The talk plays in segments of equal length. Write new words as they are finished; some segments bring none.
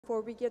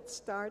before we get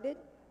started?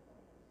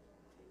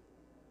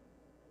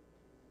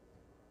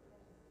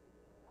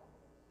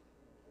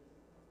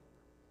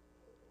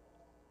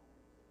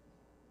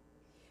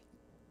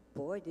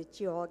 Boy, did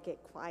you all get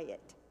quiet.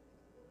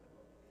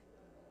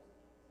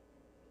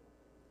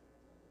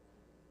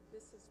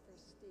 This is for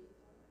Steve.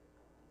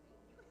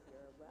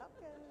 You're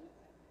welcome.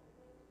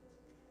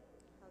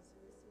 How's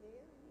Miss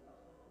Mary?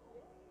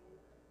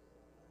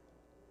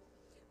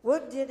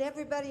 Well, did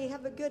everybody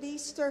have a good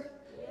Easter?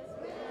 Yes,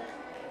 ma'am.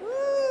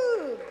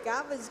 Woo!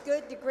 God was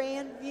good to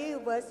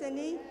Grandview, wasn't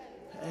He?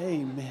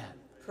 Amen.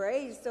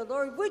 Praise the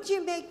Lord. Would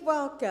you make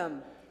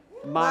welcome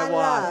my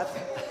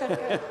wife?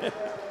 Love.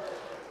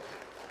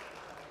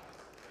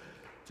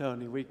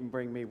 Tony, we can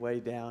bring me way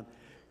down.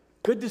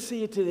 Good to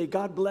see you today.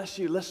 God bless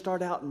you. Let's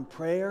start out in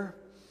prayer.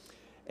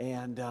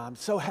 And I'm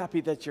so happy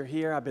that you're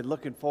here. I've been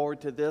looking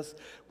forward to this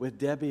with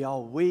Debbie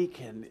all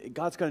week. And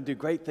God's going to do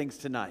great things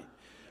tonight.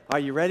 Are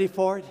you ready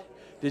for it?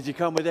 Did you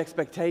come with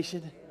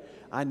expectation?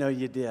 I know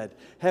you did.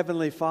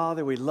 Heavenly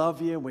Father, we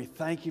love you and we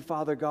thank you,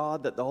 Father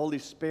God, that the Holy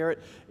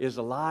Spirit is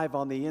alive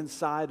on the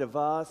inside of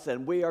us.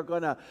 And we are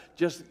going to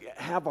just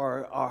have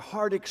our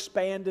heart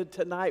expanded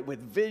tonight with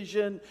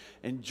vision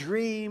and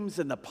dreams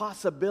and the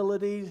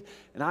possibilities.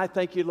 And I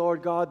thank you,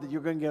 Lord God, that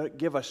you're going to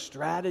give us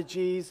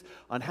strategies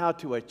on how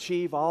to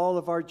achieve all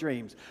of our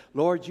dreams.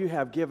 Lord, you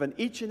have given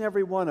each and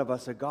every one of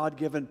us a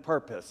God-given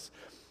purpose.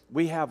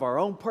 We have our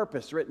own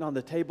purpose written on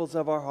the tables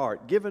of our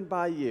heart, given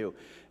by you.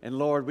 And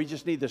Lord, we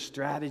just need the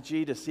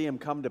strategy to see them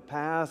come to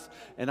pass.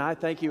 And I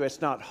thank you. It's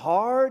not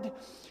hard.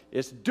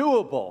 It's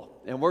doable.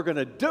 And we're going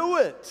to do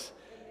it.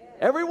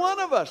 Every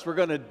one of us, we're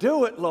going to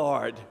do it,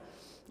 Lord.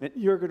 And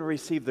you're going to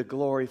receive the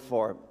glory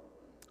for it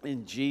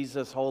in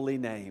Jesus' holy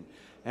name.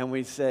 And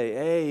we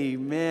say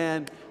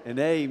amen and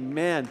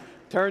amen.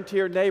 Turn to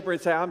your neighbor and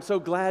say, I'm so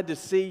glad to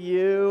see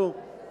you.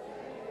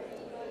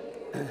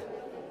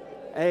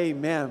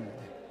 Amen.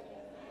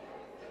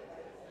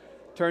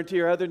 Turn to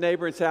your other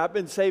neighbor and say, I've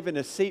been saving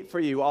a seat for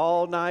you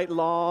all night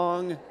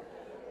long.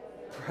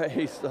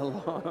 Praise the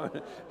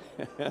Lord.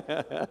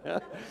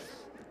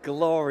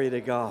 Glory to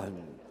God.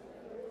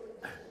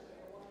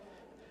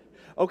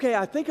 Okay,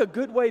 I think a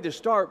good way to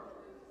start,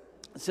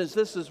 since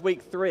this is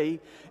week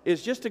 3,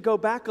 is just to go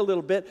back a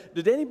little bit.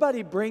 Did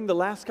anybody bring the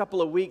last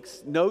couple of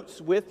weeks'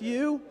 notes with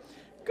you?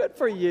 Good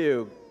for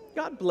you.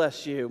 God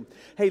bless you.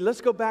 Hey,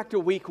 let's go back to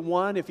week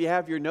 1 if you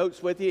have your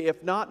notes with you.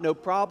 If not, no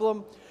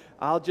problem.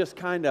 I'll just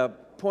kind of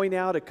point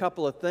out a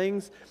couple of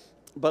things,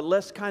 but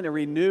let's kind of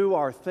renew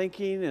our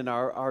thinking and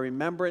our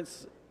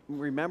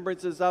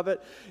remembrances of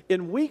it.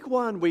 In week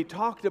 1, we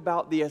talked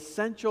about the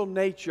essential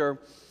nature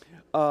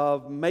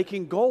of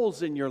making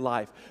goals in your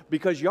life,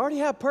 because you already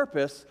have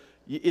purpose.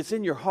 It's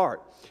in your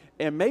heart,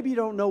 and maybe you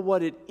don't know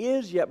what it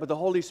is yet, but the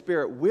Holy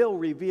Spirit will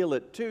reveal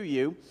it to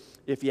you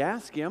if you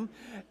ask Him.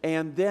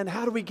 And then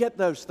how do we get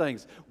those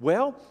things?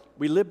 Well,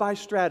 we live by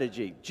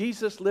strategy.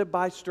 Jesus lived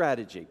by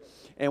strategy.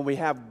 And we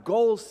have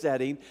goal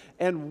setting.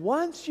 And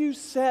once you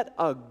set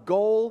a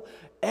goal,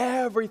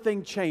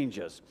 everything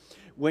changes.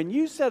 When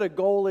you set a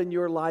goal in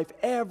your life,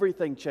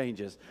 everything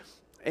changes.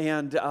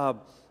 And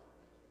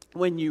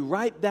when you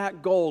write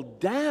that goal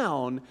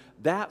down,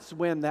 that's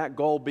when that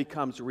goal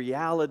becomes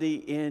reality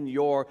in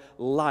your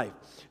life.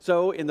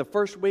 So in the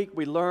first week,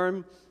 we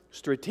learned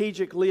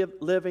strategic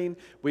living.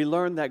 We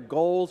learned that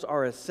goals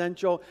are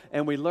essential.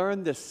 And we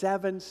learned the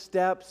 7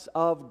 steps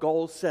of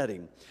goal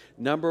setting.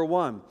 Number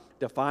 1,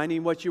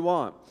 defining what you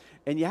want.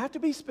 And you have to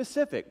be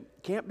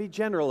specific. Can't be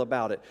general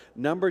about it.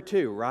 Number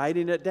 2,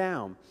 writing it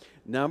down.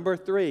 Number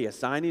 3,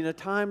 assigning a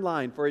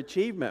timeline for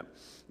achievement.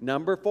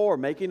 Number 4,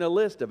 making a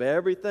list of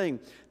everything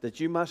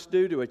that you must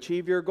do to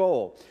achieve your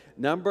goal.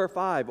 Number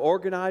 5,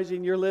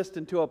 organizing your list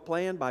into a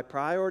plan by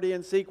priority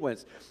and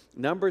sequence.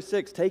 Number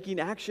 6, taking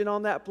action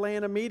on that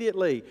plan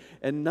immediately.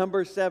 And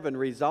number 7,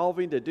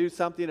 resolving to do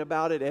something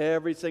about it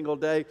every single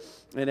day.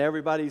 And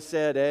everybody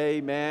said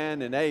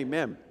amen and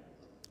amen.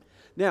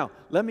 Now,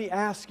 let me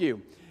ask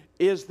you,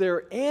 is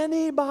there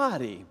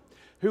anybody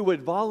who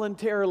would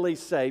voluntarily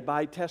say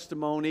by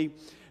testimony,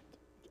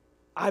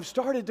 I've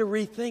started to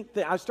rethink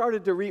that. I've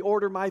started to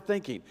reorder my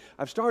thinking.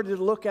 I've started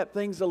to look at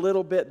things a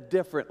little bit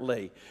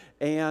differently.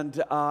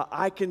 And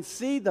I can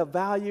see the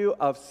value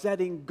of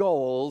setting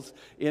goals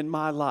in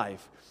my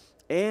life.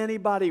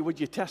 Anybody, would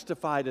you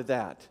testify to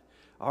that?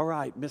 All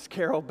right, Miss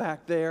Carol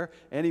back there.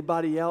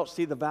 Anybody else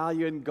see the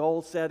value in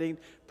goal setting?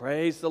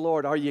 Praise the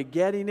Lord. Are you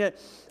getting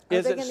it?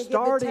 Is it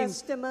starting? Give a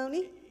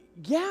testimony?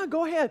 Yeah,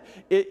 go ahead.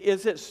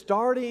 Is it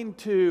starting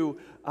to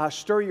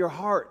stir your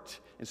heart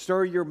and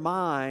stir your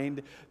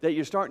mind that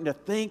you're starting to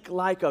think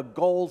like a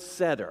goal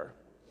setter?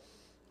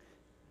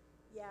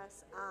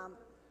 Yes.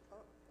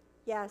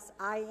 Yes,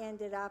 I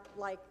ended up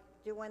like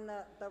doing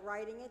the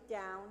writing it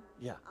down.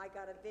 Yeah. I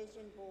got a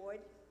vision board,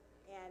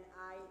 and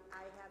I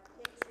have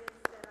pictures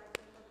that I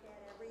can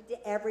look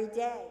at every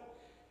day.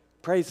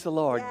 Praise the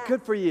Lord. Yeah.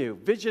 Good for you.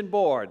 Vision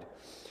board.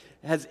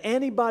 Has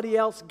anybody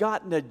else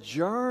gotten a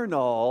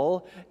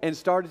journal and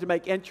started to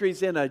make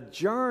entries in a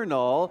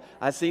journal?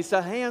 I see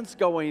some hands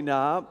going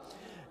up.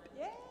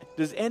 Yeah.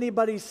 Does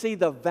anybody see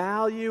the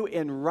value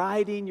in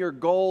writing your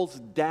goals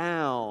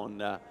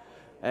down?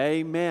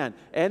 Amen.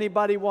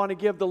 Anybody want to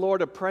give the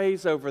Lord a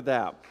praise over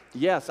that?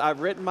 Yes,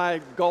 I've written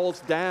my goals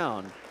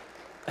down.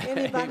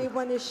 Anybody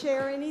want to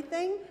share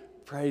anything?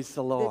 Praise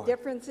the Lord. The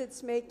difference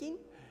it's making?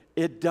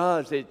 It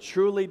does. It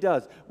truly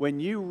does. When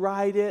you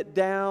write it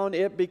down,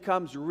 it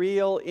becomes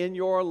real in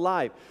your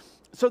life.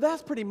 So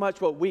that's pretty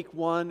much what week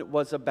 1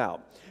 was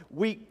about.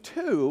 Week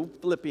 2,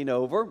 flipping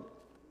over,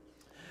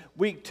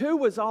 week 2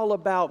 was all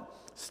about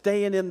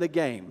staying in the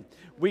game.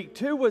 Week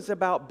 2 was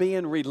about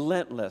being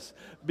relentless,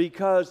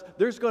 because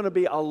there's going to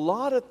be a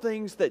lot of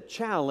things that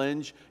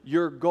challenge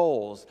your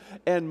goals.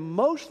 And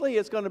mostly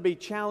it's going to be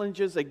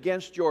challenges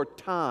against your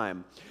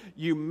time.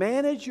 You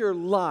manage your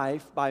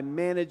life by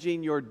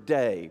managing your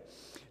day.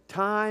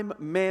 Time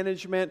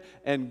management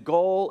and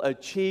goal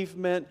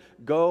achievement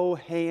go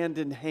hand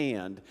in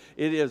hand.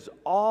 It is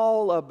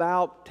all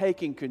about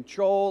taking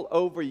control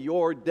over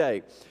your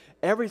day.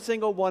 Every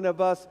single one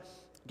of us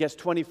gets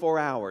 24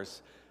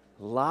 hours.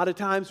 A lot of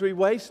times we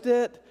waste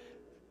it.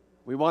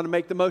 We want to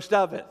make the most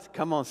of it.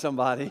 Come on,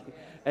 somebody.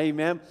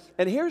 Amen.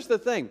 And here's the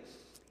thing.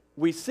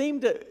 We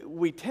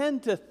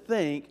tend to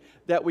think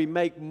that we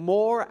make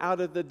more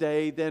out of the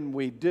day than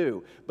we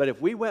do. But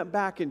if we went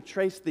back and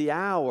traced the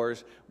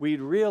hours,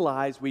 we'd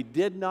realize we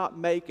did not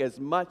make as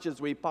much as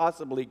we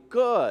possibly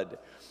could.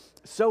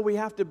 So we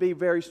have to be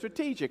very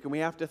strategic, and we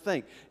have to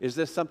think, is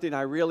this something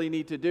I really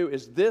need to do?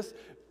 Is this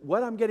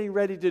what I'm getting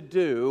ready to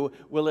do?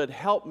 Will it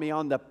help me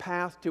on the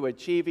path to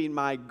achieving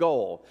my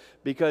goal?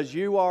 Because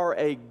you are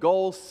a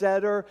goal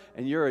setter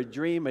and you're a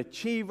dream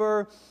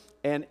achiever.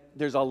 And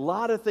there's a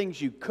lot of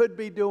things you could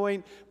be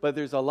doing, but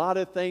there's a lot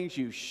of things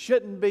you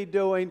shouldn't be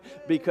doing,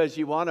 because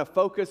you want to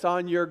focus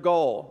on your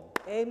goal.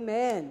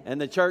 Amen.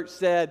 And the church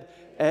said,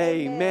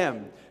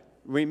 Amen.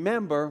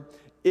 Remember,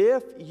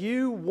 if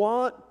you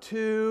want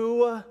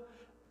to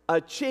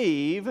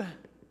achieve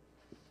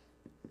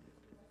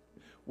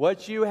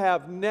what you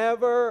have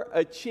never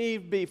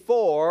achieved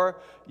before,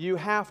 you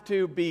have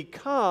to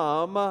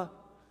become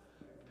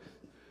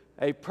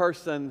a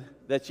person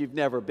that you've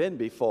never been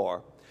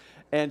before.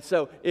 And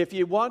so if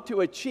you want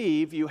to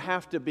achieve, you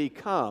have to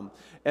become.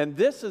 And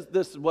this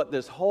is what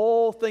this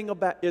whole thing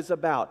is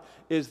about,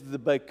 is the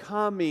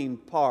becoming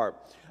part.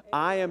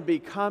 I am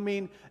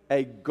becoming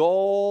a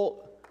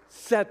goal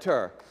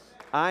setter.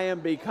 I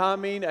am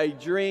becoming a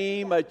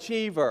dream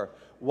achiever.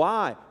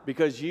 Why?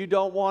 Because you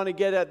don't want to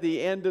get at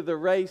the end of the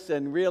race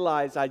and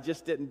realize I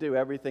just didn't do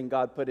everything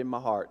God put in my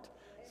heart.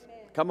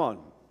 Amen. Come on.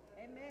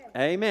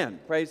 Amen.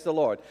 Praise the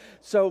Lord.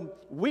 So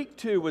week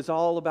 2 was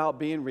all about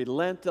being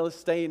relentless,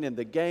 staying in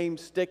the game,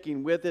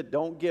 sticking with it,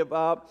 don't give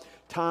up,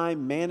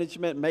 time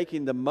management,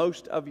 making the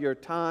most of your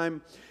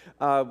time,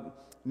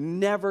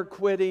 never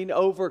quitting,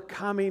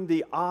 overcoming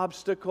the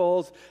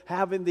obstacles,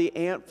 having the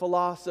ant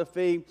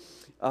philosophy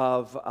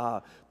of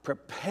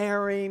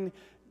preparing,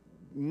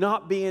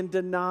 not being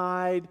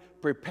denied,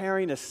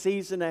 preparing a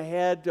season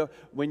ahead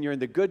when you're in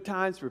the good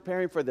times,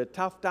 preparing for the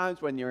tough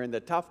times when you're in the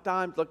tough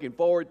times, looking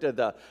forward to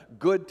the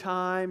good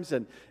times,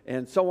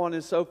 and so on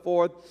and so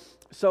forth.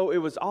 So it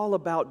was all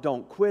about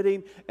don't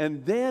quitting,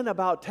 and then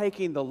about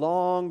taking the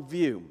long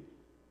view.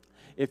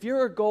 If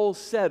you're a goal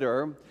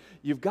setter,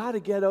 you've got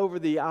to get over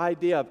the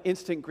idea of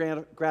instant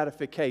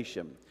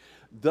gratification.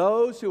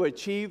 Those who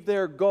achieve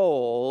their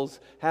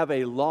goals have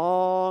a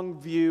long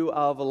view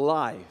of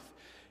life.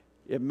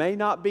 It may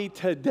not be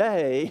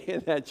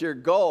today that your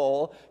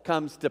goal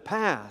comes to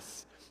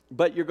pass,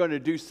 but you're going to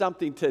do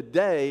something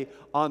today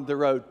on the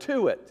road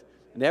to it.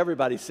 And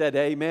everybody said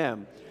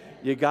amen.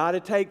 You got to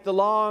take the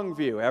long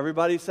view.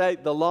 Everybody say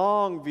the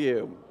long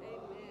view.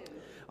 Amen.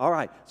 All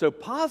right. So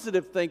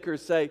positive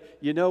thinkers say,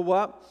 you know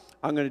what?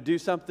 I'm going to do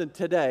something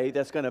today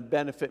that's going to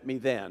benefit me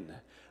then.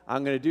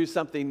 I'm going to do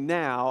something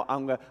now.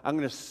 I'm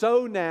going to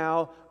sow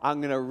now.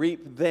 I'm going to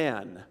reap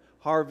then.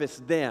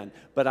 Harvest then.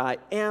 But I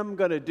am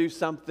going to do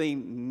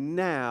something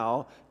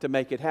now to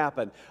make it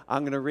happen.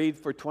 I'm going to read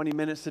for 20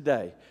 minutes a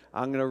day.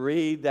 I'm going to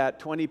read that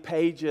 20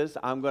 pages.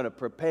 I'm going to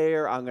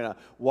prepare. I'm going to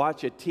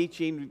watch a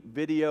teaching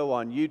video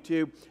on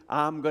YouTube.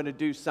 I'm going to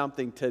do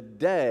something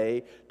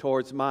today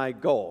towards my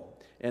goal.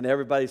 And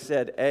everybody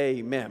said,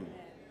 amen.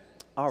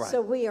 All right. So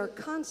we are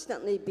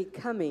constantly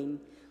becoming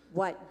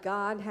what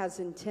God has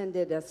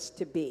intended us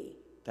to be.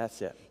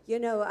 That's it. You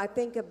know, I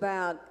think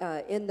about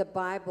in the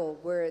Bible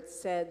where it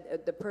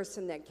said the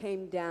person that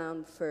came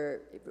down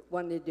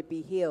wanted to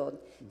be healed,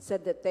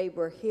 said that they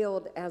were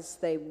healed as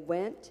they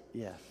went.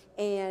 Yes.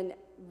 And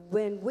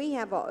when we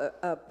have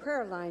a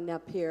prayer line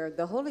up here,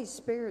 the Holy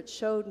Spirit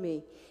showed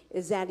me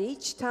is that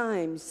each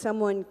time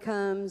someone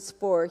comes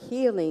for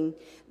healing,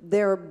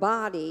 their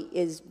body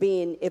is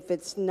being, if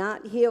it's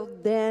not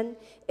healed then,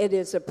 it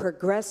is a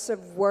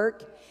progressive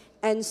work.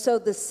 And so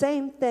the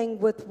same thing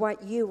with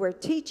what you were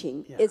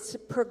teaching. Yeah. It's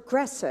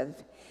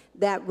progressive,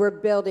 that we're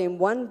building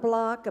one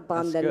block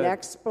upon the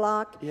next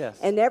block. Yes.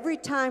 And every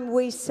time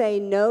we say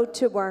no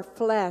to our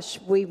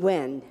flesh, we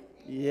win.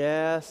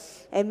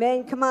 Yes.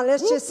 Amen. Come on,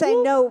 let's just say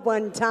no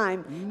one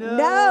time.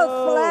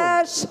 No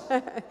flesh.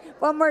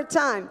 One more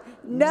time.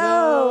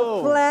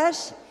 No,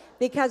 flesh.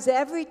 Because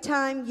every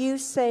time you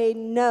say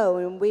no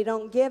and we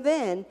don't give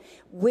in,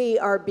 we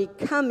are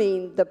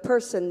becoming the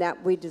person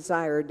that we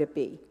desire to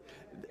be.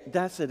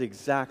 That's it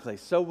exactly.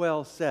 So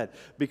well said.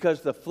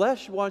 Because the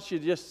flesh wants you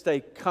to just stay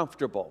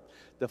comfortable.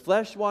 The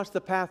flesh wants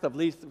the path of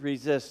least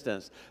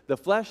resistance. The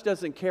flesh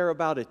doesn't care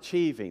about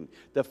achieving.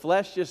 The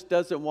flesh just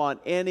doesn't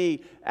want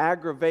any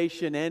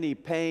aggravation, any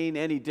pain,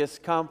 any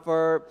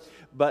discomfort,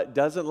 but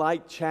doesn't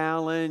like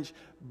challenge.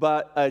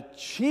 But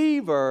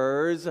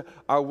achievers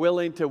are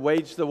willing to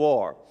wage the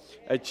war.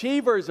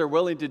 Achievers are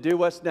willing to do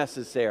what's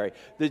necessary.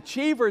 The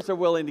achievers are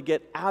willing to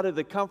get out of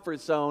the comfort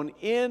zone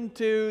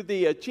into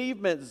the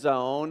achievement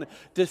zone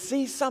to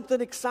see something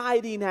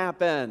exciting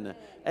happen.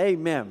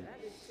 Amen.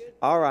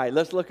 All right,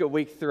 let's look at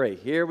week 3.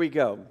 Here we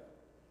go.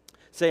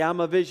 Say,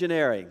 I'm a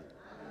visionary.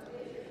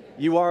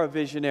 You are a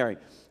visionary.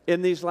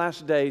 In these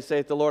last days,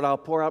 saith the Lord, I'll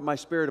pour out my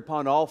spirit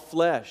upon all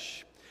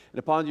flesh. And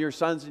upon your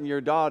sons and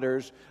your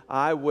daughters,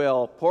 I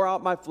will pour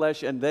out my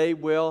flesh, and they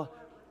will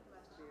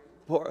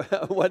pour.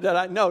 What did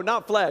I? No,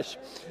 not flesh.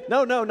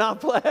 No,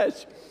 not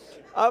flesh.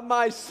 Of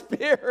my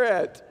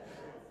spirit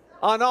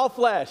on all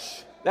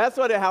flesh. That's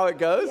how it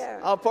goes. Yeah.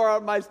 I'll pour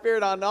out my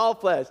spirit on all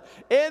flesh.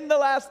 In the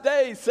last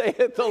days,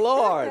 saith the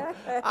Lord,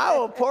 I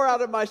will pour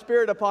out of my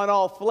spirit upon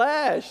all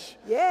flesh.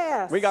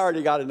 Yes. We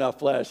already got enough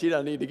flesh. He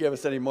doesn't need to give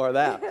us any more of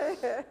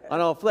that.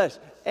 On all flesh.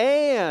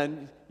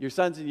 And your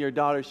sons and your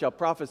daughters shall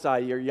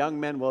prophesy. Your young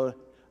men will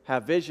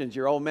have visions.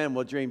 Your old men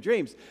will dream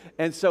dreams.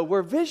 And so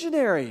we're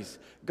visionaries.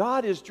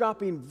 God is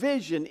dropping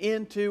vision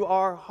into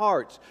our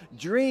hearts,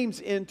 dreams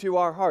into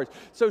our hearts.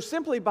 So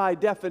simply by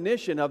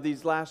definition of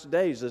these last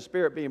days, the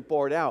Spirit being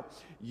poured out,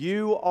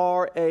 you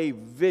are a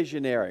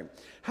visionary.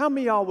 How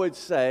many of y'all would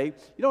say,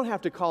 you don't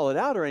have to call it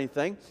out or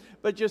anything,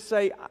 but just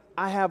say,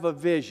 I have a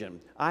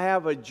vision. I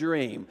have a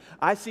dream.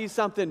 I see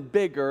something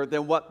bigger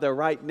than what the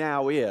right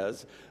now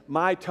is.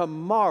 My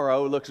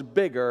tomorrow looks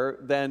bigger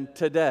than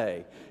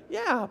today.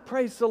 Yeah,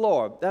 praise the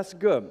Lord. That's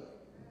good.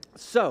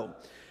 So,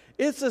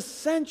 it's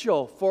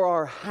essential for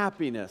our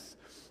happiness.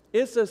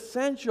 It's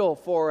essential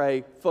for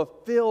a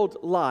fulfilled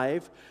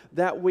life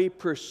that we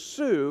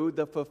pursue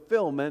the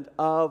fulfillment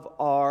of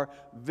our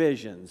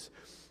visions.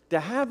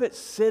 To have it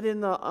sit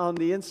on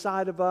the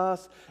inside of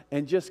us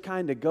and just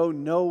kind of go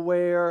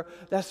nowhere,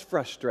 that's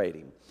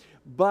frustrating.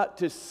 But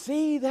to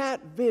see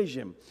that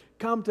vision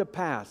come to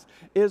pass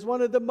is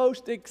one of the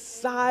most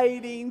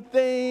exciting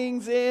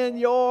things in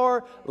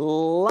your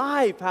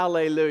life.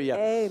 Hallelujah.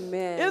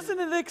 Amen. Isn't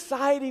it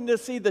exciting to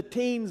see the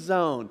teen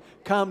zone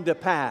come to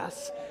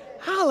pass?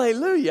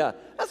 Hallelujah.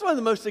 That's one of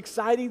the most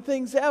exciting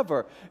things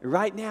ever.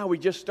 Right now, we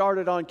just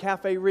started on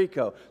Cafe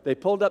Rico. They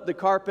pulled up the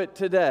carpet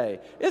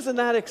today. Isn't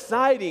that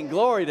exciting?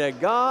 Glory to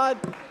God.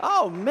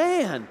 Oh,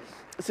 man.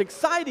 It's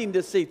exciting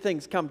to see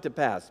things come to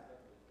pass.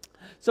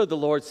 So the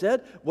Lord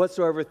said,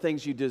 whatsoever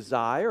things you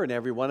desire, and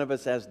every one of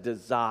us has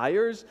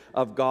desires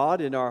of God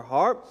in our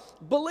heart,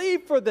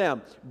 believe for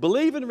them.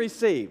 Believe and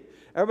receive.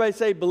 Everybody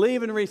say,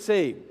 believe and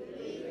receive.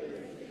 Believe and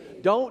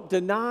receive. Don't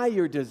deny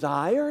your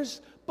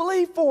desires.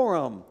 Believe for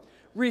them.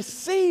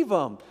 Receive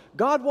them.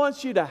 God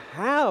wants you to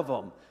have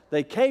them.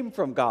 They came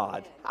from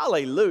God.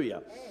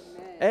 Hallelujah.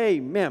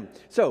 Amen.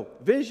 So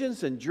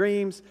visions and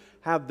dreams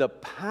have the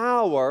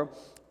power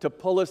to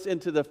pull us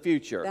into the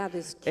future. That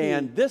is key.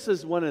 And this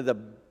is one of the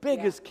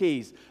biggest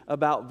keys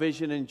about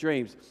vision and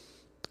dreams.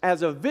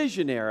 As a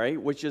visionary,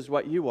 which is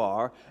what you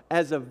are,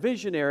 as a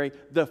visionary,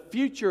 the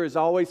future is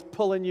always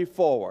pulling you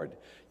forward.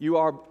 You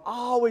are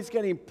always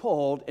getting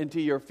pulled into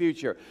your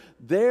future.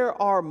 There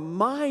are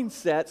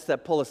mindsets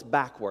that pull us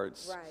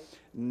backwards. Right.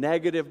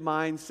 Negative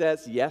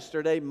mindsets,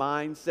 yesterday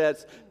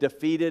mindsets,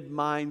 defeated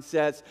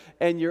mindsets,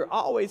 and you're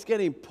always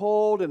getting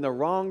pulled in the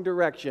wrong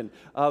direction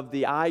of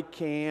the I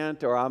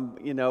can't, or I'm,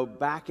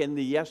 back in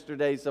the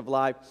yesterdays of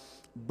life.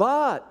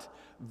 But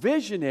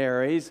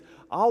visionaries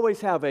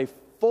always have a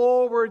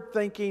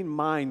forward-thinking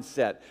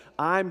mindset.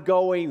 I'm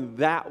going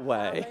that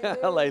way.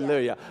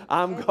 Hallelujah.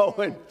 I'm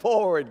going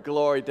forward.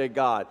 Glory to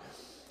God.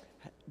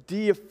 Do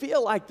you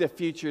feel like the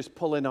future's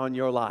pulling on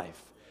your life?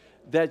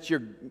 That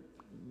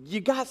you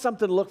got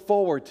something to look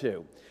forward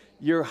to.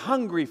 You're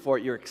hungry for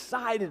it. You're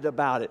excited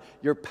about it.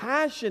 You're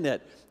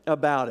passionate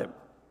about it.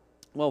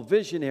 Well,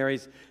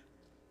 visionaries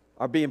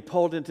are being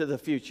pulled into the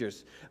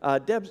futures.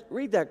 Debs,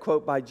 read that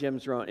quote by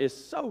James Rohn. It's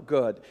so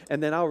good.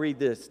 And then I'll read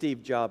the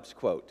Steve Jobs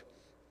quote,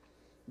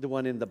 the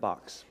one in the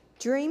box.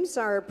 Dreams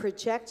are a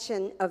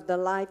projection of the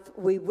life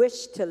we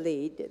wish to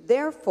lead.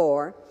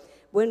 Therefore,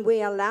 when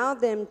we allow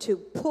them to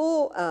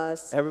pull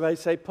us... Everybody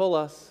say pull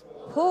us.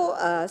 Pull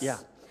us. Yeah.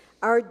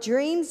 Our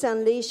dreams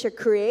unleash a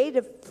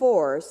creative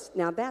force.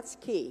 Now, that's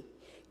key.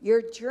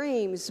 Your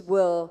dreams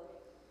will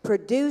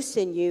produce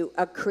in you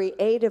a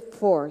creative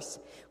force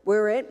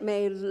where it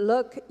may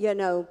look,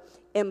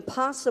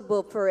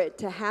 impossible for it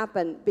to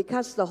happen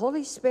because the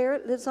Holy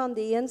Spirit lives on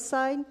the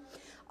inside.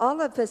 all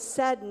of a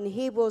sudden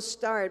he will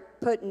start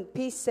putting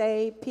piece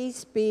A,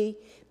 piece B,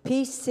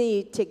 piece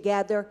C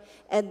together,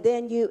 and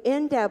then you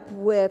end up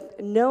with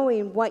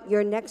knowing what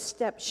your next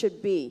step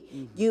should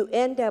be. You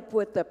end up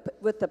with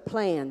a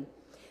plan.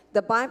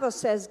 The Bible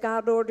says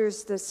God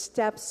orders the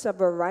steps of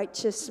a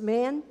righteous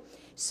man.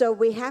 So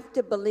we have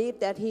to believe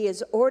that he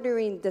is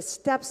ordering the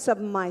steps of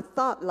my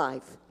thought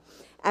life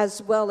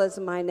as well as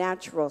my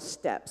natural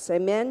steps.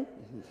 Amen?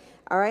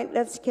 All right,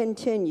 let's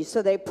continue.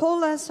 So they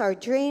pull us, our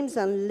dreams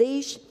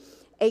unleash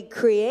a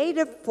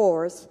creative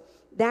force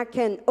that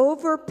can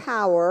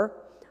overpower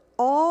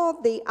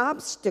all the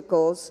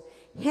obstacles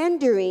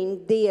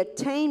hindering the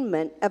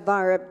attainment of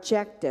our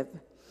objective.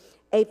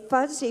 A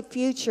fuzzy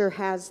future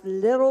has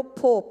little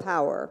pull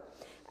power.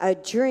 A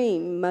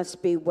dream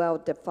must be well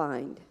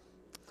defined.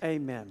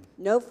 Amen.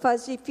 No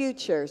fuzzy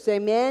futures.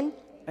 Amen?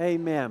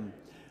 Amen.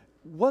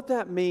 What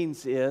that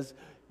means is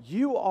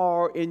you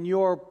are in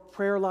your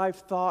prayer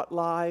life, thought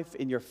life,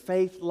 in your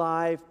faith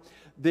life,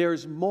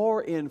 there's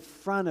more in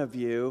front of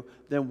you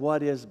than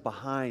what is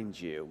behind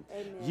you.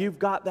 Amen. You've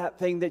got that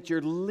thing that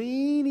you're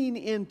leaning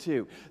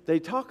into. They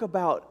talk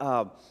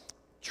about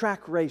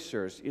track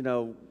racers, you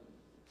know,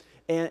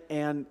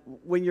 and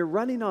when you're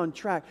running on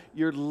track,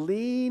 you're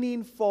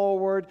leaning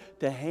forward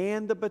to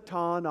hand the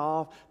baton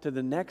off to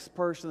the next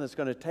person that's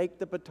going to take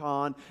the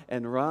baton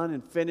and run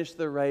and finish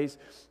the race.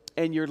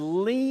 And you're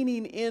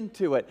leaning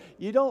into it.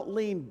 You don't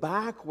lean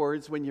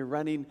backwards when you're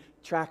running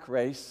track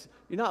race.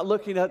 You're not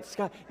looking at the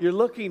sky. You're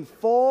looking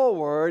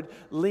forward,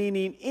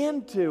 leaning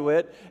into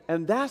it.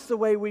 And that's the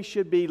way we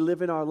should be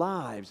living our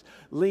lives.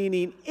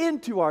 Leaning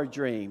into our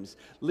dreams.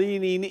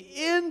 Leaning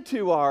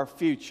into our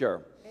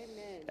future.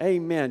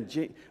 Amen.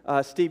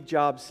 Steve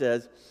Jobs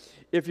says,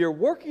 if you're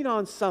working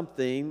on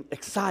something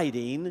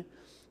exciting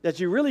that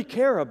you really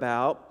care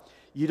about,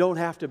 you don't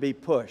have to be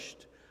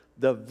pushed.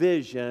 The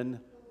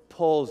vision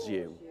pulls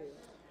you.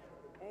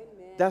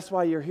 Amen. That's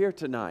why you're here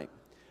tonight.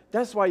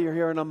 That's why you're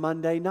here on a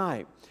Monday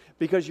night.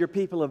 Because you're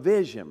people of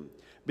vision.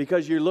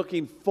 Because you're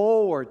looking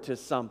forward to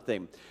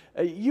something.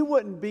 You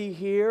wouldn't be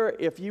here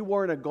if you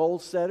weren't a goal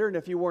setter and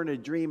if you weren't a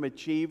dream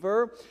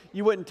achiever.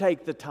 You wouldn't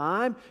take the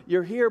time.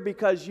 You're here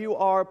because you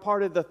are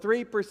part of the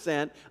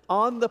 3%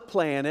 on the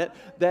planet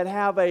that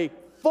have a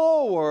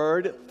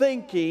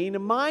forward-thinking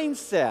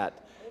mindset.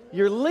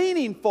 You're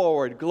leaning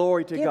forward.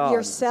 Glory to God. Give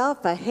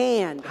yourself a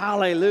hand.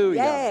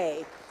 Hallelujah.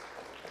 Yay.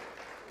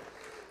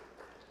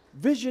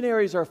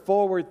 Visionaries are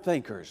forward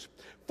thinkers.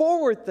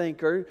 Forward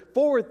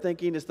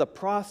thinking is the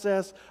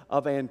process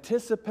of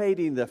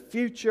anticipating the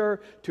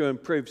future to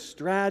improve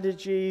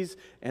strategies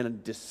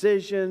and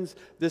decisions.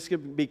 This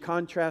can be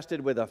contrasted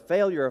with a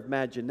failure of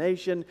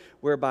imagination,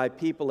 whereby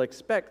people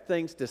expect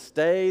things to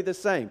stay the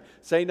same.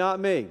 Say, not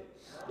me.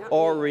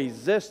 Or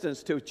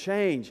resistance to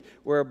change,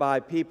 whereby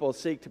people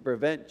seek to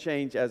prevent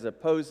change as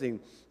opposing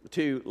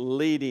to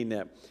leading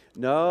it.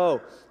 No,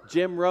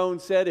 Jim Rohn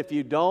said, if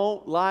you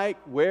don't like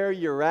where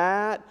you're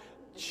at,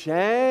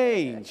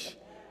 change.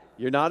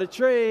 You're not a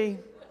tree.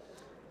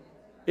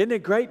 Isn't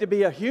it great to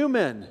be a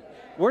human?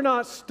 We're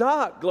not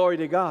stuck, glory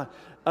to God.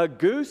 A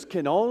goose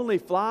can only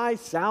fly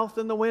south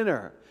in the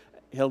winter.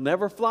 He'll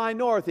never fly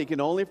north. He can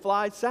only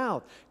fly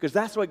south because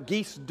that's what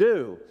geese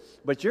do.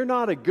 But you're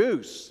not a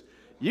goose.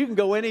 You can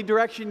go any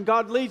direction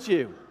God leads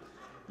you.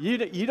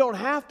 You don't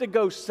have to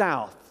go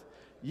south.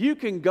 You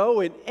can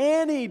go in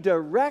any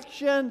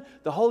direction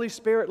the Holy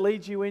Spirit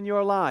leads you in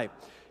your life.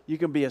 You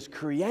can be as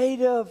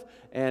creative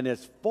and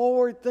as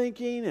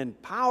forward-thinking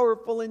and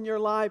powerful in your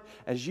life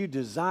as you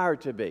desire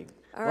to be.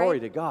 All Glory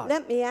right. to God.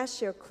 Let me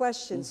ask you a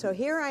question. So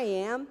here I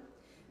am.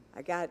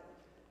 I got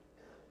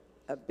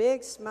a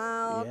big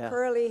smile, Yeah.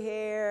 curly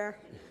hair.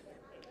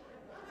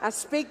 I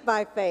speak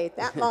by faith,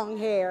 that long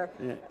hair.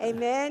 Yeah.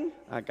 Amen.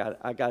 I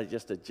got to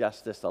just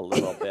adjust this a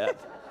little bit.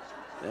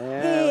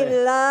 He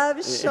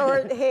loves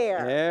short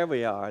hair. There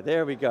we are.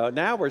 There we go.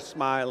 Now we're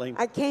smiling.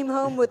 I came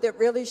home with it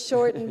really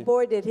short, and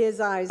boy, did his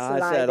eyes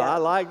light I said, up. I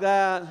like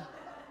that.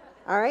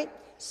 All right.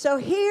 So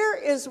here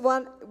is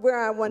where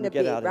I want to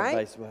Get be, out of right?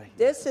 everybody's way.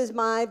 This is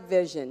my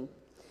vision.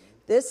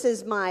 This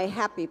is my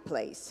happy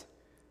place.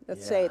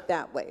 Let's say Yeah. it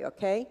that way,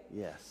 okay?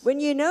 Yes.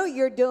 When you know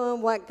you're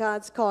doing what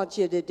God's called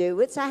you to do,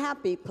 it's a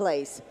happy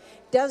place.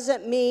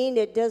 Doesn't mean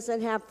it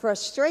doesn't have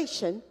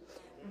frustration,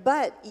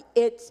 but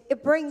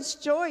it brings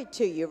joy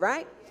to you,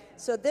 right?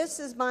 So this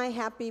is my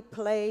happy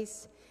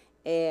place,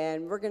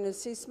 and we're going to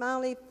see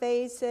smiley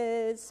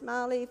faces,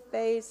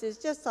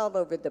 just all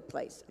over the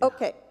place. Yeah.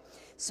 Okay,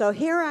 so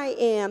here I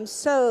am.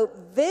 So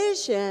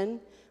vision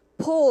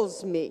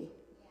pulls me.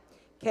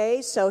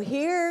 Okay, so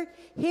here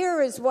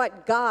is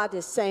what God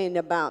is saying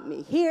about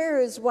me. Here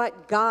is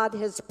what God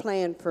has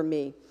planned for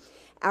me.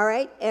 All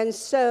right, and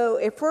so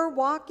if we're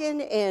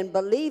walking and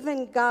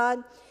believing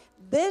God,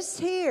 this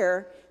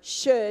here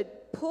should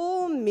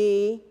pull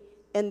me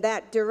in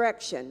that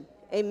direction.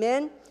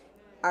 Amen?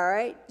 All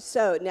right,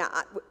 so now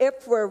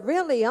if we're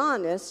really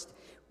honest,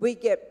 we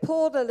get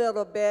pulled a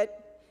little bit,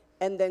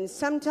 and then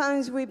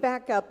sometimes we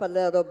back up a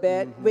little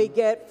bit. We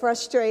get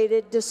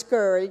frustrated,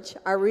 discouraged.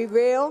 Are we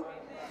real?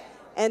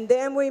 And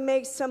then we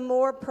make some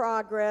more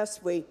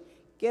progress. We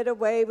get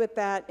away with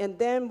that, and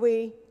then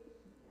we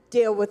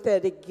deal with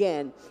it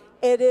again.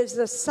 It is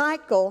a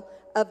cycle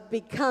of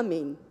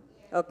becoming,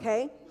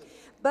 okay?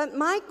 But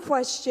my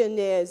question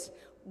is,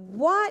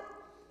 what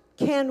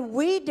can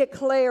we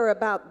declare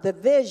about the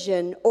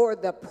vision or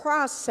the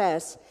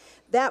process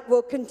that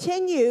will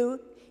continue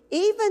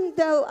even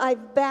though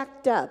I've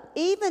backed up,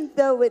 even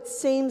though it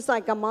seems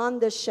like I'm on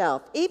the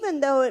shelf,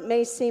 even though it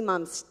may seem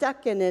I'm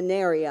stuck in an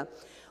area?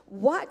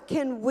 What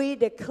can we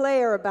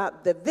declare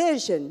about the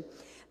vision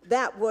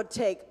that will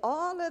take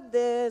all of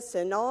this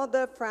and all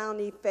the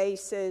frowny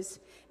faces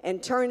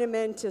and turn them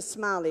into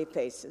smiley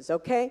faces,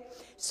 okay?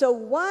 So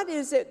what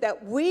is it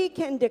that we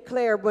can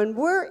declare when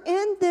we're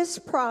in this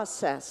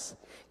process?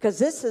 Because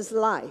this is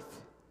life.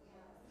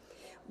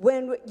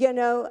 When,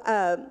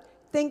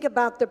 think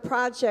about the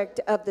project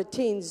of the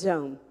Teen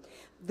Zone.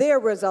 There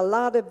was a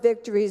lot of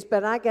victories,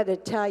 but I got to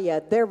tell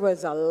you, there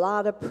was a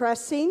lot of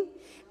pressing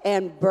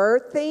and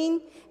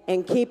birthing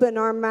and keeping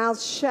our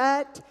mouths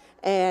shut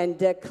and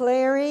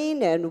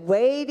declaring and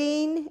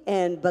waiting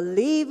and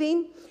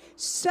believing.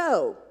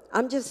 So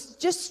I'm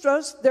just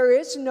there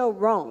is no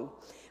wrong.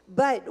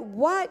 But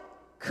what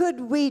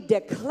could we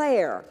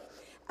declare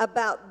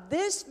about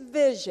this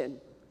vision,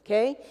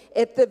 okay?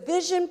 If the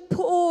vision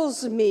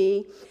pulls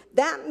me,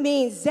 that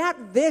means that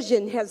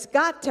vision has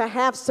got to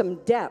have some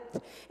depth.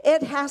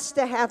 It has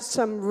to have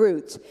some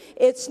roots.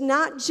 It's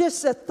not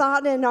just a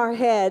thought in our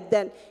head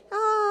that,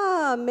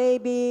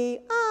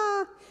 maybe.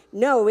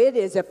 No, it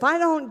is. If I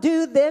don't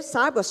do this,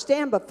 I will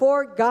stand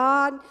before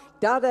God,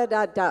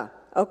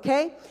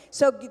 okay?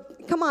 So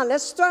come on,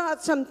 let's throw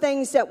out some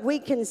things that we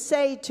can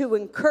say to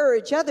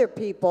encourage other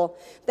people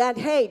that,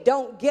 hey,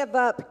 don't give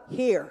up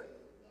here,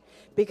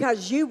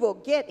 because you will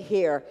get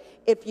here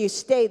if you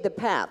stay the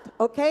path,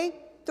 okay?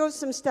 Throw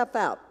some stuff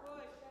out.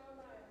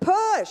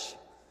 Push.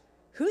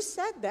 Who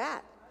said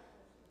that?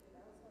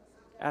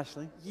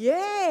 Ashley.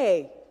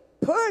 Yay.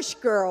 Push,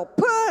 girl,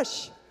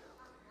 push.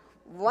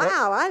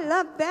 Wow, I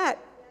love that.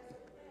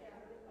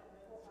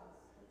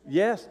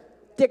 Yes.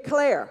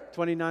 Declare.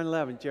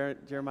 29:11,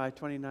 Jeremiah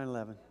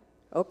 29:11.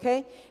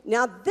 Okay.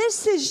 Now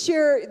this is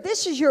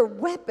your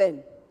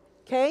weapon.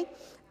 Okay?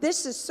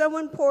 This is so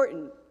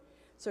important.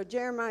 So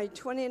Jeremiah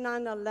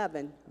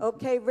 29:11.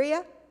 Okay,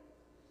 Rhea?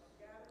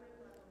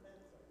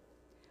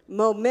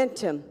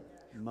 Momentum.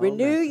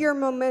 Renew your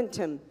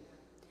momentum.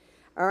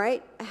 All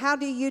right? How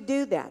do you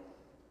do that?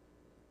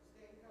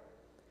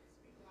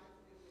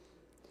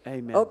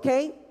 Amen.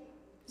 Okay?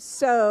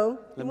 So,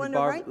 let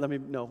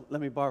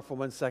me borrow for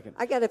 1 second.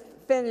 I got to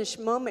finish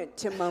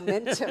momentum.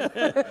 Momentum.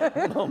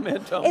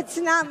 It's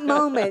not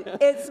moment,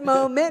 it's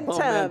momentum.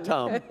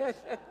 Momentum.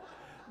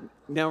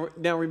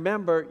 Now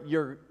remember,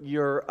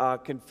 your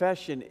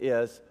confession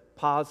is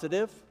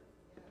positive.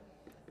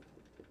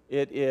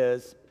 It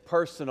is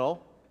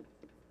personal.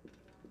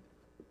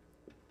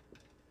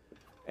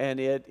 And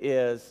it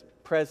is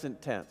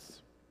present tense.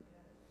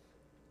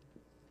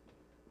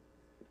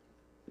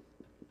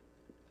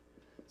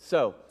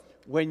 So,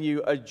 when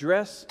you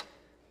address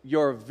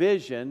your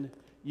vision,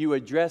 you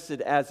address it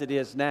as it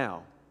is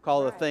now.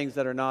 Call the things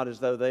that are not as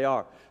though they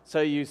are. So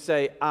you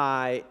say,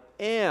 I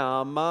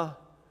am,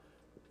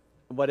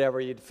 whatever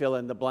you'd fill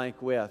in the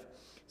blank with.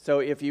 So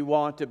if you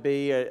want to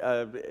be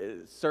a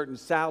certain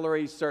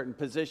salary, certain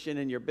position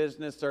in your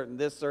business, certain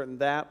this, certain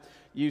that,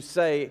 you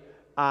say,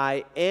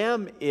 I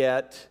am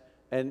it,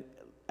 and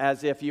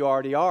as if you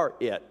already are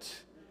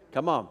it.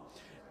 Come on.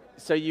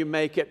 So you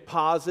make it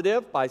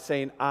positive by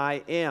saying,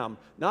 I am.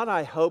 Not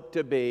I hope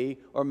to be,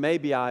 or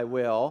maybe I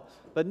will,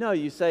 but no,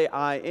 you say,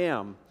 I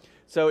am.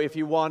 So if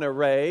you want a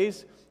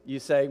raise, you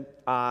say,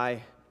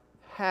 I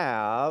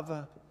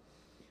have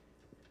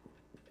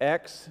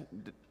X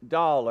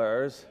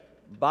dollars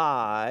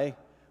by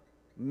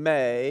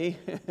May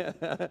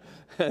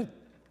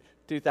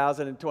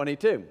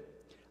 2022.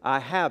 I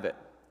have it.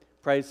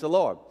 Praise the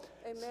Lord.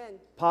 Amen.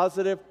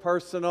 Positive,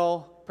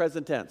 personal,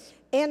 present tense.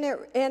 And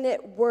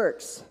it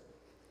works.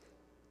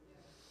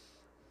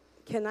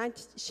 Can I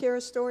share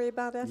a story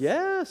about us?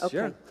 Yes, okay.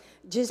 sure.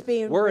 Just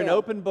being We're real. an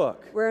open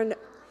book.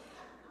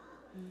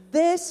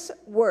 This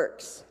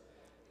works.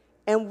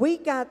 And we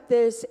got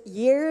this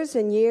years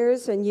and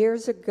years and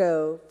years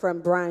ago from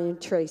Brian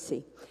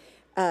Tracy.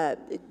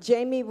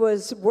 Jamie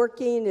was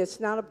working, it's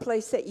not a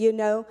place that you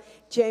know.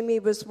 Jamie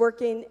was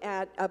working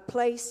at a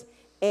place,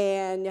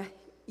 and,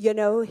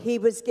 he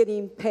was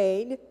getting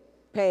paid.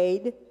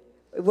 It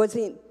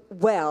wasn't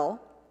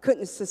well,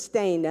 couldn't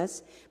sustain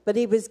us, but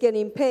he was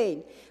getting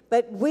paid.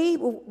 But we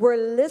were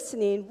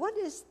listening. What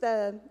is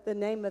the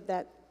name of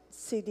that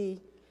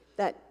CD,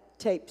 that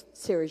tape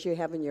series you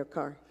have in your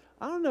car?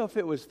 I don't know if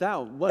it was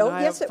that one.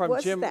 Yes, it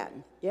was that.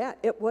 Yeah,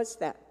 it was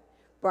that.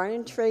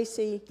 Brian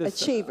Tracy,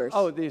 Achievers.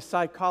 The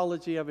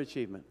Psychology of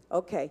Achievement.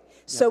 Okay.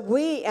 So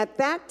we, at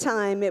that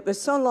time, it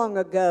was so long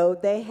ago,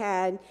 they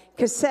had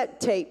cassette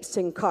tapes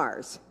in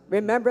cars.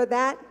 Remember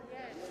that?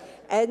 Yes.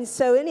 And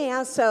so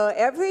anyhow, so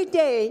every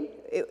day,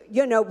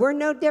 we're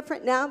no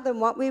different now than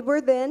what we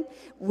were then.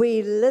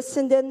 We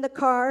listened in the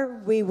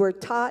car. We were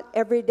taught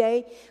every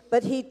day.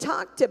 But he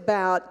talked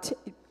about,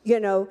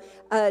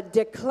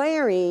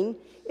 declaring,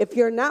 if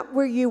you're not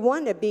where you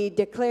want to be,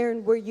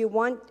 declaring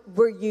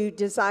where you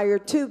desire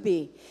to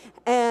be.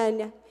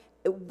 And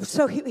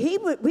so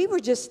we were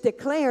just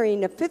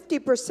declaring a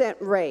 50%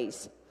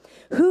 raise.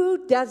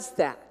 Who does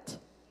that?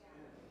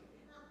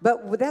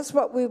 But that's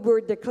what we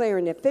were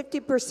declaring, a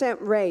 50%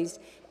 raise.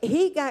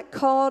 He got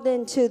called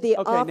into the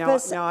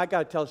office. Okay, now I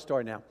got to tell a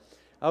story now.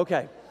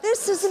 Okay.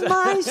 This is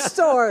my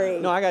story.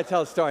 No, I got to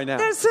tell a story now.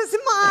 This is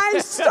my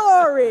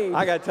story.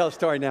 I got to tell a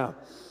story now.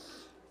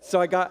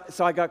 So I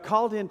got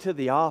called into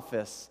the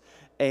office,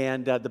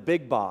 and the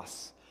big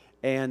boss,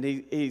 and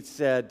he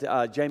said,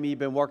 Jamie, you've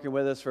been working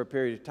with us for a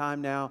period of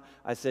time now.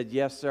 I said,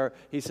 yes, sir.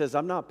 He says,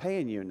 I'm not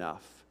paying you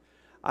enough.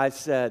 I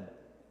said,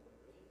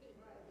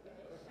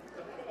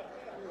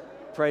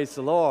 praise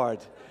the Lord.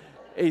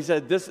 He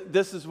said,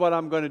 this is what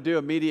I'm going to do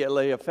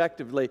immediately,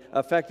 effectively,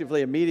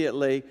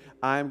 immediately.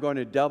 I'm going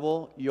to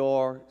double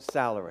your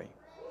salary.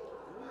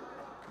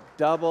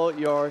 Double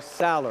your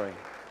salary.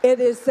 It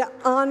is the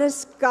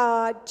honest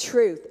God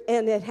truth,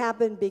 and it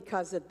happened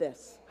because of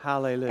this.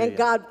 Hallelujah. And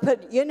God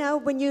put,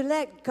 when you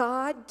let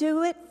God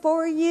do it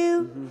for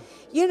you,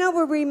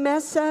 where we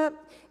mess up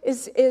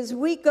is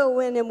we go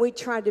in and we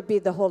try to be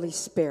the Holy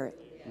Spirit.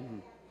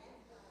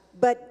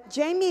 But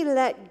Jamie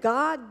let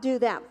God do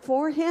that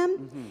for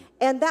him,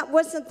 and that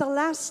wasn't the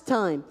last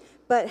time.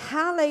 But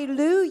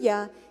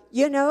hallelujah,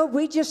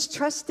 we just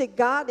trusted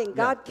God, and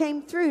God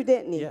came through,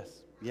 didn't he?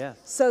 Yes.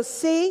 So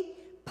see,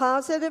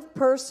 positive,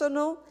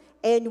 personal,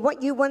 and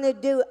what you want to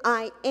do,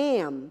 I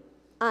am,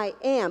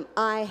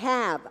 I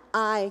have,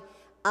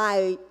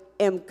 I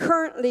am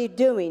currently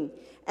doing.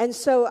 And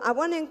so I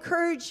want to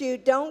encourage you,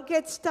 don't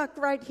get stuck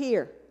right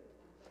here,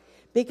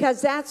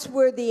 because that's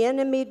where the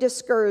enemy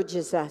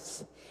discourages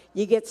us.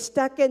 You get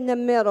stuck in the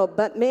middle,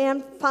 but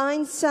man,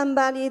 find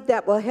somebody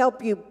that will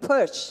help you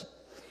push.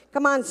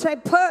 Come on, say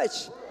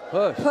push.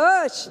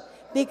 Push,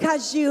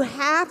 because you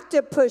have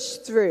to push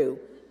through.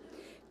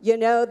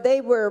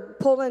 They were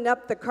pulling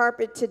up the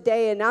carpet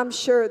today, and I'm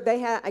sure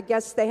I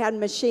guess they had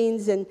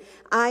machines, and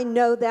I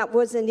know that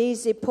wasn't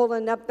easy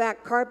pulling up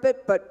that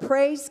carpet, but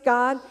praise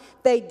God,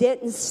 they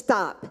didn't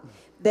stop.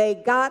 They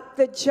got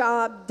the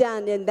job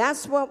done, and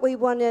that's what we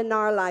want in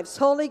our lives.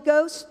 Holy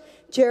Ghost,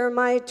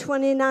 Jeremiah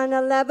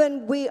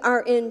 29:11, we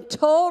are in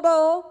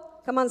total,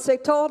 come on, say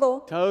total.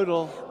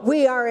 Total.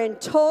 We are in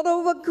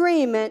total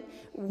agreement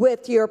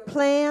with your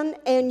plan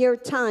and your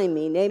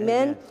timing.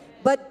 Amen.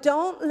 But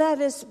don't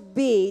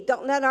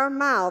let our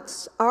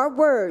mouths, our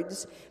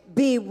words,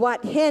 be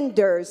what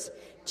hinders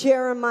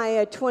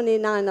Jeremiah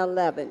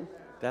 29:11.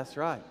 That's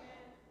right.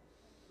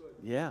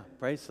 Yeah,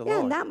 praise the Lord.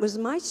 Yeah, and that was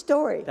my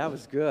story. That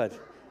was good.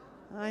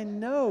 I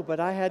know, but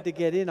I had to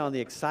get in on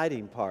the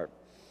exciting part.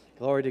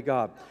 Glory to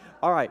God.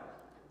 All right,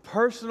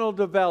 personal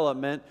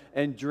development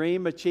and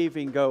dream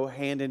achieving go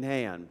hand in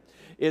hand.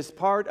 It's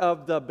part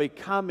of the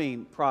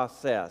becoming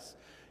process.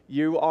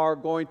 You are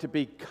going to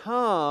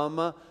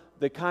become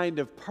the kind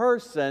of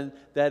person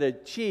that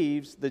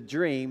achieves the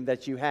dream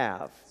that you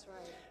have. That's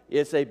right.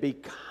 It's a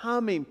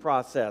becoming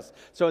process.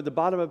 So at the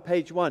bottom of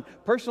page 1,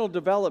 personal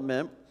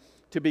development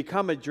to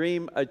become a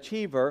dream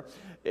achiever,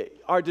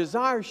 our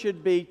desire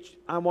should be,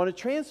 I want to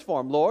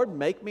transform. Lord,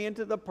 make me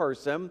into the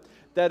person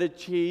that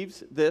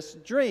achieves this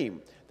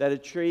dream, that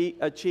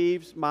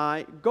achieves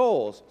my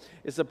goals.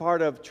 It's a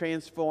part of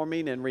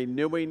transforming and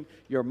renewing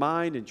your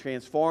mind and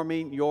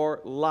transforming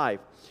your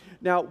life.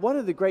 Now, one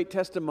of the great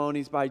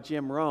testimonies by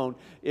Jim Rohn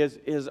is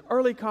his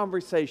early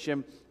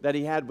conversation that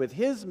he had with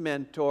his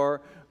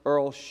mentor,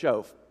 Earl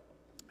Shoaff.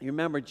 You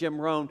remember Jim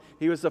Rohn,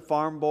 he was a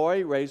farm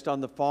boy raised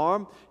on the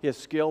farm. His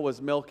skill was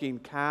milking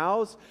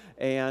cows.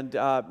 And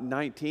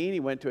 19, he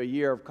went to a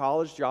year of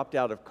college, dropped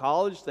out of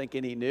college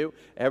thinking he knew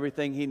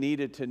everything he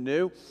needed to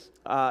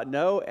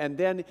know. And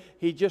then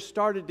he just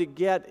started to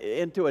get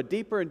into a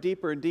deeper and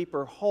deeper and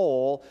deeper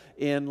hole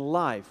in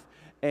life.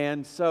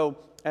 And so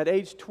at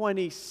age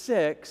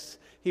 26,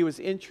 he was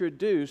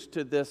introduced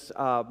to this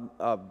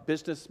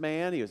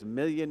businessman. He was a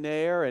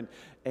millionaire,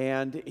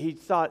 and he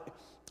thought,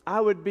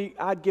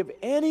 I'd give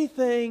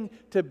anything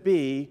to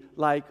be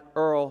like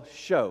Earl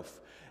Shoaff.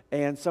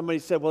 And somebody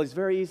said, well, he's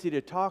very easy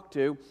to talk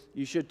to.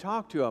 You should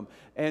talk to him.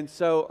 And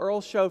so Earl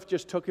Shoaff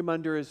just took him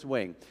under his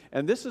wing.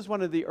 And this is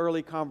one of the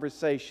early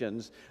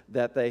conversations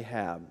that they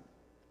had.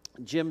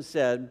 Jim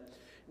said,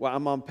 well,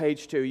 I'm on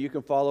page 2. You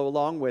can follow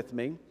along with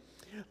me.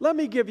 Let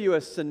me give you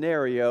a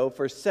scenario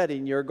for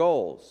setting your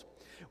goals.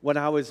 When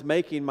I was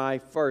making my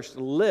first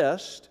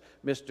list,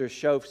 Mr.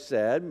 Shoaff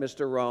said,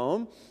 Mr.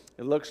 Rohn,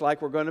 it looks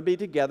like we're going to be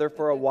together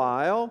for a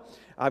while.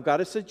 I've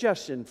got a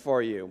suggestion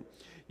for you.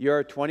 You're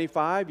a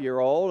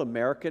 25-year-old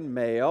American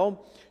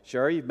male.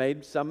 Sure, you've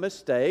made some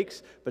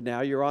mistakes, but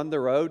now you're on the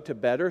road to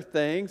better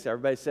things.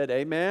 Everybody said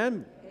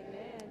amen?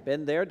 Amen.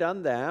 Been there,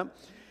 done that.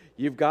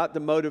 You've got the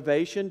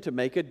motivation to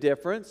make a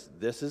difference.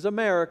 This is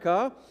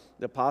America.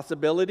 The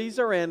possibilities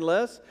are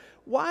endless.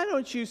 Why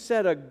don't you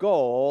set a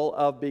goal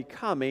of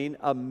becoming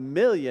a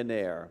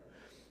millionaire?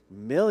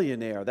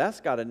 Millionaire,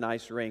 that's got a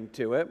nice ring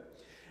to it.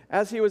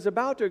 As he was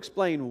about to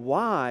explain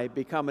why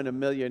becoming a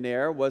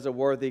millionaire was a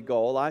worthy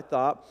goal, I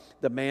thought,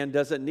 the man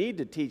doesn't need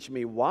to teach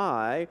me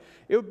why.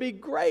 It would be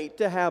great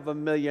to have $1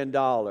 million.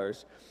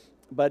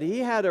 But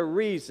he had a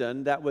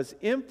reason that was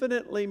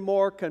infinitely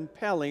more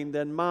compelling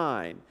than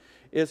mine.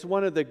 It's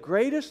one of the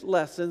greatest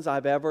lessons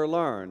I've ever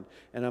learned,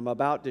 and I'm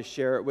about to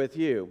share it with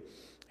you.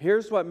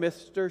 Here's what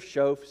Mr.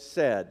 Shoaff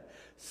said.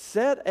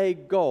 Set a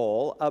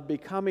goal of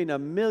becoming a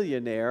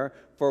millionaire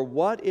for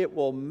what it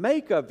will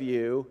make of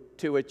you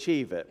to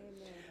achieve it.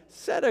 Amen.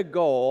 Set a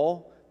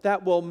goal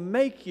that will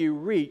make you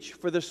reach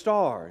for the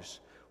stars.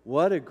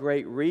 What a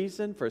great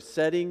reason for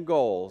setting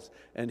goals.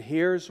 And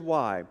here's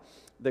why.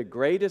 The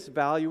greatest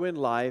value in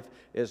life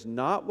is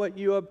not what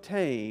you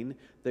obtain.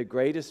 The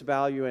greatest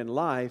value in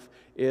life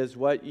is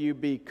what you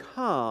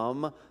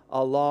become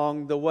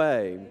along the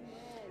way. Amen.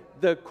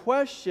 The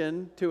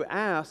question to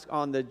ask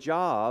on the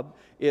job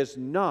is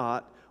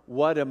not,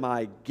 what am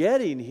I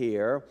getting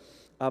here?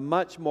 A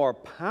much more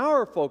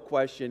powerful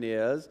question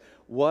is,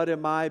 what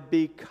am I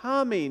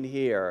becoming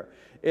here?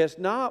 It's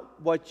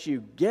not what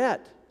you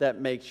get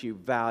that makes you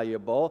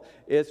valuable.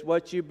 It's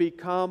what you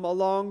become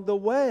along the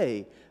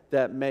way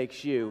that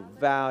makes you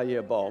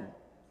valuable.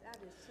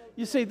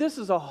 You see, this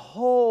is a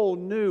whole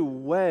new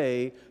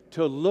way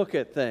to look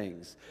at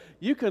things.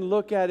 You can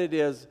look at it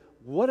as,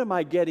 what am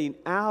I getting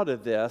out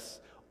of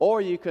this?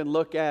 Or you can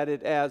look at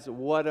it as,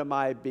 what am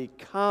I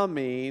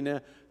becoming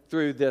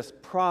through this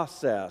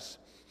process?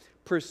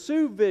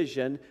 Pursue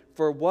vision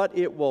for what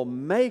it will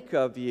make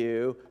of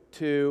you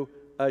to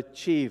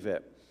achieve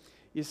it.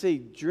 You see,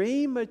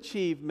 dream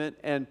achievement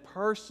and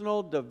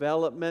personal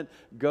development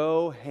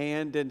go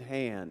hand in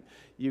hand.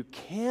 You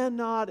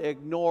cannot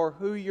ignore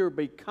who you're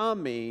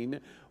becoming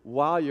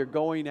while you're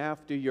going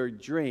after your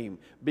dream.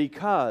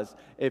 Because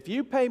if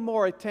you pay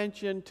more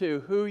attention to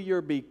who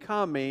you're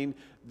becoming,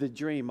 the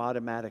dream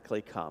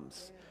automatically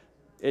comes.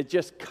 It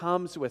just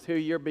comes with who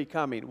you're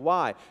becoming.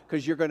 Why?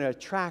 Because you're going to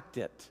attract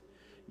it.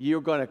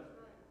 You're going to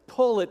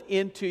pull it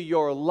into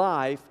your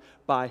life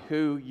by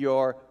who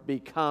you're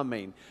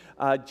becoming.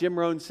 Jim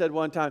Rohn said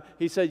one time,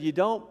 he said, you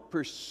don't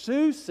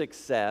pursue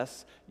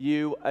success,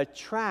 you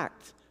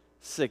attract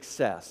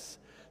success.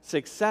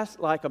 Success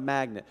like a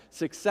magnet.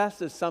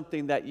 Success is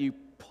something that you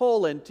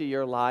pull into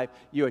your life,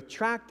 you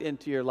attract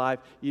into your life.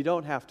 You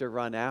don't have to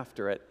run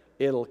after it.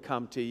 It'll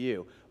come to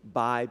you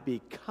by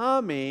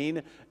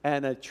becoming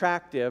an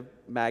attractive,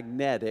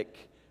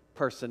 magnetic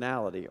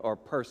personality or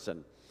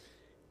person.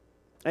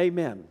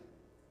 Amen.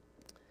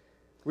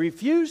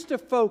 Refuse to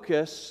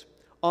focus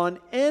on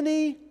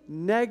any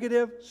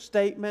negative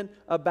statement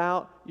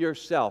about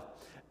yourself.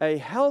 A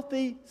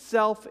healthy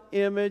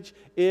self-image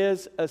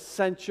is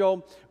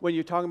essential when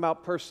you're talking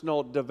about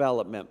personal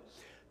development.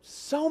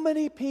 So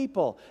many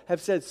people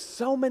have said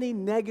so many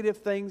negative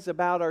things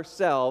about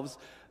ourselves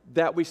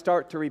that we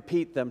start to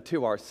repeat them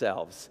to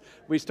ourselves.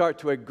 We start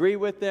to agree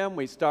with them.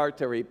 We start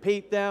to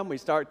repeat them. We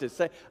start to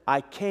say,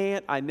 I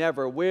can't, I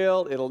never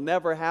will, it'll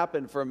never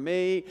happen for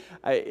me,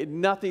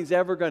 nothing's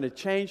ever going to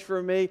change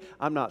for me,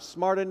 I'm not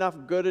smart enough,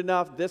 good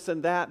enough, this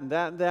and that and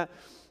that and that.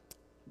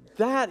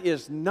 That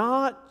is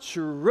not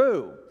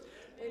true.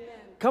 Amen.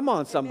 Come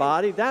on,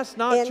 somebody. Amen. That's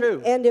not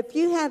true. And if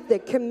you have the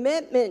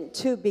commitment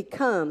to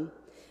become,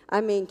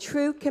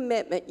 true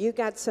commitment, you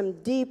got some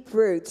deep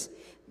roots,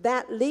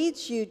 that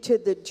leads you to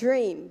the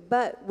dream.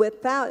 But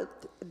without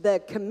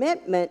the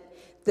commitment,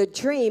 the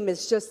dream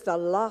is just a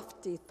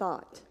lofty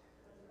thought.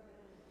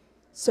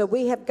 So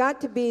we have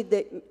got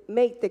to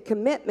make the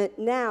commitment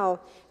now,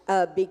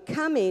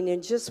 becoming,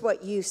 and just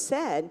what you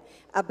said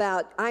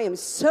about, I am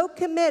so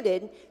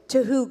committed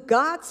to who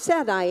God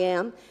said I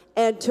am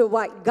and to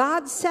what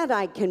God said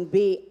I can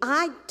be.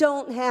 I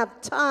don't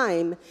have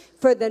time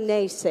for the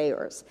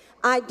naysayers.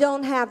 I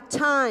don't have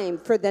time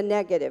for the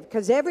negative,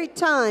 because every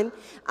time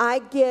I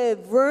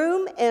give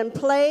room and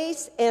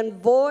place and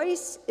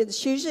voice,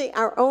 it's usually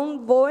our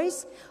own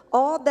voice,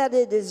 all that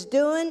it is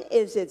doing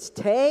is it's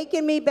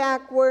taking me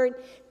backward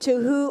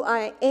to who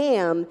I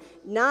am,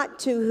 not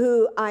to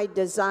who I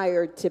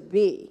desire to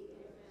be.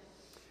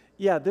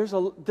 Yeah, there's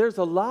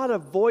a lot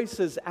of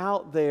voices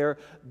out there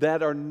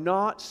that are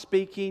not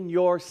speaking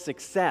your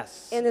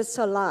success. And it's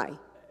a lie.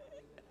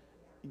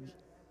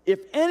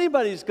 If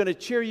anybody's going to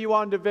cheer you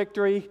on to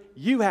victory,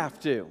 you have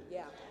to.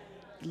 Yeah.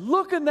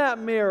 Look in that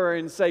mirror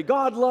and say,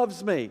 God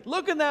loves me.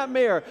 Look in that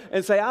mirror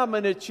and say, I'm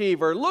an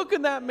achiever. Look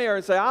in that mirror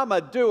and say, I'm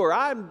a doer.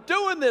 I'm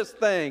doing this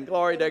thing.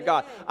 Glory to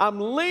God. I'm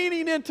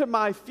leaning into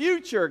my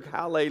future.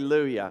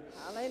 Hallelujah.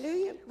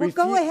 Hallelujah. Well,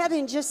 go ahead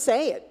and just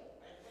say it.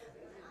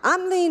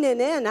 I'm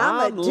leaning in.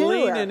 I'm a doer.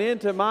 Leaning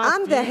into my future.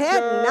 I'm the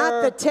head,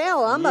 not the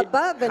tail. I'm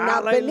above and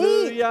not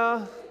beneath.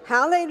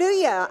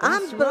 Hallelujah.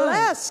 I'm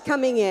blessed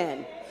coming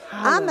in.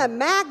 I'm a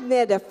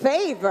magnet of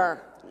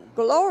favor.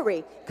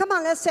 Glory. Come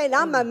on, let's say it.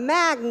 I'm a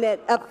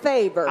magnet of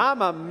favor.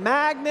 I'm a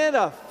magnet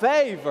of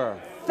favor.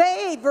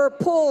 Favor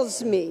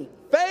pulls me.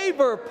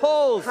 Favor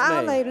pulls me.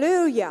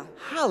 Hallelujah.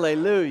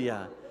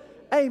 Hallelujah.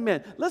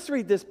 Amen. Let's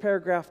read this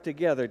paragraph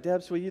together.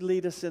 Debs, will you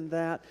lead us in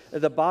that?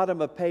 At the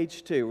bottom of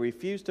page 2,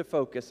 refuse to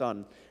focus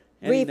on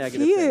any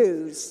negative things.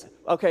 Refuse.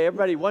 Okay,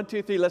 everybody, 1,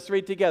 2, 3, let's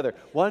read together.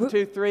 1,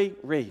 2, 3,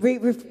 read. We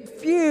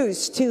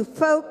refuse to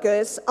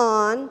focus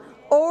on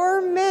or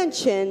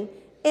mention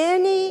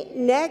any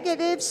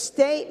negative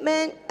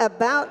statement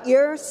about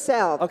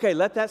yourself. Okay,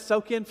 let that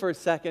soak in for a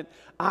second.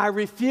 I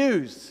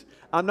refuse.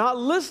 I'm not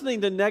listening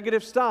to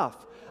negative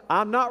stuff.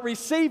 I'm not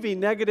receiving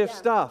negative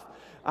stuff.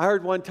 I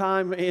heard one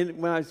time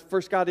when I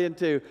first got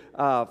into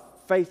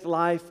faith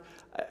life,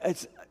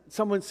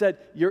 someone said,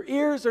 your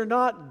ears are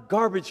not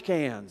garbage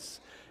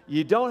cans.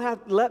 You don't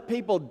have to let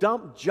people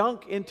dump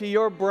junk into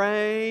your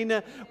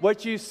brain.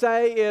 What you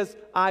say is,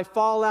 I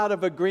fall out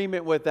of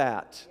agreement with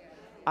that.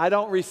 I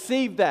don't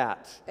receive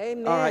that.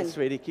 Amen. All right,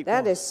 sweetie, keep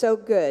going. That is so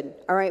good.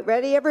 All right,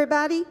 ready,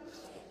 everybody?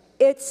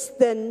 It's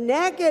the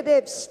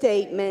negative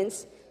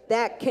statements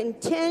that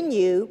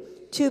continue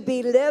to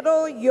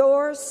belittle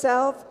your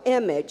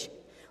self-image.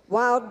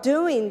 While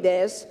doing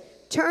this,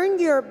 turn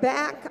your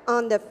back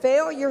on the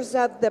failures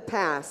of the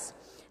past.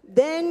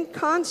 Then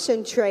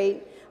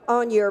concentrate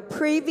on your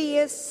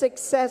previous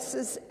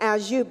successes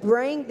as you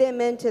bring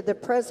them into the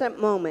present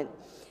moment.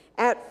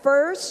 At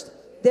first,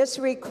 this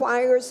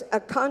requires a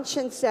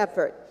conscious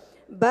effort,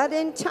 but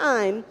in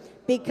time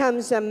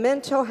becomes a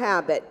mental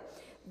habit.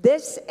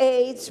 This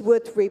aids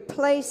with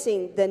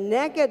replacing the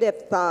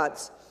negative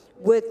thoughts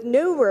with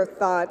newer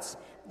thoughts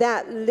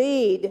that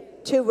lead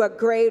to a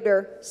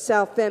greater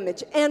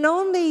self-image. And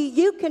only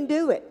you can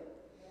do it.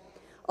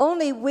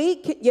 Only we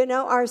can,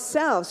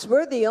 ourselves,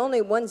 we're the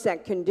only ones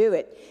that can do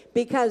it.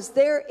 Because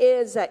there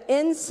is an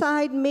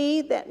inside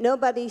me that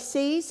nobody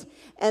sees,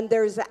 and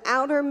there's an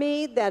outer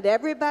me that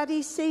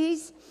everybody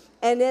sees.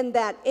 And in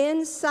that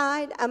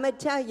inside, I'm going to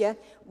tell you,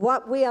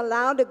 what we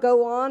allow to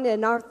go on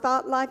in our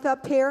thought life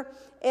up here,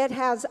 it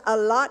has a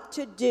lot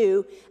to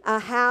do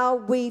how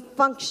we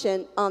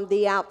function on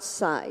the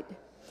outside.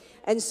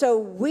 And so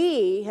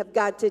we have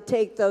got to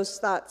take those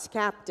thoughts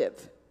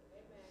captive.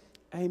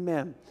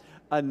 Amen.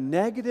 A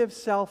negative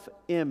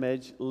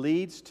self-image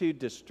leads to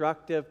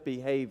destructive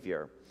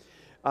behavior.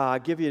 I'll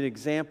give you an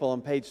example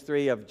on page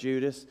 3 of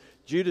Judas.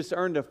 Judas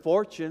earned a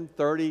fortune,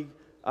 30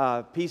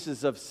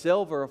 pieces of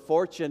silver, a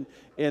fortune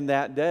in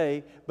that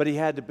day, but he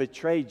had to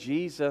betray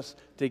Jesus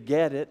to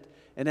get it.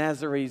 And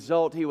as a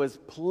result, he was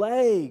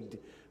plagued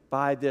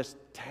by this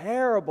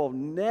terrible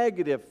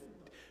negative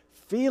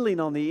feeling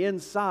on the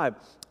inside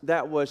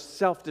that was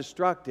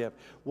self-destructive.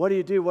 What do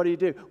you do? What do you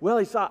do? Well,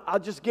 he thought, I'll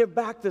just give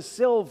back the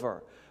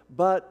silver.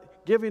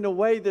 But giving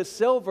away the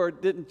silver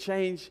didn't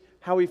change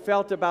how he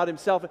felt about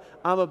himself.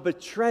 I'm a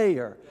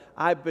betrayer.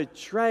 I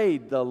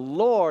betrayed the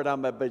Lord.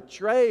 I'm a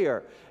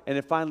betrayer. And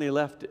it finally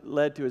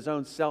led to his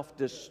own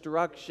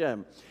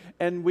self-destruction.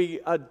 And we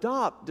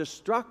adopt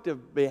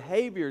destructive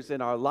behaviors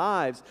in our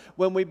lives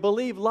when we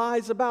believe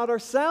lies about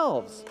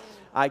ourselves.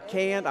 I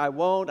can't, I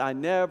won't, I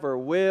never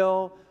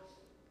will.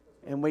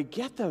 And we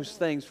get those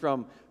things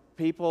from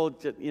people,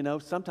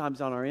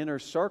 sometimes on our inner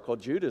circle.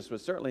 Judas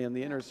was certainly in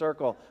the inner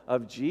circle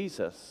of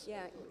Jesus.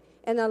 Yeah,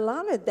 and a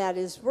lot of that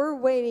is we're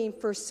waiting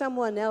for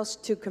someone else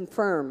to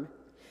confirm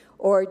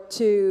or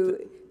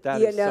to,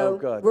 That is so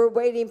good. We're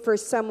waiting for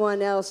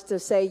someone else to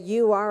say,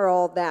 you are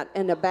all that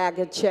in a bag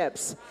of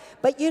chips.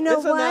 But you know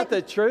Isn't what? that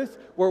the truth?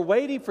 We're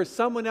waiting for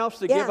someone else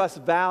to give us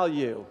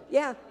value.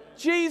 Yeah.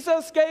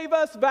 Jesus gave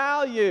us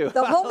value.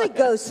 The Holy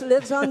Ghost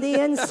lives on the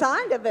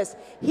inside of us.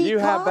 He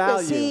have called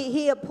us. value.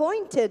 He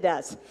appointed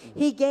us.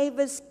 He gave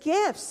us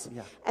gifts.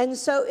 Yeah. And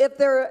so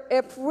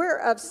if we're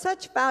of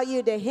such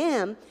value to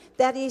Him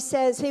that He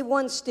says He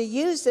wants to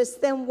use us,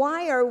 then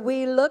why are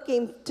we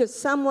looking to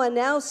someone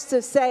else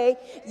to say,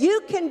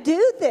 you can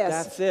do this?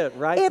 That's it,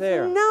 right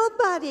there. If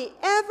nobody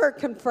ever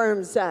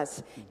confirms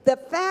us, the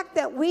fact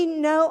that we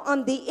know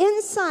on the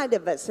inside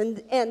of us,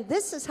 and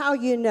this is how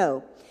you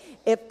know,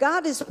 if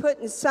God is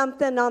putting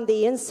something on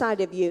the inside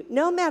of you,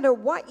 no matter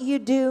what you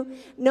do,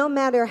 no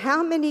matter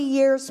how many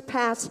years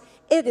pass,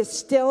 it is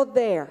still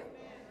there.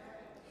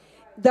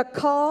 The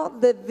call,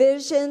 the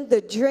vision,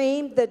 the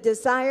dream, the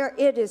desire,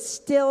 it is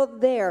still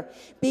there.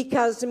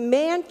 Because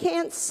man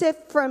can't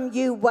sift from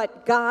you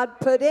what God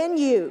put in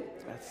you.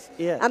 That's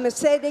it. I'm going to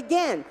say it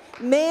again.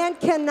 Man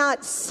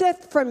cannot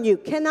sift from you,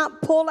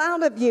 cannot pull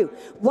out of you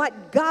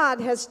what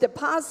God has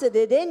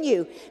deposited in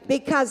you,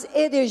 because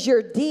it is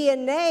your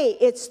DNA.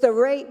 It's the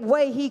right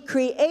way He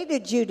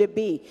created you to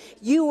be.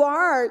 You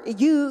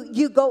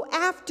go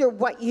after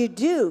what you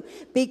do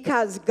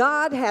because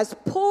God has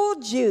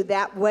pulled you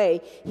that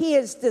way. He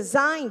has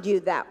designed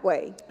you that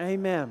way.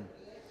 Amen.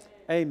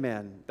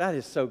 Amen. That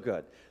is so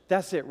good.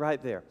 That's it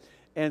right there.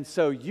 And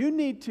so you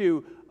need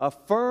to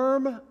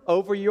affirm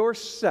over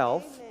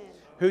yourself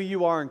who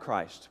you are in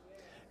Christ,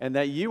 and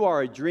that you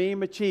are a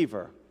dream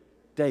achiever.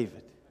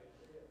 David.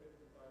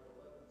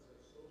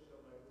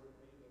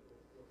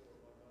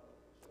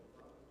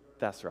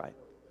 That's right.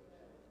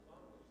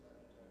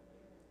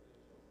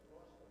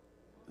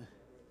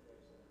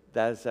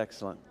 That is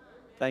excellent.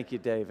 Thank you,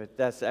 David.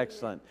 That's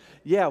excellent.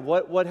 Yeah,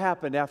 what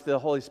happened after the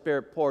Holy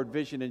Spirit poured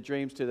vision and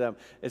dreams to them?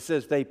 It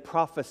says they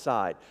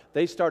prophesied.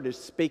 They started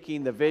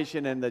speaking the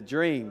vision and the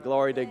dream.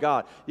 Glory to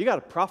God. You got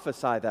to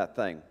prophesy that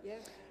thing.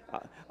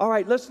 All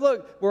right, let's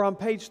look. We're on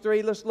page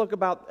 3. Let's look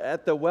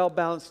at the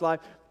well-balanced life.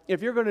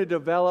 If you're going to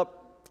develop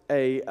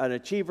an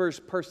achiever's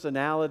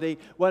personality,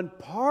 one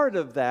part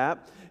of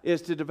that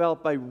is to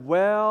develop a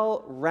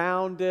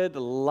well-rounded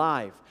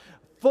life,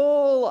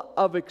 full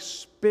of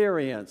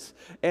experience.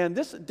 And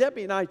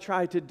Debbie and I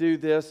try to do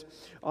this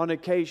on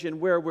occasion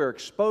where we're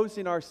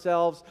exposing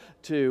ourselves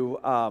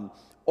to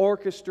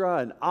orchestra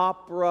and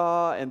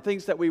opera and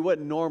things that we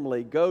wouldn't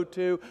normally go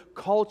to,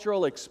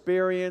 cultural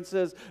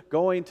experiences,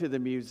 going to the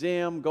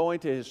museum, going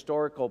to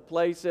historical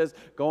places,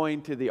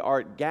 going to the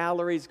art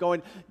galleries,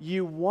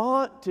 you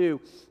want to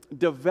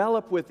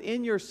develop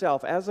within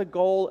yourself as a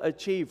goal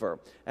achiever,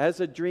 as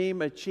a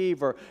dream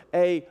achiever,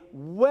 a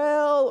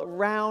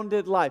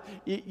well-rounded life.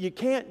 You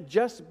can't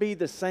just be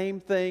the same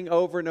thing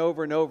over and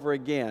over and over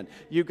again.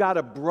 You got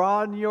to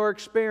broaden your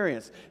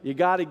experience. You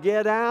got to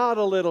get out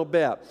a little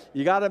bit.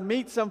 You got to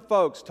meet some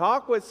folks,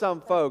 talk with some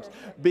folks,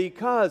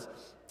 because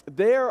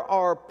there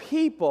are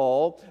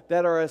people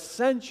that are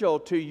essential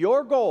to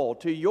your goal,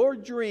 to your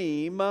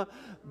dream,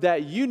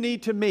 that you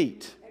need to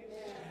meet.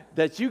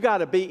 That you got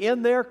to be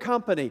in their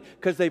company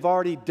because they've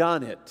already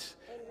done it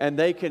and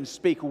they can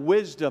speak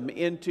wisdom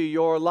into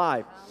your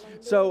life.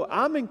 So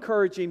I'm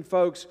encouraging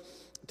folks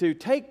to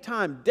take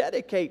time,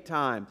 dedicate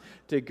time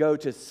to go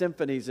to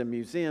symphonies and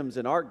museums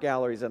and art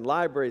galleries and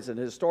libraries and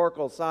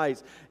historical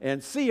sites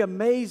and see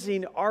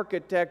amazing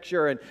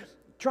architecture and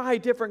try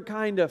different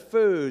kind of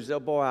foods.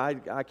 Oh boy,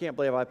 I can't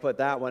believe I put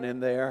that one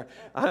in there.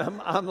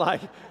 I'm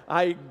like,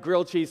 I eat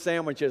grilled cheese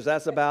sandwiches,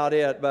 that's about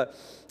it. But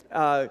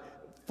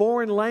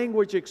foreign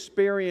language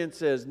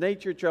experiences,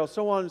 nature trails,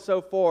 so on and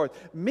so forth.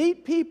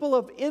 Meet people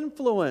of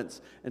influence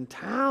and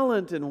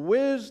talent and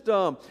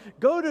wisdom.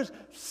 Go to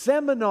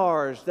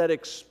seminars that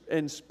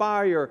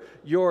inspire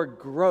your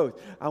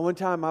growth. One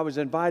time I was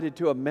invited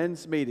to a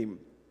men's meeting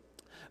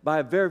by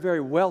a very,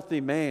 very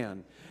wealthy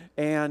man.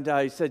 And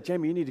he said,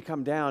 Jamie, you need to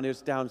come down. It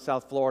was down in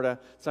South Florida.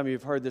 Some of you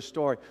have heard this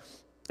story.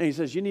 And he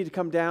says, you need to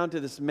come down to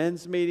this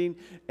men's meeting,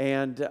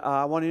 and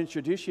I want to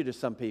introduce you to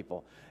some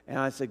people. And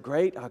I said,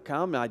 great, I'll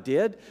come. And I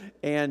did.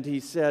 And he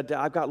said,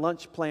 I've got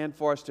lunch planned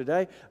for us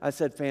today. I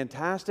said,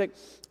 fantastic.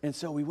 And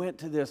so we went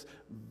to this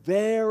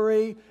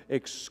very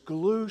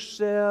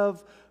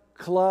exclusive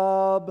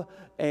club,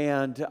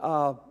 and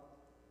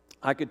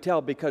I could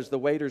tell because the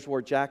waiters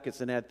wore jackets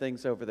and had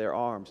things over their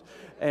arms.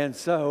 And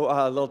so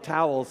little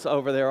towels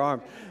over their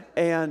arms.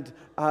 And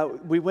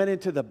we went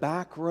into the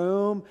back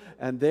room,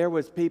 and there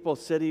was people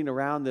sitting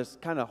around this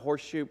kind of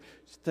horseshoe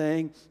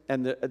thing,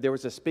 and there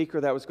was a speaker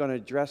that was going to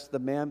address the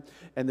men,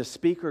 and the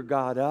speaker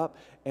got up,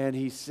 and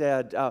he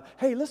said,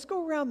 hey, let's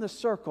go around the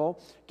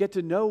circle, get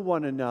to know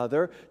one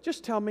another,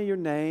 just tell me your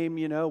name,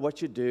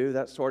 what you do,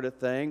 that sort of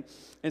thing.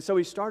 And so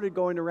he started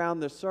going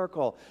around the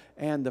circle,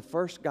 and the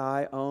first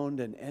guy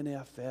owned an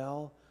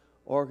NFL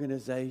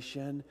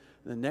organization.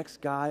 The next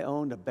guy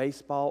owned a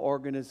baseball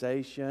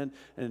organization,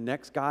 and the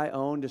next guy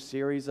owned a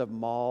series of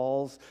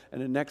malls,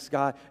 and the next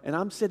guy, and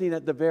I'm sitting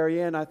at the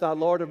very end. I thought,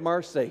 Lord of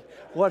mercy,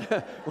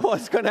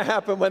 what's going to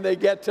happen when they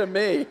get to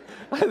me?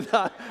 I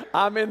thought,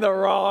 I'm in the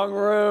wrong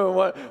room.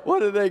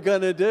 What are they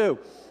going to do?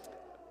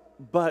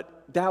 But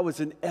that was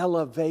an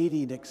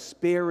elevating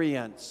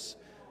experience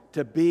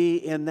to be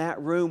in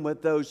that room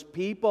with those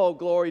people.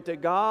 Glory to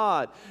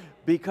God.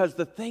 Because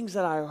the things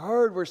that I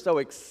heard were so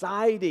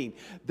exciting.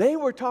 They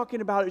were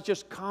talking about it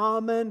just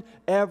common,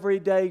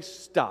 everyday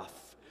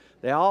stuff.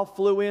 They all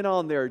flew in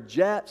on their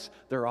jets.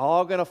 They're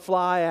all going to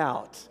fly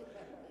out.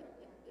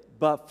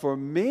 But for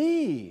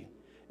me,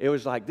 it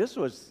was like this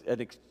was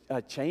a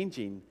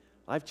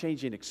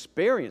life-changing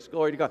experience.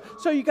 Glory to God.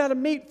 So you got to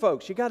meet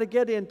folks. You got to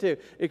get into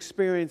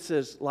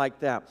experiences like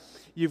that.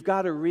 You've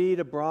got to read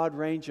a broad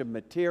range of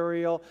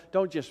material.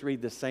 Don't just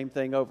read the same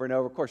thing over and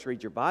over. Of course,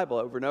 read your Bible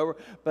over and over.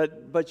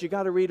 But you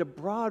got to read a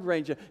broad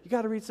range. You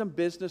got to read some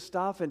business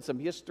stuff and some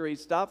history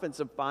stuff and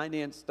some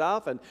finance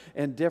stuff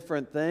and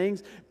different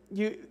things.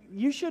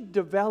 You should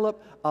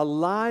develop a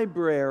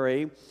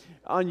library.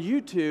 On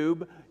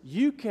YouTube,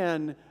 you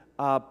can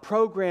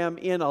program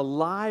in a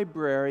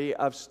library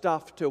of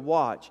stuff to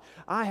watch.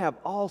 I have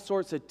all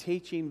sorts of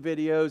teaching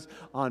videos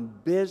on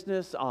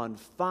business, on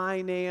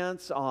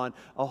finance, on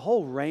a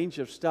whole range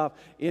of stuff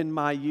in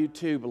my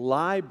YouTube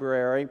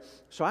library,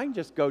 so I can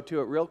just go to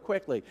it real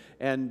quickly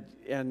and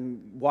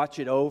watch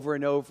it over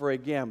and over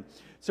again.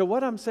 So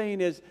what I'm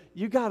saying is,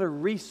 you got to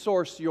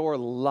resource your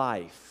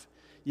life.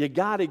 You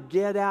got to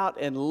get out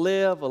and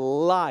live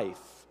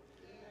life.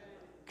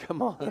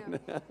 Come on.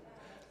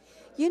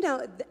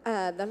 Yeah.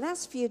 The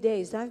last few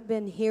days I've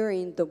been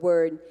hearing the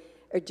word,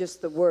 or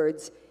just the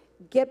words,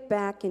 get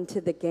back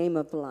into the game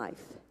of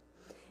life.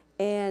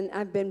 And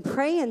I've been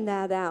praying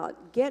that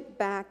out, get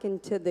back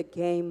into the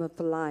game of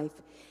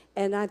life.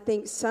 And I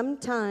think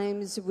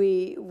sometimes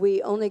we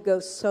only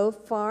go so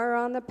far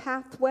on the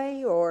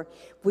pathway, or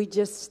we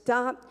just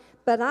stop.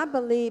 But I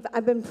believe,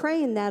 I've been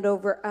praying that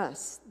over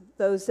us,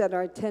 those that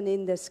are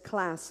attending this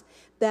class,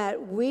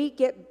 that we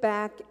get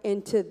back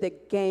into the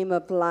game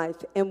of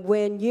life. And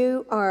when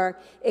you are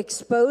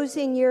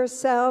exposing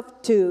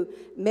yourself to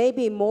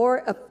maybe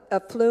more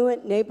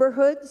affluent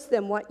neighborhoods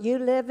than what you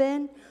live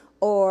in,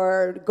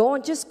 or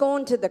just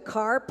going to the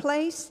car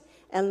place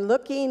and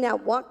looking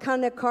at what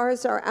kind of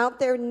cars are out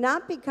there,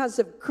 not because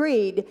of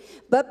greed,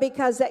 but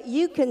because that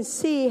you can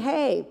see,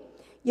 hey,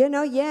 you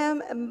know,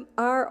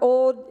 our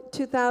old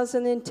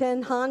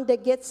 2010 Honda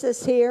gets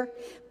us here,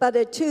 but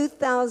a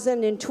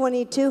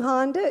 2022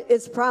 Honda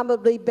is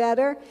probably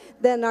better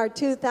than our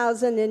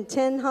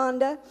 2010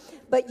 Honda.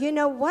 But you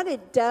know what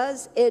it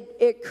does?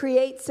 It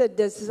creates a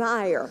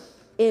desire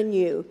in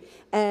you.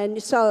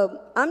 And so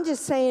I'm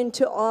just saying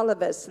to all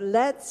of us,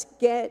 let's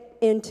get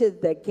into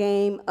the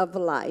game of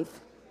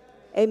life.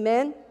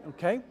 Amen?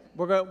 Okay,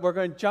 we're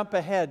going to jump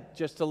ahead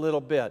just a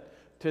little bit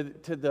to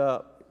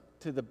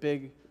the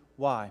big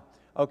why.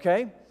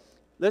 Okay,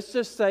 let's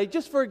just say,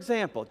 just for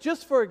example,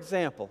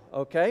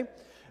 okay,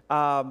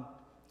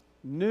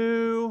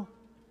 new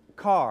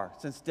car,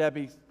 since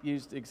Debbie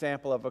used the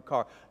example of a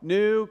car.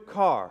 New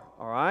car,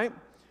 all right?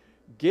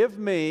 Give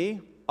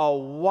me a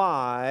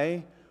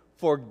why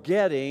for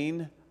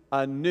getting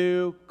a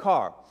new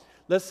car.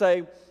 Let's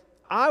say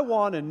I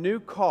want a new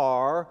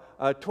car,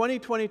 a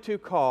 2022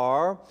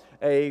 car,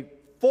 a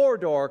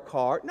four-door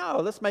car. No,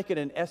 let's make it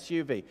an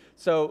SUV.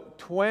 So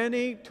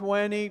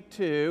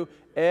 2022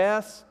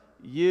 SUV.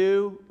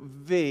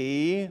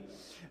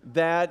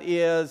 That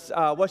is,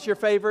 what's your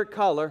favorite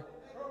color?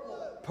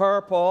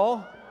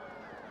 Purple.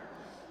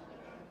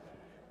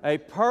 A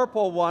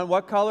purple one.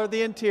 What color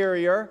the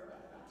interior?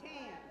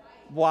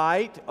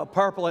 White.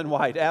 Purple and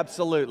white.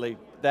 Absolutely.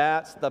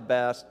 That's the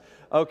best.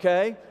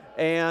 Okay.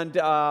 And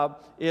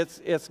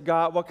it's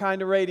got what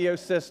kind of radio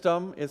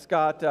system? It's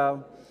got,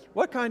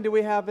 what kind do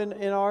we have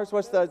in ours?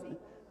 What's the,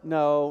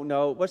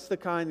 no. What's the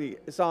kind?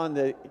 It's on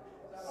the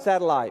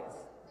satellite.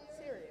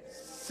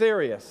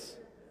 Sirius.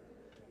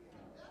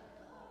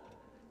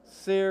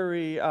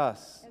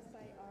 Sirius.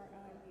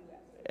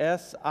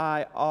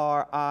 S-I-R-I-U-S.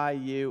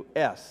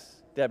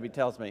 Debbie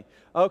tells me.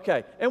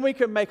 Okay, and we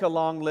can make a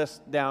long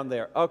list down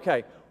there.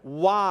 Okay,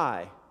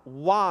 why?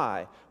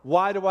 Why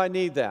do I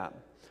need that?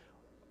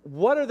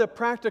 What are the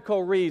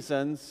practical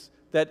reasons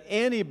that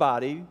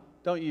anybody,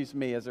 don't use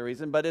me as a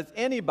reason, but as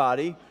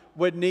anybody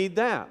would need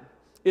that?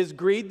 Is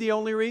greed the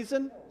only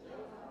reason?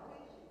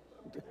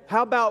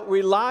 How about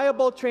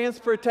reliable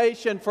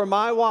transportation for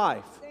my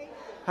wife?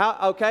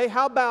 How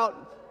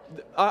about,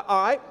 all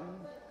right?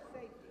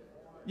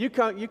 You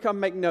come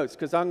make notes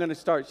because I'm going to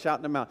start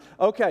shouting them out.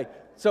 Okay,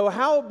 so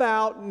how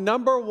about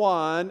number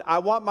one, I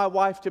want my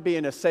wife to be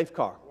in a safe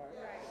car.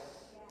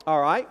 All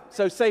right,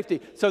 so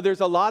safety. So there's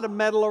a lot of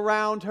metal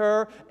around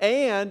her,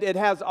 and it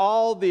has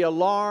all the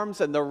alarms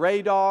and the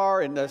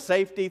radar and the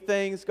safety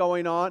things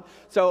going on.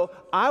 So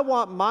I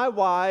want my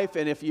wife,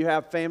 and if you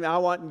have family, I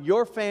want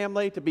your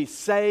family to be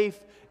safe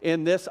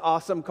in this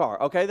awesome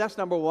car. Okay, that's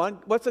number one.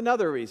 What's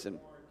another reason?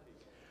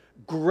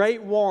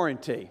 Great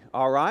warranty,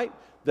 all right?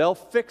 They'll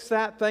fix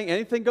that thing.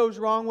 Anything goes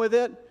wrong with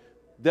it,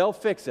 they'll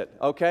fix it.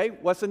 Okay,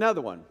 what's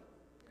another one?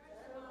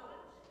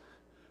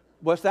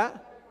 What's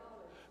that?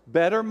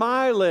 Better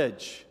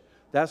mileage.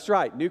 That's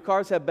right. New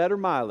cars have better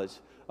mileage.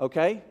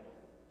 Okay?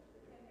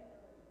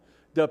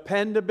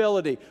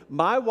 Dependability.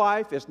 My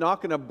wife is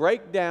not going to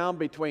break down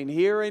between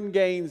here and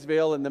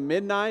Gainesville in the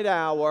midnight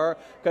hour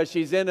because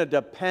she's in a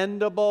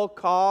dependable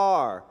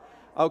car.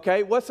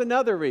 Okay? What's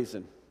another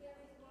reason?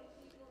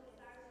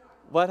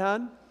 What,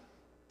 hon?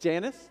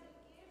 Janice?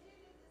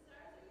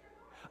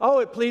 Oh,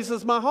 it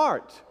pleases my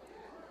heart.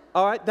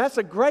 All right, that's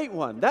a great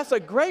one. That's a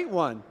great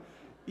one.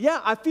 Yeah,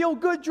 I feel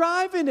good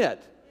driving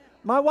it.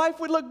 My wife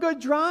would look good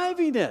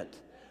driving it.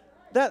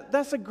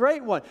 That's a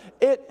great one.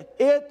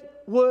 It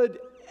would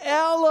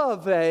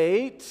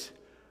elevate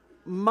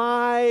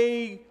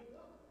my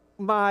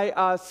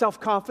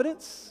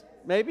self-confidence,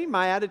 maybe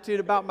my attitude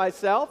about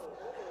myself.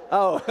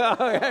 Oh,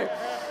 okay.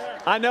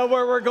 I know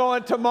where we're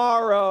going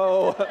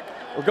tomorrow.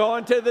 We're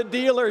going to the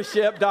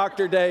dealership,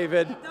 Dr.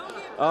 David.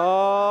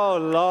 Oh,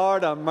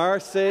 Lord of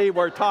mercy.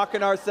 We're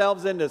talking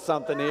ourselves into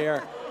something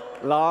here.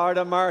 Lord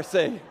of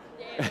mercy.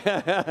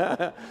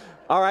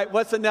 All right,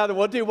 what's another?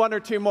 We'll do one or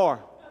two more.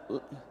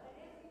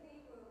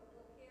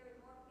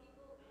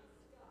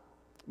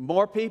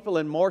 More people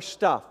and more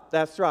stuff.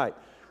 That's right.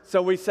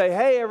 So we say,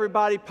 hey,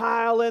 everybody,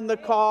 pile in the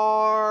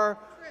car.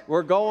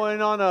 We're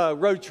going on a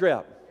road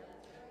trip.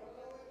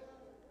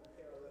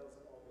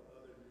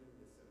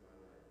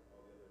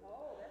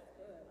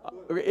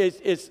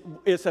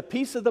 It's a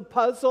piece of the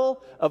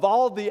puzzle of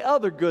all the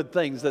other good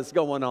things that's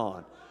going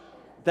on.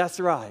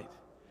 That's right.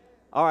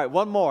 All right,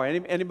 one more.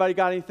 Anybody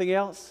got anything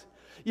else?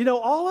 You know,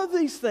 all of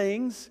these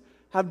things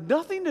have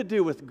nothing to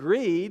do with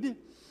greed.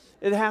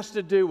 It has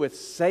to do with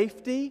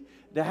safety.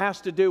 It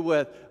has to do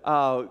with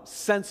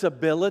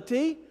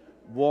sensibility,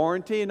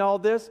 warranty, and all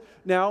this.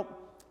 Now,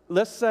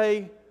 let's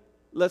say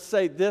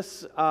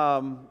this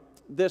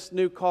this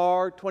new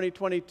car,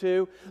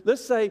 2022.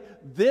 Let's say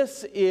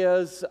this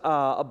is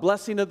a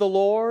blessing of the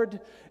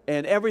Lord,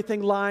 and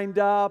everything lined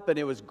up, and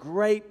it was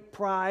great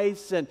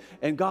price, and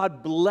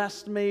God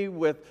blessed me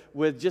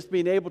with just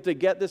being able to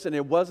get this, and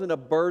it wasn't a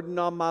burden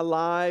on my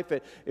life.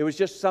 It was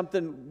just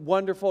something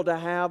wonderful to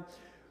have.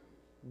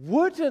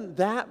 Wouldn't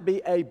that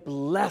be a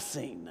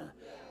blessing?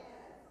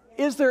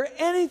 Is there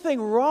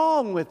anything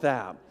wrong with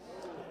that?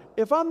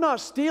 If I'm not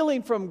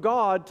stealing from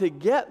God to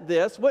get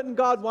this, wouldn't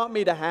God want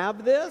me to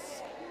have this?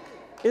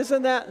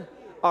 Isn't that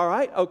all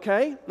right?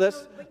 Okay,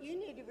 let's. But you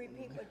need to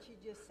repeat what you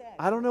just said.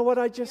 I don't know what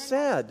I just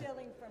said. You're not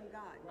stealing from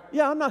God.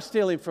 Yeah, I'm not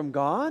stealing from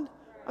God.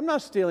 I'm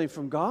not stealing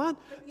from God.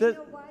 But you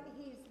know what?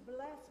 He's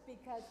blessed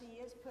because he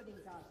is putting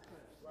God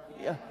first.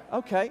 Yeah.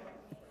 Okay.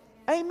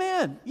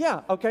 Amen.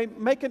 Yeah. Okay.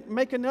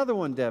 Make another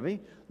one,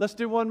 Debbie. Let's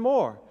do one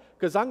more,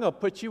 because I'm going to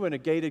put you in a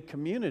gated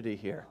community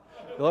here.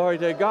 Glory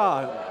to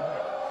God.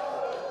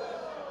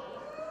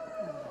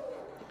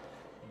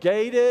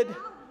 Gated. Now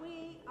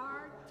we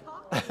are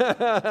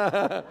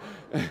talking.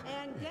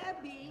 And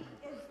Debbie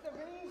is the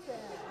reason.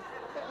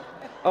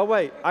 Oh,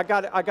 wait. I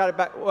got it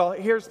back. Well,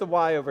 here's the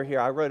why over here.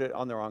 I wrote it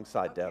on the wrong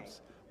side, Okay.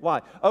 Debs.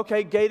 Why?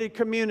 Okay, gated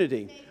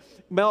community.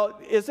 Well,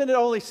 isn't it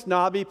only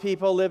snobby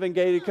people live in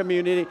gated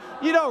community?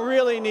 You don't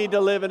really need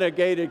to live in a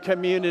gated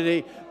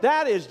community.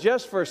 That is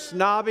just for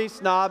snobby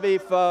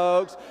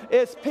folks.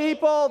 It's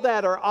people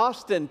that are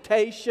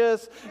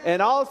ostentatious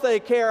and all they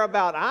care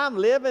about, I'm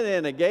living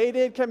in a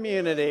gated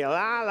community.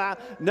 La, la.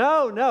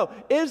 No.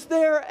 Is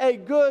there a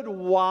good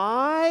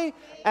why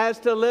as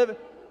to live?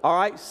 All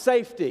right,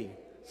 safety.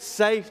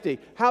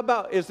 How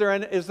about, is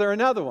there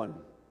another one?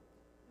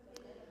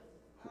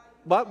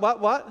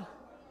 What?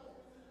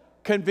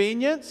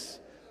 Convenience?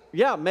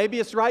 Yeah, maybe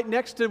it's right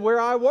next to where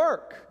I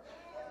work.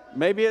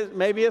 Maybe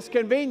it's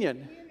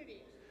convenient.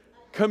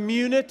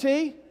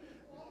 Community?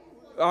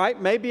 All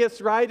right, maybe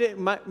it's right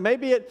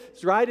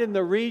in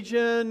the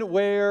region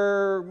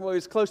where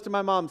it's close to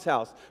my mom's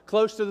house,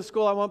 close to the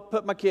school I want to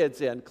put my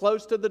kids in,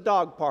 close to the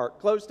dog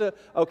park,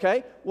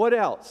 okay, what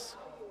else?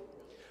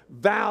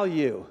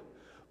 Value.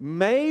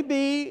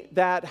 Maybe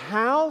that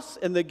house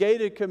in the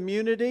gated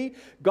community,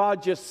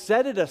 God just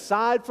set it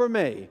aside for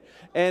me.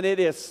 And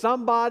it is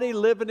somebody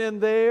living in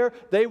there.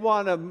 They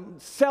want to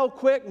sell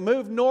quick,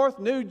 move north,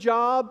 new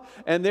job,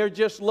 and they're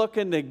just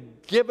looking to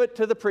give it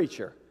to the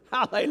preacher.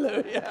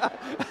 Hallelujah.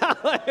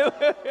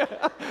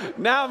 Hallelujah.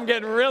 Now I'm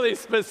getting really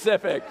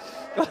specific.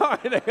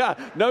 Glory to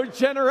God. No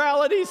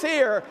generalities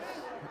here.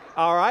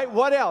 All right,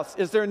 what else?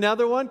 Is there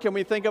another one? Can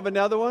we think of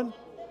another one?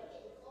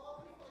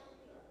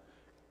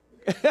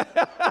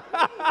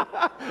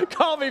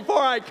 Call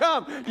before I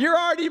come. You're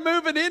already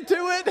moving into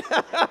it?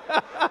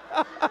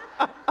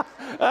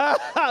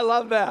 I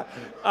love that.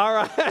 All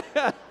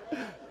right.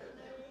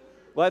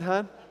 What,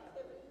 hon?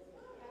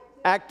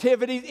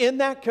 Activities in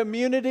that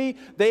community.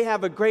 They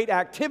have a great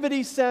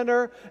activity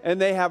center and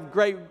they have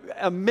great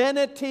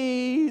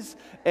amenities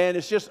and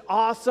it's just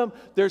awesome.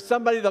 There's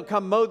somebody that'll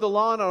come mow the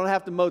lawn. I don't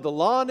have to mow the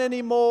lawn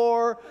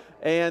anymore.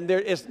 And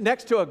it's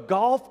next to a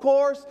golf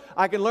course.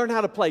 I can learn how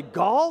to play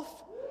golf.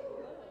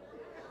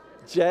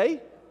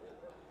 Jay?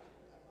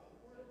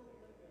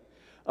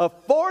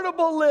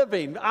 Affordable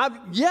living.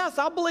 Yes,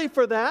 I believe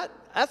for that.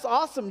 That's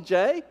awesome,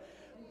 Jay.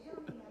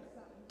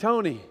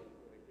 Tony.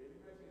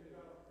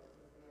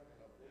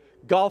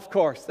 Golf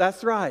course.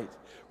 That's right.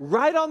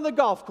 Right on the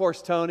golf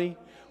course, Tony.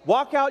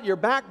 Walk out your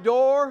back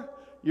door.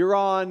 You're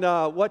on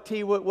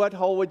what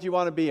hole would you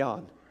want to be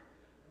on?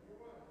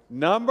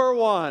 Number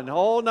one.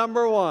 Hole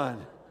number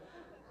one.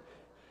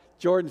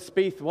 Jordan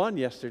Spieth won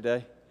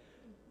yesterday.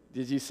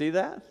 Did you see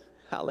that?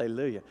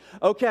 Hallelujah.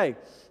 Okay,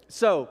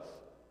 so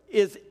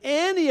is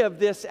any of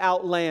this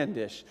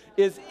outlandish?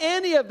 Is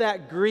any of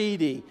that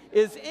greedy?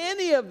 Is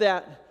any of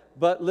that?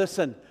 But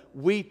listen,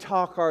 we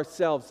talk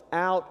ourselves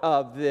out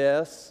of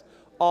this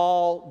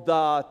all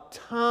the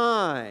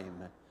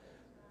time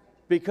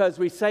because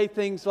we say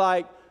things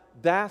like,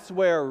 that's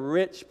where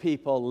rich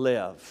people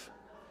live.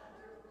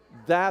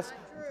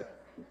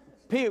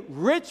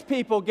 Rich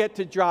people get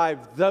to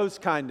drive those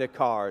kind of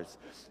cars.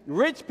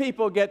 Rich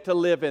people get to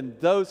live in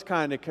those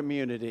kind of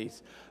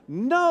communities.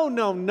 No.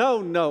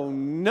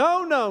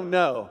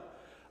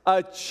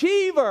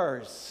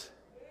 Achievers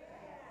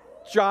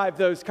drive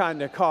those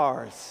kind of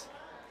cars.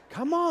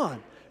 Come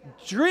on.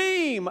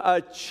 Dream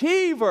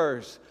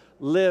achievers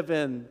live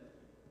in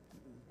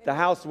the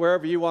house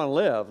wherever you want to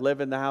live.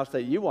 Live in the house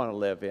that you want to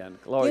live in.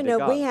 Glory to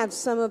God. We have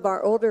some of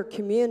our older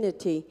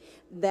community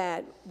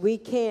that we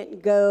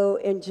can't go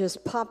and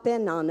just pop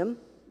in on them.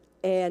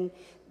 And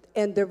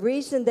the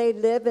reason they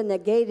live in a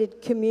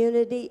gated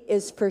community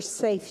is for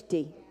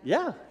safety.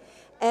 Yeah.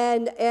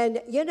 And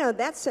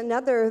that's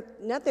another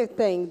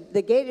thing.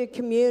 The gated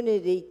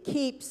community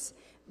keeps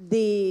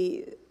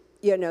the,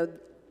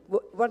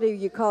 what do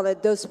you call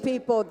it? Those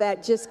people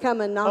that just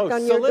come and knock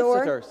on your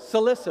door.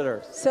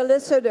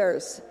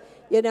 Solicitors.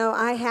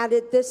 I had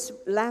it this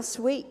last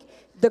week.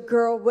 The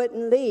girl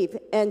wouldn't leave.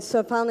 And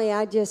so finally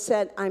I just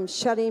said, I'm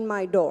shutting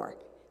my door.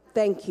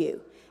 Thank you.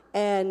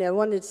 and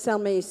wanted to sell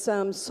me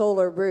some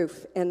solar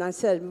roof. And I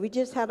said, we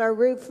just had our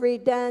roof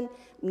redone,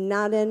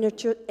 not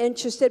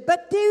interested,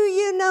 but do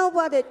you know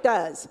what it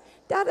does?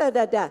 Da, da,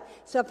 da, da.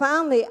 So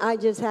finally, I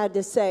just had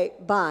to say,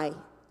 bye.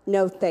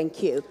 No,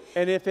 thank you.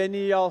 And if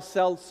any of y'all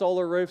sell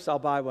solar roofs, I'll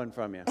buy one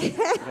from you.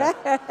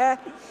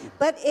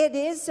 But it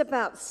is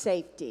about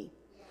safety.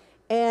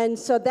 And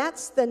so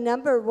that's the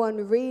number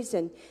one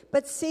reason.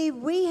 But see,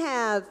 we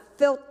have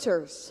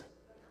filters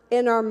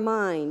in our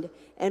mind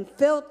and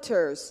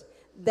filters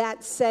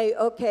that say,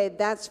 okay,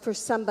 that's for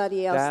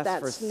somebody else.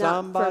 That's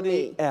not for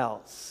me.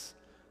 Else.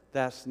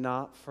 That's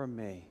not for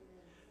me.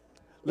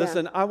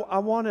 Listen, I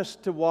want us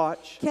to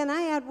watch. Can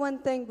I add one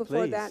thing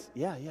before Please. that?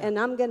 Yeah. And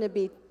I'm going to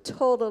be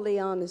totally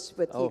honest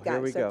with you guys,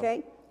 here we go.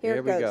 okay? Here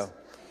it we goes. go.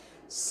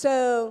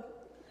 So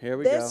Here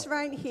we this go.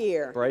 right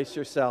here. Brace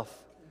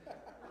yourself.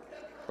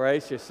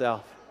 Brace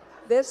yourself.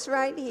 This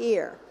right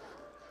here.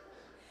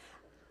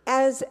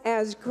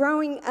 As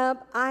growing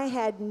up, I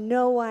had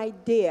no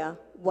idea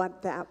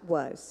what that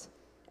was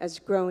as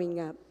growing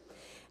up.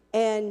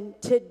 And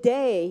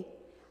today,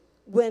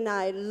 when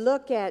I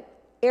look at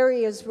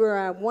areas where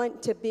I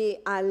want to be,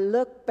 I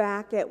look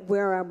back at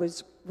where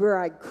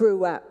I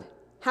grew up,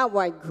 how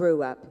I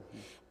grew up.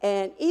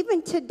 And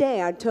even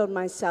today, I told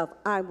myself,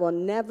 I will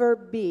never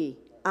be,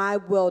 I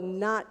will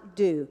not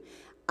do,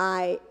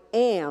 I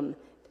am.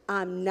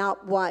 I'm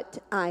not what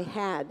I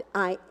had.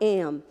 I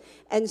am.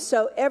 And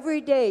so every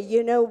day,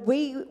 you know,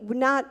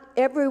 not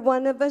every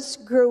one of us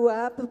grew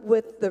up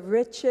with the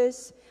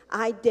riches.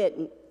 I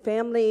didn't.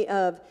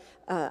 I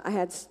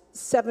had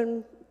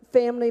 7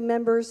 family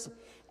members.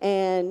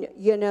 And,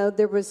 you know,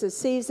 there was a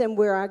season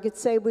where I could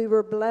say we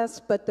were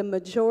blessed, but the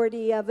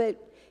majority of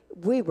it,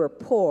 we were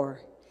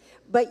poor.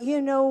 But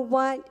you know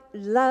what?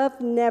 Love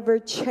never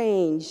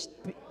changed.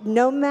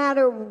 No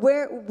matter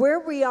where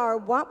we are,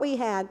 what we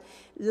had,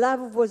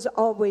 love was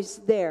always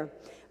there.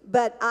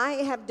 But I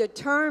have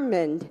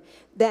determined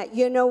that,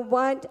 you know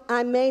what?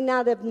 I may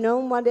not have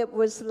known what it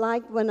was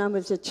like when I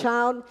was a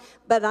child,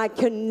 but I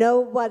can know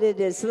what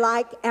it is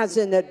like as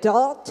an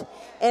adult.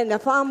 And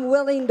if I'm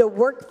willing to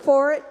work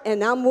for it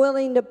and I'm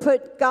willing to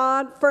put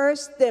God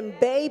first, then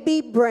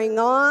baby, bring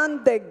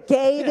on the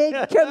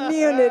gated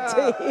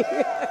community.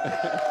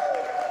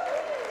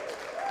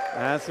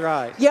 That's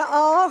right. You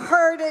all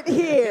heard it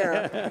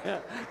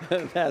here.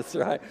 That's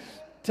right.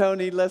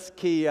 Tony, let's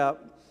key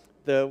up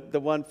the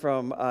one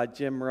from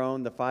Jim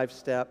Rohn, the 5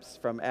 steps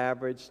from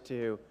average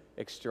to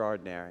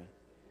extraordinary.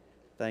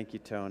 Thank you,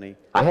 Tony.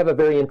 I have a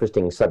very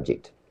interesting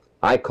subject.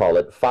 I call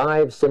it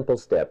 5 simple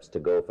steps to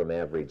go from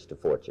average to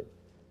fortune.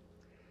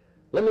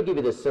 Let me give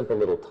you this simple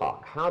little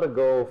talk. How to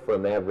go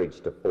from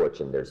average to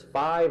fortune. There's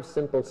 5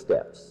 simple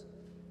steps.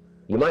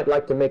 You might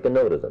like to make a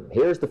note of them.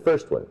 Here's the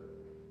first one.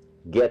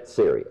 Get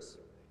serious.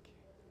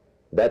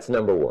 That's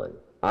number 1.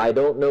 I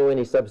don't know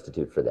any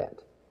substitute for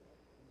that.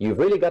 You've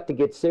really got to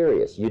get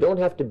serious. You don't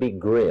have to be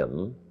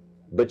grim,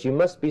 but you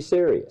must be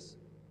serious.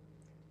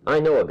 I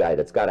know a guy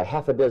that's got a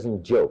half a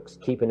dozen jokes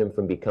keeping him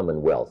from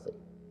becoming wealthy.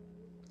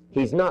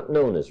 He's not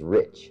known as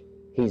rich.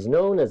 He's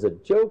known as a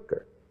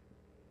joker,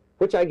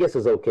 which I guess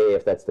is okay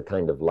if that's the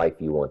kind of life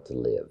you want to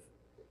live.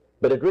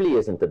 But it really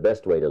isn't the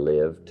best way to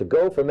live. To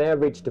go from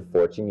average to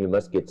fortune, you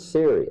must get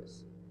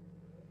serious.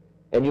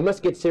 And you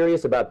must get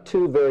serious about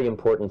 2 very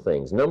important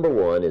things. Number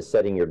 1 is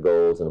setting your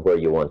goals and where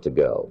you want to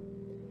go.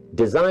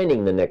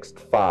 Designing the next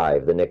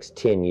 5, the next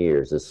 10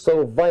 years is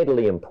so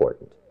vitally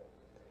important.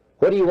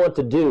 What do you want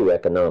to do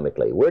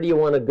economically? Where do you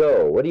want to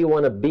go? What do you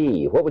want to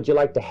be? What would you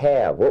like to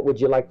have? What would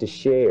you like to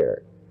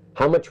share?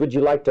 How much would you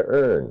like to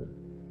earn?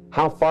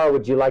 How far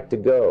would you like to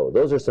go?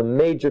 Those are some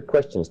major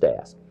questions to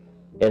ask.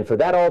 And for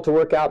that all to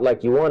work out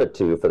like you want it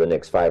to for the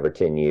next 5 or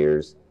 10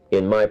 years,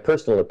 in my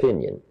personal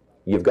opinion,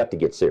 you've got to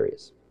get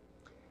serious.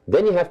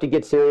 Then you have to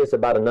get serious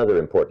about another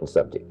important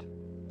subject.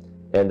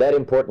 And that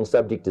important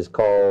subject is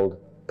called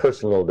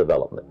personal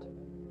development.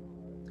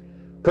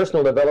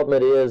 Personal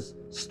development is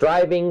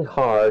striving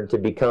hard to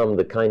become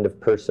the kind of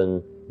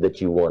person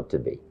that you want to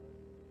be.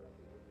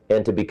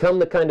 And to become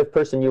the kind of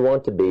person you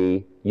want to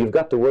be, you've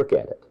got to work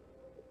at it.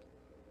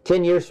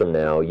 10 years from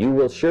now, you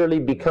will surely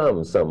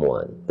become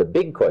someone. The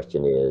big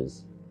question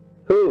is,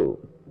 who?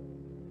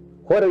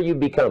 What are you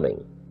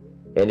becoming?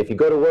 And if you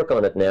go to work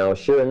on it now,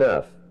 sure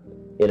enough,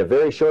 in a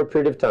very short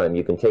period of time,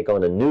 you can take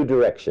on a new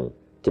direction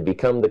to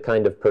become the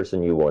kind of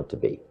person you want to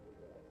be.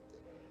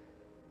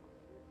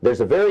 There's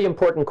a very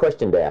important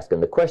question to ask,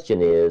 and the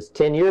question is,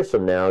 10 years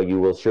from now, you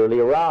will surely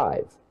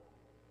arrive.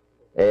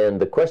 And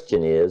the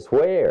question is,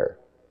 where?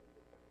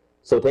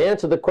 So to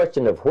answer the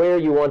question of where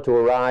you want to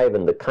arrive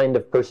and the kind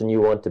of person you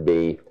want to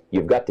be,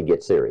 you've got to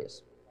get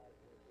serious.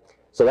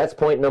 So that's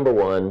point number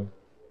 1.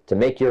 To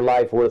make your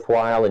life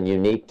worthwhile and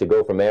unique, to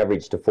go from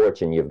average to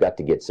fortune, you've got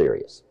to get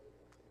serious.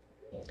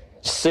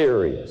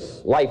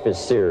 Serious. Life is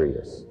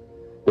serious.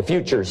 The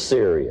future is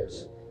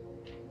serious.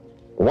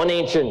 One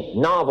ancient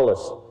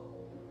novelist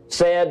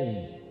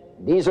said,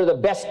 these are the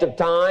best of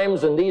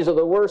times and these are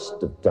the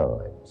worst of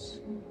times.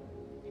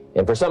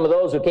 And for some of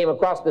those who came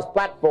across this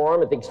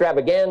platform at the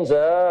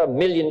extravaganza, $1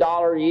 million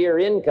a year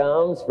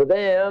incomes, for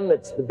them,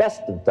 it's the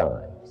best of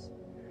times.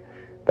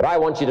 But I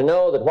want you to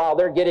know that while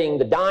they're getting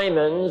the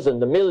diamonds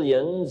and the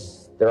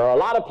millions, there are a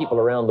lot of people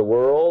around the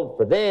world,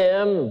 for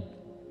them,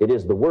 it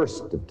is the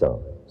worst of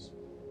times.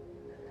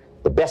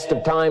 The best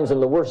of times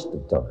and the worst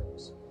of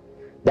times.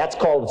 That's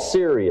called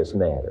serious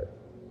matter.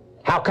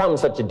 How come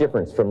such a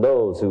difference from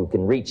those who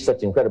can reach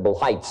such incredible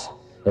heights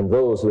and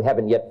those who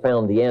haven't yet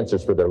found the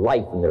answers for their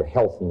life and their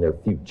health and their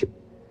future?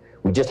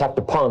 We just have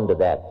to ponder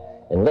that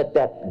and let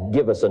that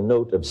give us a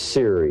note of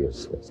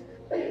seriousness.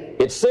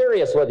 It's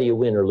serious whether you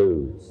win or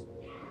lose.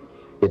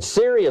 It's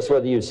serious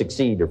whether you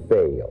succeed or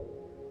fail.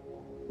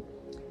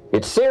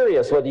 It's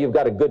serious whether you've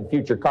got a good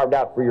future carved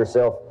out for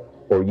yourself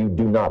or you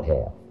do not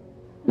have.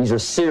 These are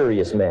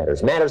serious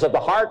matters. Matters of the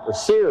heart are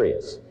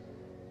serious.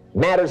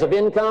 Matters of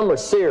income are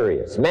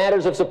serious.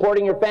 Matters of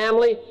supporting your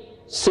family,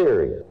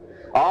 serious.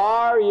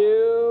 Are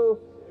you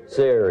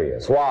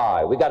serious?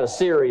 Why? We got a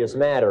serious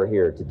matter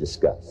here to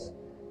discuss.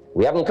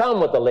 We haven't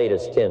come with the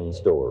latest 10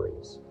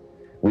 stories.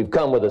 We've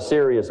come with a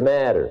serious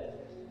matter.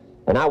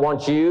 And I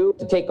want you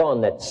to take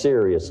on that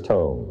serious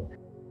tone.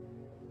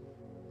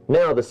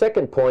 Now, the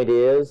second point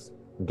is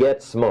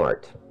get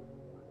smart.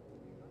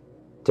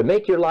 To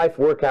make your life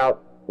work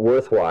out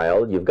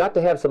worthwhile, you've got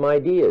to have some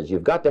ideas.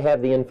 You've got to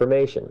have the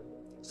information.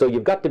 So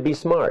you've got to be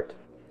smart.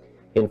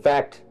 In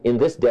fact, in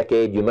this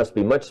decade, you must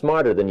be much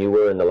smarter than you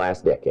were in the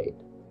last decade.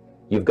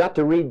 You've got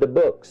to read the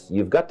books.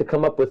 You've got to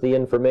come up with the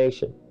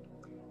information.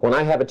 When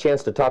I have a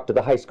chance to talk to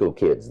the high school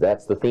kids,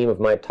 that's the theme of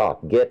my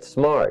talk. Get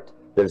smart.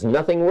 There's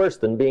nothing worse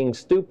than being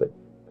stupid.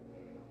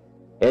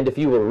 And if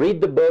you will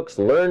read the books,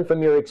 learn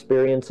from your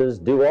experiences,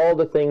 do all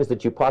the things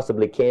that you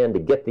possibly can to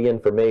get the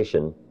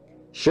information,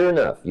 sure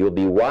enough, you'll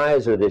be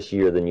wiser this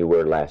year than you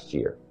were last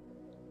year.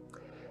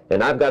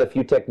 And I've got a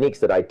few techniques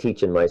that I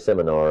teach in my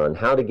seminar on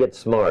how to get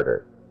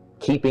smarter,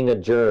 keeping a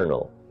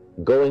journal,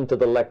 going to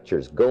the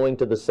lectures, going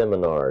to the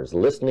seminars,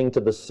 listening to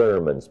the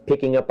sermons,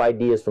 picking up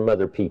ideas from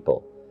other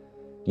people.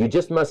 You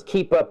just must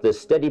keep up this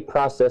steady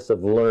process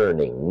of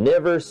learning.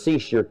 Never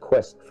cease your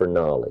quest for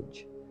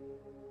knowledge.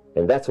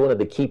 And that's one of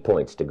the key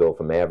points to go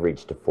from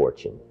average to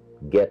fortune.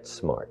 Get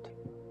smart.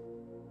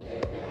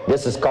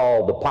 This is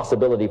called the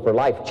possibility for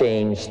life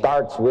change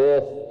starts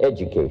with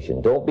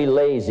education. Don't be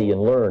lazy in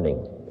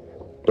learning.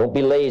 Don't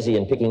be lazy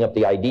in picking up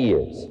the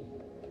ideas.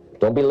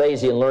 Don't be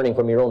lazy in learning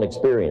from your own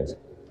experience.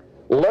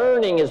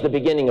 Learning is the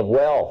beginning of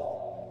wealth.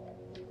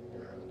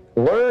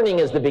 Learning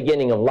is the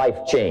beginning of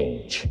life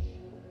change.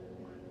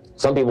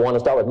 Some people want to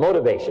start with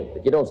motivation,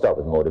 but you don't start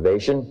with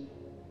motivation.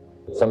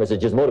 Somebody says,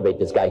 just motivate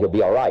this guy, he'll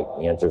be all right.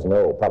 The answer is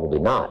no, probably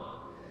not.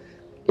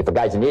 If a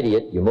guy's an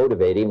idiot, you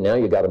motivate him, now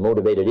you got a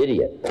motivated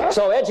idiot.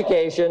 So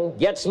education,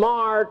 get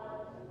smart,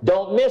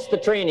 don't miss the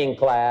training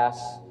class.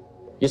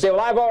 You say, well,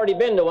 I've already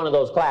been to one of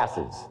those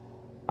classes.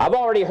 I've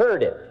already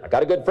heard it. I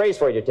got a good phrase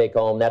for you to take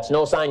home. That's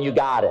no sign you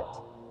got it.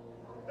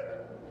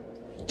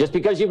 Just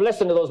because you've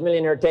listened to those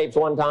millionaire tapes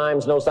one time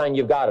is no sign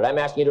you've got it. I'm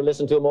asking you to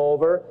listen to them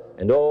over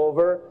and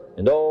over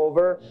and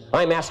over.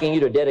 I'm asking you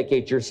to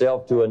dedicate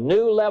yourself to a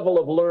new level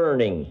of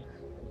learning.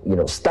 You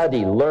know,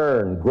 study,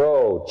 learn,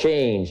 grow,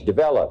 change,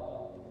 develop.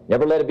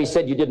 Never let it be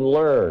said you didn't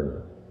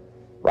learn.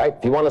 Right?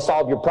 If you want to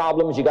solve your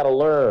problems, you got to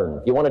learn.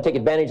 If you want to take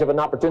advantage of an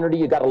opportunity,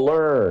 you got to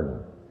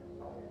learn.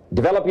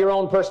 Develop your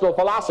own personal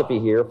philosophy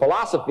here.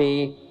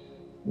 Philosophy,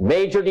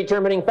 major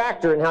determining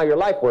factor in how your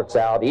life works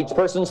out. Each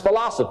person's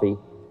philosophy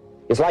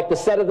is like the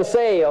set of the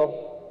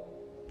sail.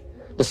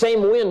 The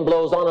same wind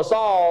blows on us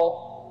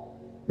all.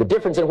 The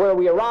difference in where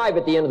we arrive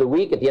at the end of the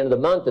week, at the end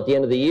of the month, at the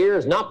end of the year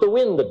is not the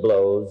wind that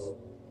blows,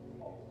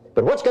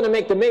 but what's going to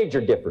make the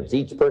major difference?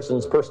 Each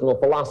person's personal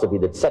philosophy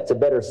that sets a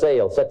better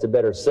sail, sets a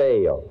better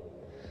sail.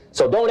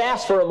 So don't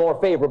ask for a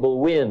more favorable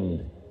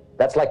wind.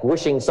 That's like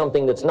wishing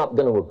something that's not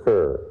going to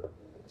occur.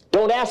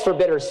 Don't ask for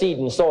better seed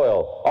and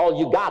soil. All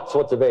you got's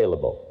what's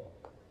available.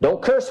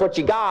 Don't curse what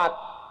you got.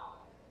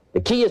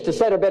 The key is to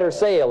set a better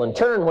sail and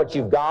turn what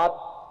you've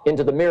got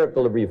into the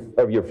miracle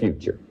of your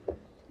future.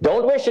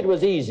 Don't wish it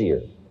was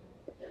easier.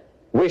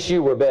 Wish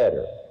you were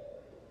better.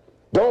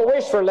 Don't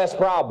wish for less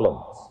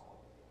problems.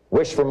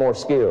 Wish for more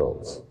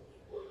skills.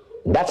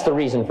 And that's the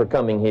reason for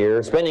coming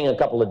here, spending a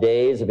couple of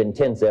days of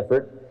intense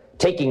effort,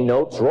 taking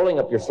notes, rolling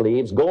up your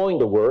sleeves, going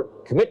to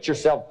work, commit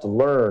yourself to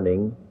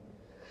learning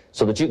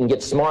so that you can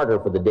get smarter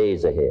for the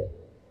days ahead.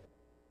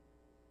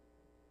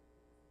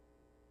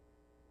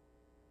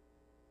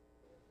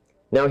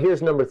 Now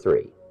here's number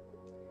 3.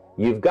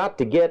 You've got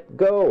to get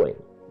going.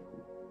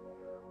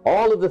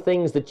 All of the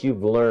things that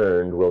you've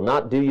learned will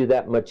not do you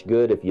that much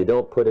good if you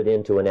don't put it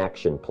into an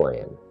action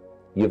plan.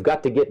 You've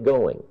got to get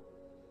going.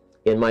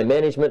 In my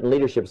management and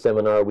leadership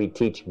seminar, we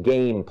teach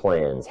game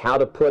plans, how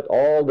to put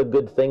all the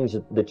good things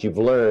that you've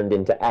learned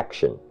into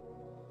action.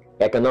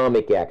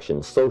 Economic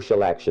action,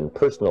 social action,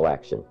 personal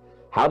action.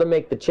 How to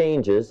make the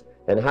changes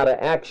and how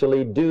to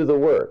actually do the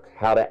work,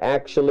 how to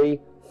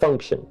actually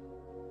function.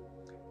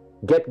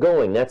 Get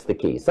going, that's the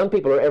key. Some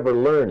people are ever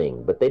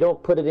learning, but they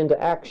don't put it into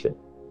action.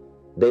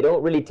 They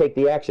don't really take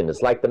the action.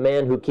 It's like the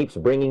man who keeps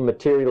bringing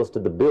materials to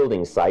the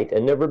building site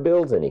and never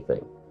builds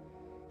anything.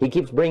 He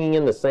keeps bringing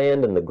in the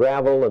sand and the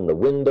gravel and the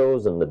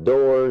windows and the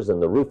doors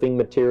and the roofing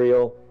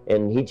material,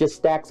 and he just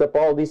stacks up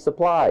all these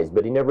supplies,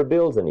 but he never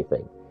builds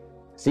anything.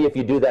 See, if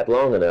you do that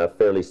long enough,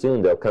 fairly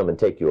soon they'll come and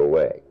take you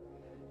away.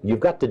 You've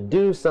got to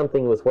do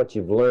something with what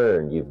you've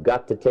learned. You've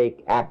got to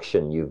take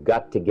action. You've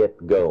got to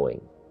get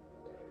going.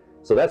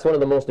 So that's one of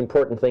the most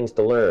important things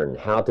to learn,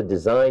 how to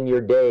design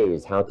your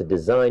days, how to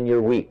design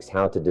your weeks,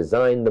 how to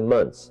design the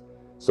months,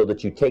 so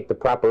that you take the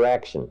proper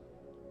action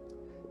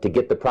to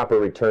get the proper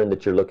return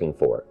that you're looking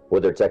for,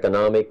 whether it's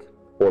economic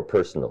or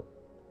personal.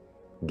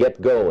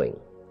 Get going.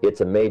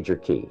 It's a major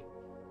key.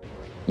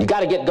 You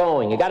got to get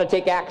going. You got to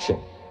take action.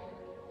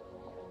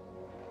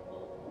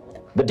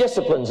 The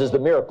disciplines is the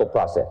miracle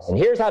process. And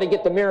here's how to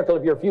get the miracle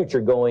of your future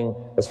going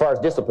as far as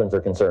disciplines are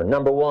concerned.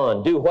 Number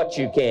one, do what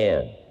you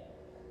can.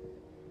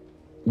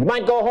 You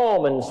might go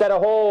home and set a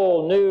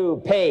whole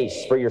new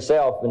pace for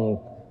yourself, and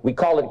we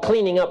call it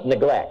cleaning up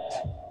neglect.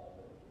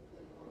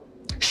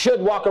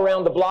 Should walk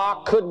around the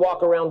block, could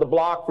walk around the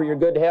block for your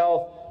good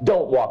health.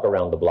 Don't walk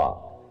around the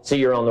block. See,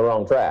 you're on the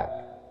wrong track.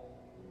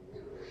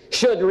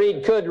 Should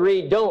read, could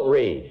read, don't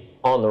read.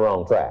 On the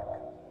wrong track.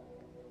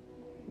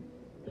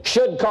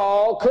 Should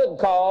call, could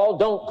call,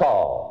 don't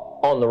call.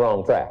 On the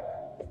wrong track.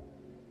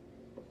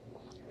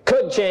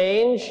 Could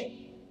change,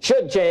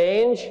 should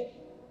change,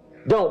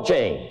 don't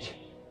change.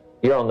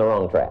 You're on the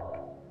wrong track.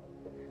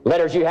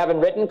 Letters you haven't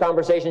written,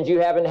 conversations you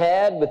haven't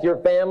had with your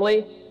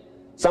family,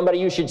 somebody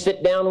you should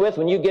sit down with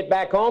when you get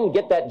back home,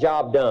 get that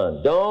job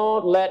done.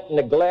 Don't let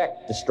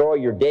neglect destroy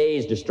your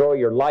days, destroy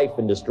your life,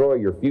 and destroy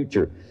your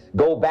future.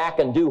 Go back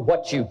and do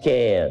what you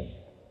can.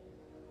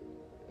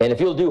 And if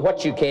you'll do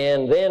what you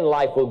can, then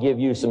life will give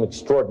you some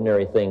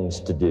extraordinary things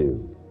to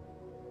do.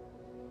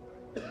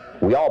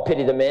 We all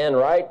pity the man,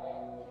 right?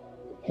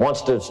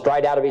 Wants to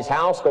stride out of his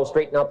house, go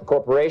straighten out the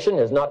corporation,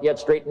 has not yet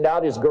straightened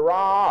out his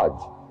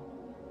garage.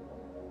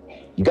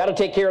 You got to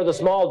take care of the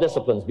small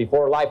disciplines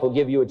before life will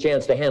give you a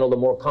chance to handle the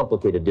more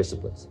complicated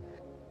disciplines.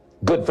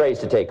 Good phrase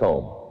to take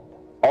home.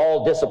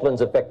 All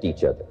disciplines affect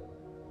each other.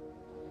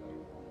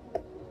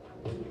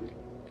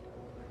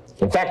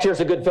 In fact, here's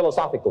a good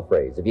philosophical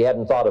phrase. If you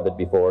hadn't thought of it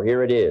before,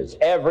 here it is.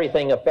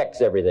 Everything affects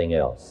everything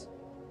else.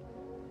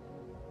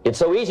 It's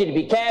so easy to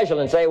be casual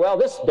and say, well,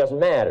 this doesn't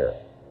matter.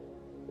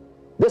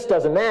 This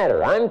doesn't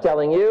matter. I'm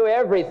telling you,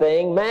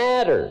 everything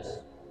matters.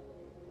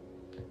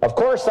 Of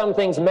course, some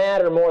things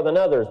matter more than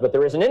others, but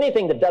there isn't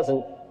anything that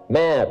doesn't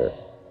matter.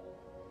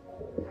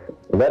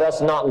 Let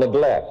us not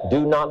neglect.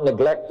 Do not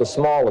neglect the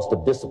smallest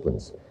of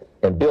disciplines,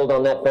 and build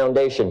on that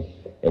foundation,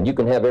 and you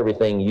can have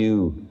everything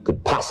you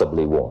could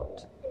possibly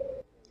want.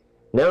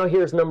 Now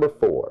here's number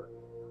 4.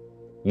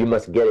 You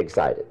must get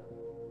excited.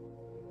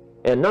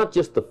 And not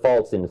just the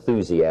false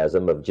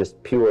enthusiasm of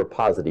just pure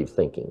positive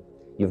thinking.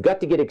 You've got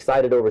to get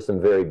excited over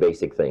some very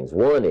basic things.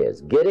 One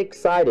is, get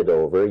excited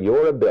over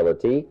your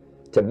ability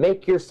to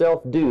make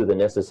yourself do the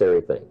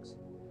necessary things.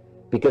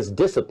 Because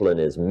discipline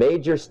is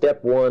major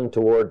step 1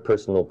 toward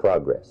personal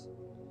progress.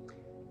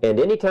 And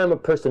anytime a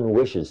person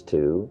wishes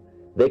to,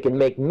 they can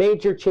make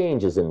major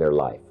changes in their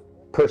life,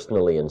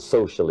 personally and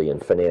socially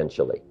and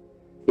financially.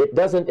 It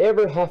doesn't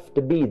ever have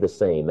to be the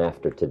same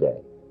after today.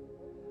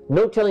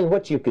 No telling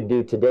what you could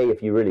do today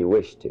if you really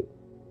wish to.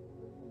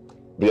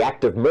 The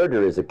act of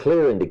murder is a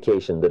clear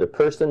indication that a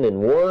person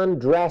in one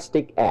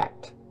drastic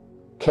act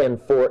can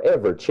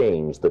forever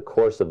change the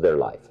course of their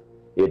life.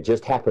 It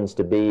just happens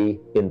to be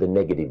in the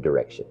negative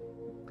direction.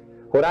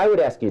 What I would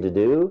ask you to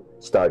do,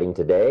 starting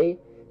today,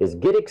 is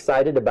get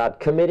excited about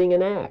committing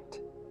an act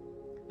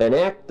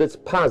that's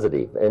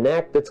positive, an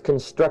act that's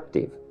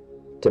constructive,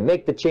 to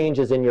make the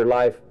changes in your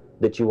life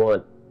that you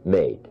want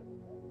made,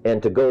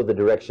 and to go the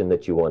direction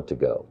that you want to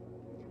go.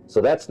 So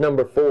that's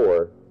number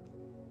 4,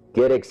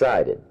 get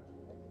excited.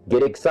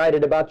 Get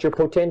excited about your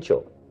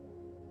potential.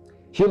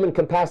 Human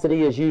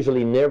capacity is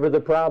usually never the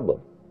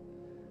problem.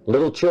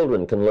 Little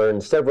children can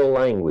learn several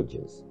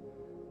languages.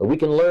 We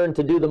can learn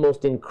to do the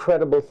most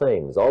incredible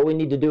things. All we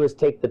need to do is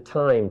take the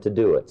time to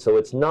do it. So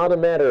it's not a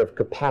matter of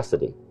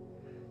capacity.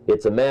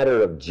 It's a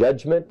matter of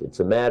judgment. It's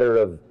a matter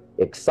of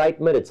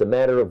excitement. It's a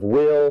matter of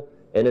will.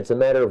 And it's a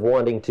matter of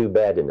wanting to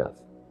bad enough.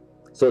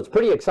 So it's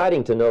pretty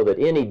exciting to know that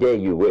any day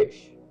you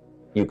wish,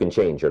 you can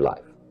change your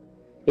life.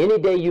 Any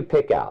day you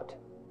pick out,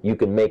 you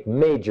can make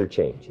major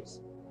changes.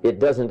 It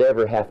doesn't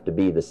ever have to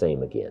be the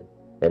same again.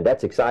 And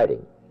that's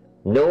exciting.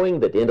 Knowing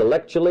that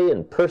intellectually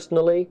and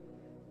personally,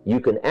 you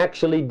can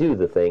actually do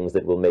the things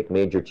that will make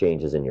major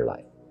changes in your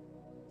life.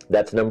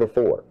 That's number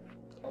 4.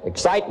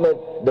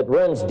 Excitement that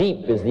runs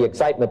deep is the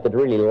excitement that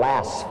really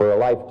lasts for a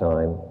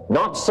lifetime,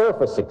 not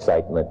surface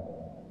excitement.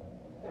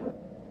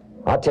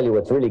 I'll tell you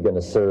what's really going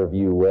to serve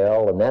you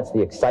well, and that's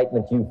the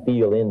excitement you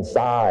feel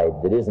inside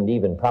that isn't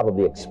even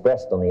probably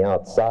expressed on the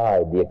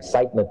outside, the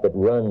excitement that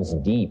runs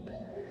deep,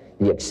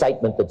 the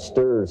excitement that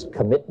stirs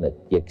commitment,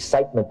 the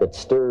excitement that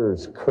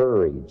stirs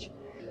courage.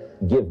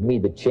 Give me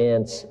the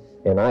chance,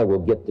 and I will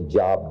get the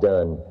job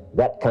done.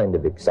 That kind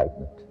of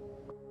excitement.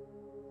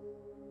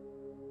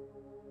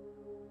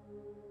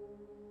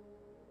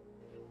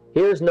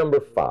 Here's number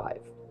 5.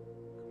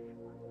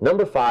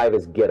 Number 5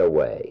 is get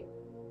away.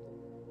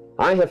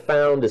 I have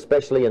found,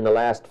 especially in the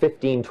last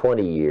 15,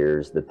 20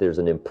 years, that there's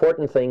an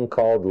important thing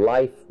called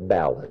life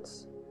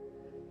balance.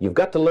 You've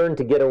got to learn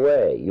to get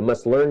away. You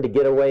must learn to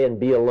get away and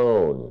be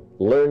alone.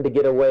 Learn to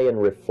get away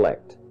and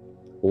reflect.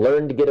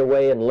 Learn to get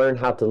away and learn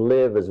how to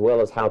live as well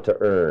as how to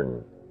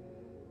earn.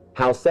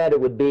 How sad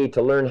it would be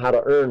to learn how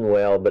to earn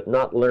well, but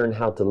not learn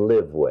how to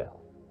live well.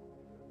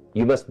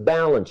 You must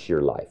balance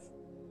your life.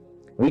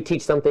 We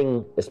teach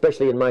something,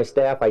 especially in my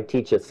staff, I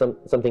teach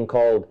something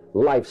called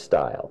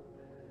lifestyle.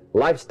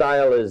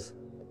 Lifestyle is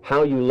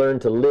how you learn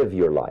to live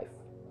your life.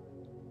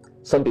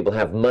 Some people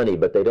have money,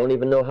 but they don't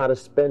even know how to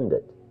spend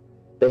it.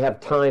 They have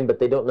time, but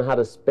they don't know how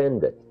to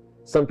spend it.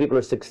 Some people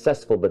are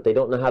successful, but they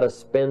don't know how to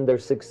spend their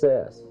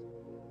success.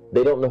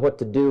 They don't know what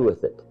to do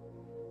with it.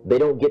 They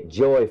don't get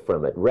joy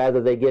from it.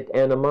 Rather, they get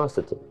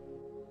animosity.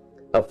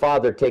 A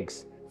father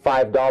takes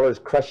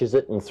 $5, crushes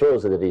it, and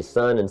throws it at his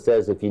son and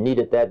says, if you need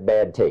it that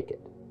bad, take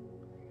it.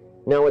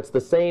 Now, it's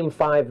the same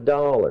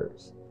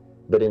 $5,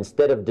 but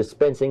instead of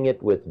dispensing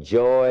it with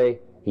joy,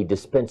 he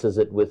dispenses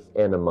it with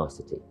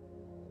animosity.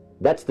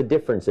 That's the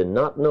difference in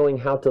not knowing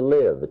how to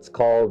live. It's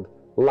called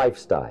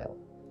lifestyle.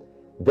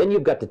 Then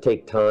you've got to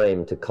take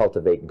time to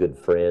cultivate good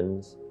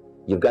friends.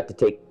 You've got to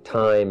take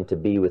time to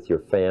be with your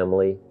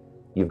family.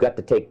 You've got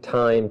to take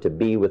time to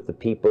be with the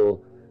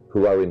people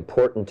who are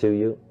important to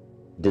you,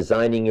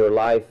 designing your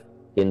life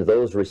in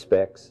those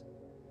respects.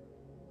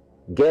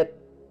 Get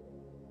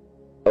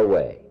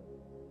away.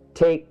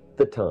 Take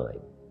the time.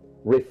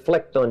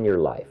 Reflect on your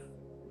life.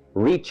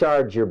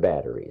 Recharge your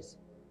batteries.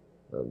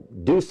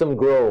 Do some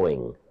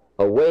growing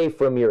away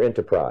from your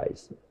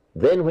enterprise.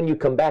 Then when you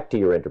come back to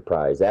your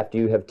enterprise, after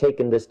you have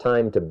taken this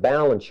time to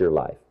balance your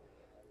life,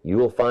 you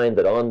will find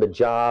that on the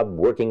job,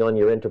 working on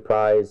your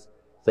enterprise,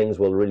 things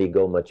will really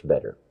go much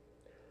better.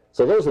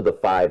 So those are the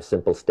 5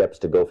 simple steps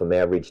to go from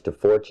average to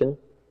fortune.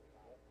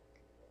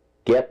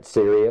 Get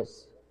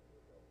serious,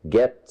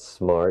 get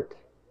smart,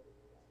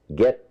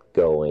 get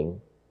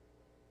going,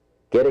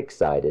 get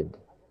excited,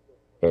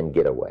 and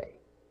get away.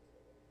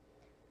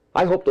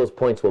 I hope those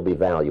points will be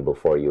valuable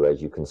for you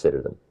as you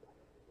consider them.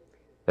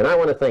 And I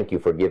want to thank you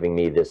for giving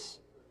me this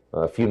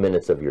few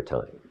minutes of your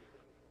time.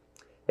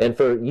 And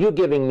for you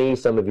giving me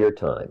some of your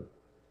time,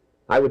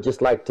 I would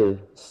just like to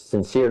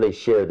sincerely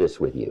share this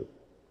with you.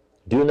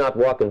 Do not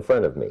walk in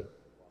front of me.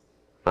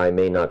 I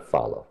may not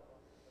follow.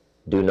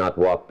 Do not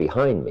walk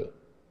behind me.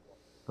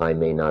 I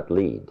may not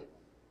lead.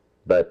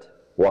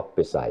 But walk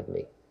beside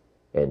me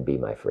and be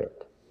my friend.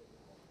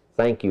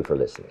 Thank you for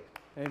listening.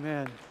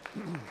 Amen.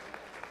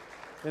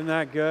 Isn't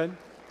that good?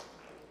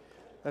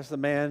 That's the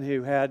man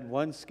who had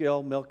one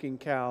skill, milking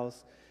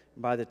cows.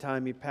 By the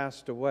time he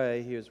passed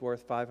away, he was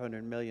worth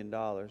 $500 million.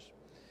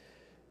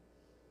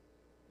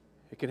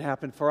 It can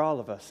happen for all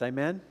of us.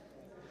 Amen?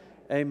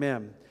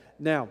 Amen.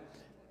 Now,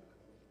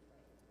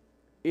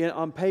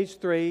 on page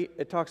 3,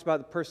 it talks about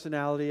the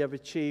personality of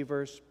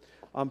achievers.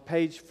 On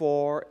page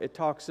 4, it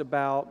talks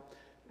about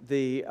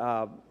the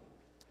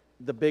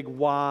big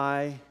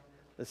why.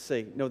 Let's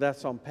see. No,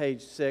 that's on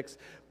page 6.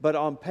 But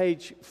on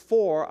page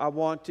 4,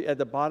 at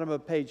the bottom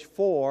of page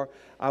 4,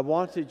 I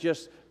want to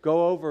just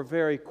go over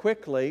very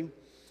quickly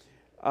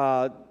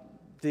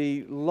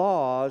the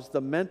laws, the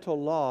mental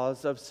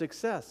laws of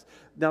success.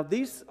 Now,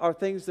 these are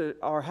things that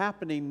are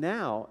happening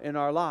now in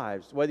our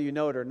lives, whether you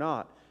know it or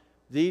not.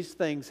 These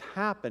things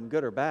happen,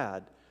 good or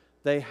bad.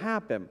 They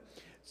happen.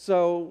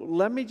 So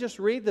let me just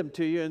read them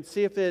to you and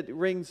see if it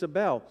rings a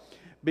bell,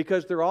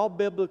 because they're all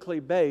biblically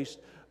based,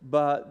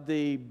 but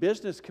the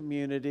business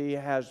community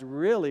has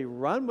really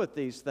run with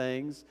these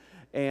things,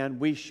 and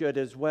we should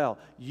as well.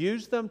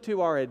 Use them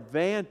to our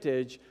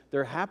advantage.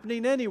 They're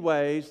happening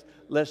anyways.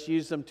 Let's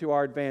use them to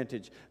our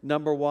advantage.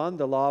 Number 1,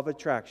 the law of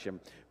attraction.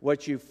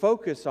 What you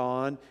focus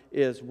on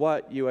is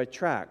what you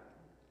attract.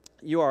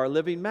 You are a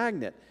living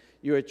magnet.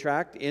 You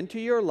attract into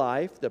your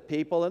life the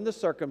people and the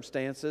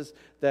circumstances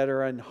that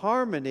are in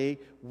harmony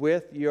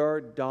with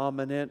your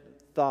dominant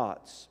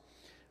thoughts.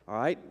 All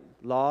right,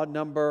 law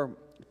number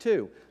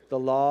 2, the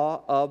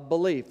law of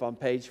belief on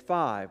page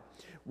 5.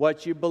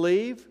 What you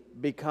believe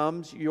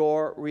becomes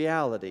your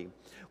reality.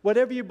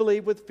 Whatever you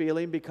believe with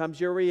feeling becomes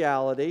your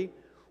reality.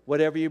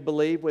 Whatever you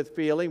believe with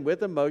feeling,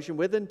 with emotion,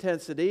 with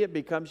intensity, it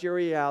becomes your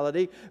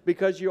reality,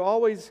 because you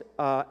always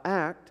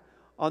act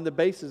on the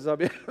basis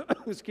of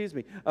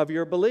of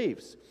your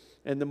beliefs.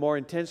 And the more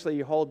intensely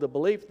you hold the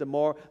belief, the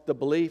more the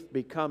belief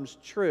becomes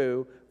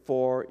true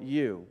for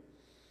you.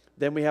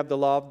 Then we have the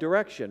law of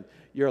direction.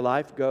 Your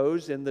life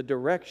goes in the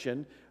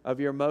direction of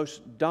your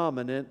most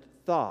dominant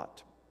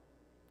thought.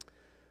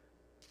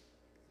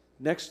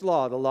 Next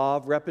law, the law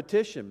of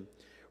repetition.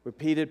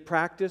 Repeated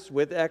practice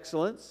with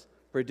excellence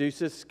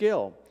produces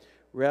skill.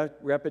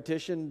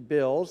 Repetition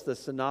builds the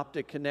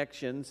synaptic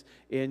connections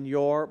in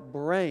your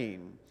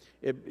brain.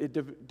 It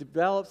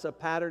develops a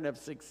pattern of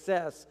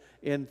success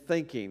in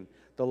thinking.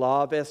 The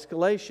law of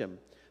escalation.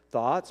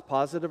 Thoughts,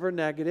 positive or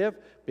negative,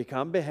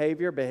 become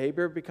behavior.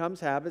 Behavior becomes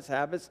habits.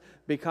 Habits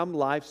become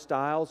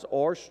lifestyles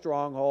or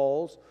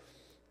strongholds.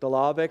 The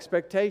law of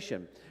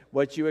expectation.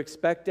 What you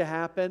expect to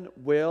happen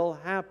will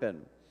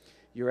happen.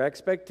 Your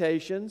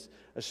expectations,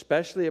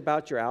 especially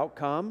about your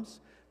outcomes,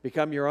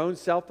 become your own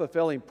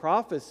self-fulfilling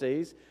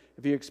prophecies.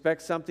 If you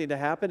expect something to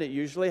happen, it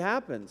usually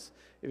happens.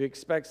 If you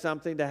expect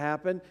something to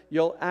happen,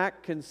 you'll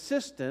act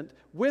consistent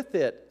with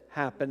it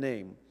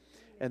happening.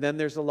 And then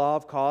there's the law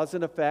of cause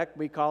and effect.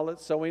 We call it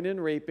sowing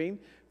and reaping.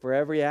 For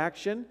every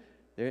action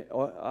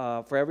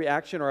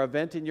or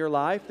event in your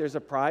life, there's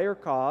a prior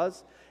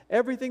cause.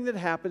 Everything that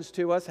happens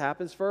to us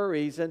happens for a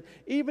reason,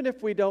 even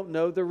if we don't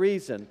know the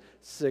reason.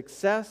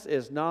 Success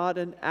is not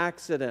an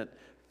accident.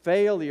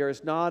 Failure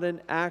is not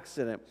an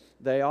accident.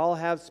 They all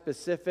have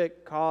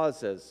specific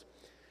causes.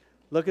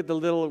 Look at the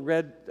little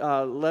red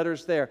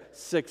letters there.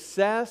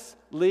 Success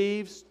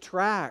leaves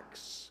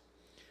tracks.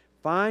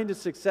 Find a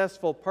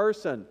successful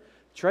person.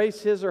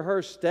 Trace his or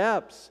her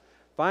steps.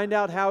 Find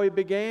out how he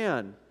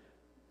began.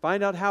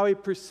 Find out how he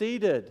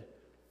proceeded.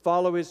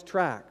 Follow his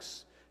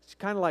tracks. It's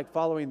kind of like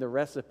following the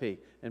recipe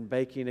and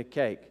baking a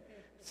cake.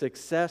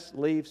 Success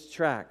leaves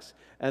tracks.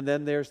 And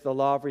then there's the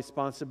law of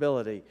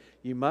responsibility.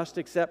 You must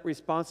accept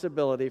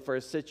responsibility for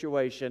a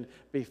situation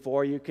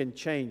before you can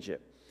change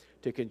it.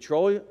 To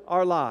control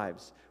our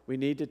lives, we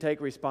need to take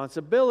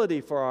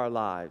responsibility for our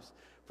lives.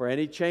 For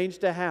any change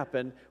to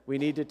happen, we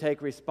need to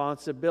take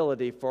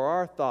responsibility for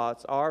our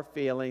thoughts, our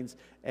feelings,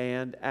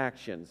 and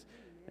actions.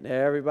 And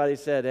everybody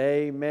said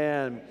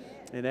amen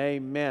and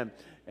amen.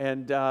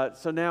 And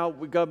so now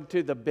we go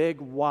to the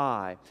big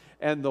why.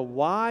 And the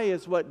why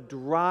is what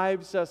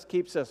drives us,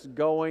 keeps us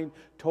going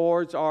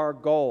towards our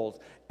goals.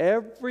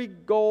 Every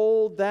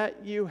goal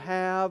that you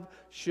have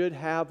should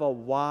have a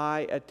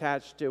why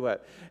attached to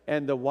it.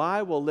 And the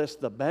why will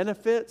list the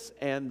benefits,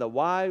 and the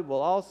why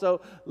will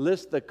also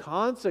list the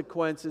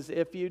consequences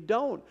if you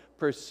don't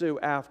pursue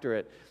after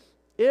it.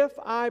 If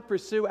I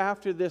pursue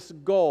after this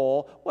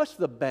goal, what's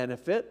the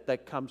benefit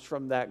that comes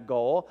from that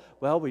goal?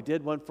 Well, we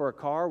did one for a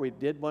car. We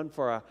did one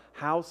for a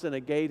house in a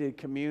gated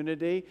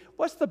community.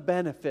 What's the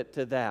benefit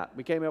to that?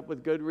 We came up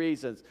with good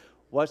reasons.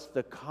 What's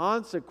the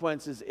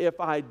consequences if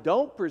I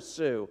don't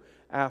pursue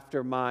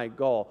after my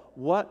goal?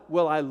 What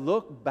will I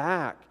look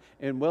back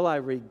and will I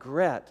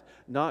regret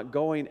not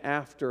going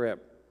after it?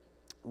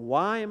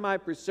 Why am I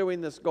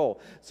pursuing this goal?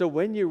 So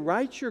when you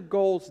write your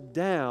goals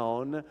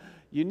down,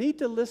 you need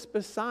to list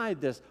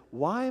beside this,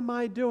 why am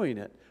I doing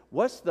it?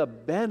 What's the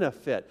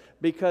benefit?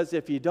 Because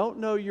if you don't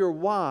know your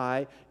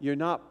why, you're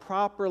not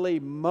properly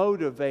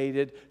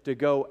motivated to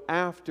go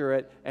after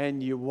it,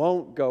 and you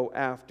won't go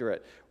after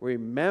it.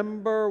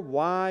 Remember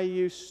why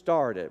you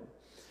started.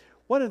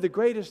 One of the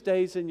greatest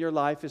days in your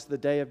life is the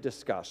day of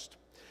disgust.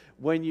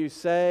 When you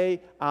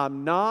say,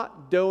 I'm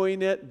not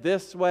doing it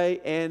this way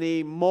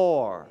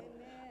anymore.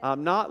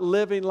 I'm not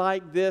living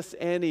like this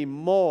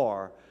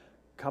anymore.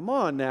 Come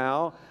on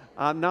now.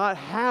 I'm not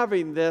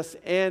having this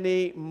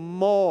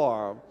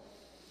anymore.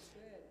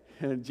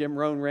 And Jim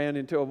Rohn ran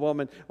into a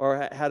woman,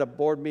 or had a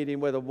board meeting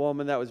with a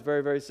woman that was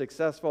very, very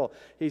successful.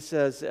 He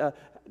says,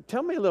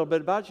 tell me a little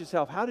bit about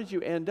yourself. How did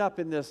you end up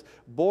in this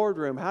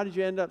boardroom? How did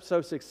you end up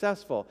so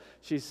successful?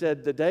 She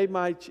said, the day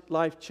my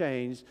life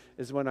changed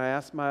is when I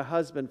asked my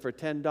husband for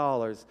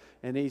 $10.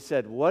 And he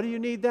said, what do you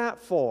need that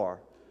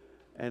for?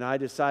 And I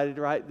decided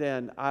right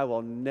then, I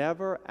will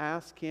never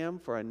ask him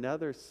for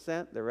another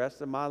cent the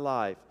rest of my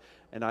life.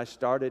 And I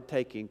started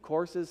taking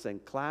courses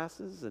and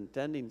classes and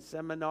attending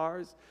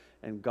seminars.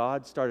 And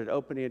God started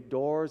opening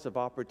doors of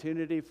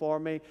opportunity for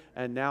me.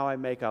 And now I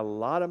make a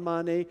lot of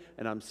money.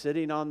 And I'm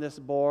sitting on this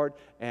board.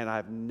 And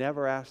I've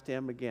never asked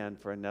him again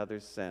for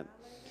another cent.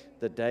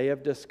 The day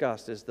of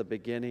disgust is the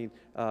beginning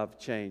of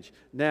change.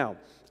 Now,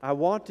 I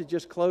want to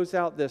just close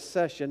out this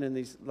session in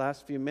these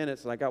last few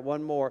minutes. And I got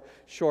one more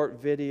short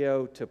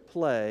video to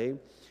play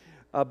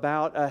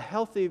about a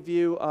healthy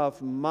view of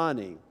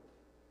money.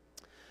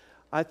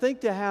 I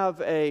think to have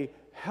a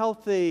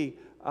healthy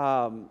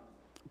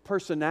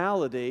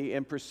personality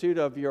in pursuit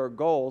of your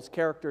goals,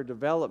 character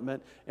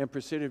development in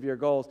pursuit of your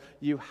goals,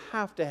 you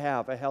have to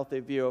have a healthy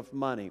view of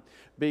money,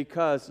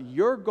 because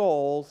your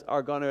goals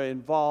are going to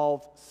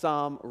involve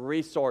some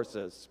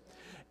resources.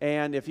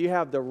 And if you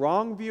have the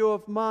wrong view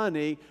of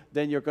money,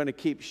 then you're going to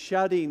keep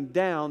shutting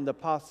down the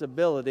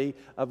possibility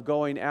of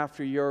going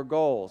after your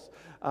goals.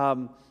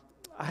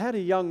 I had a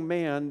young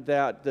man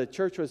that the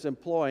church was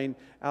employing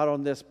out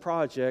on this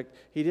project.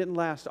 He didn't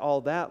last all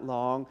that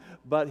long,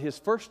 but his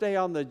first day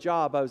on the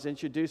job, I was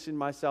introducing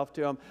myself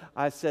to him.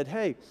 I said,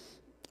 hey,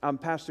 I'm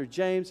Pastor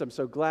James. I'm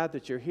so glad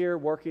that you're here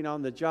working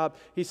on the job.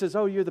 He says,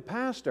 oh, you're the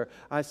pastor.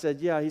 I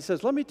said, yeah. He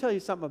says, let me tell you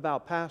something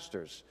about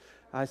pastors.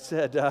 I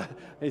said,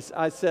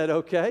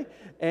 okay.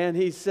 And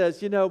he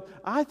says, you know,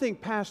 I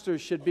think pastors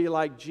should be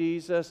like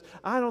Jesus.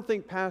 I don't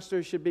think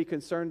pastors should be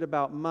concerned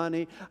about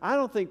money. I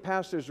don't think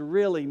pastors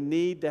really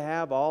need to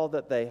have all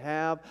that they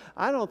have.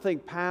 I don't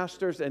think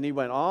pastors, and he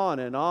went on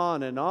and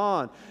on and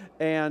on.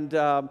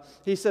 And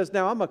he says,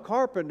 now I'm a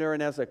carpenter,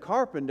 and as a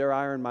carpenter,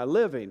 I earn my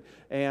living.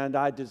 And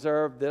I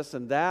deserve this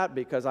and that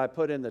because I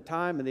put in the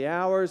time and the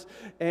hours.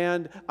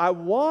 And I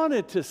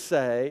wanted to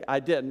say, I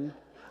didn't.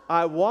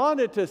 I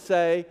wanted to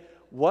say,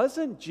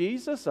 wasn't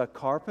Jesus a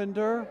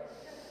carpenter?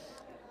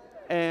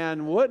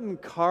 And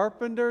wouldn't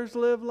carpenters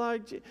live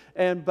like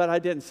but I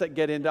didn't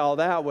get into all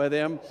that with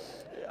him.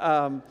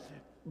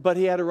 But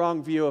he had a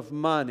wrong view of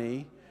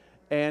money,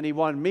 and he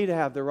wanted me to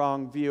have the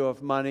wrong view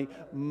of money.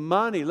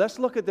 Money, let's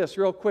look at this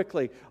real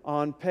quickly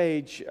on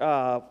page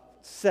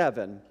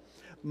 7.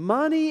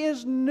 Money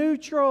is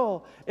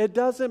neutral. It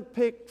doesn't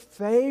pick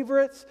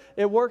favorites.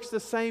 It works the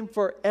same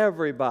for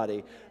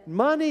everybody.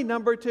 Money,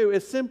 number 2,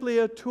 is simply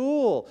a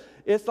tool.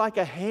 It's like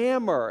a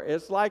hammer.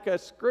 It's like a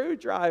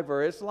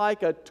screwdriver. It's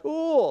like a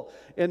tool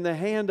in the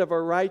hand of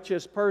a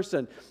righteous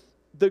person.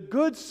 The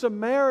Good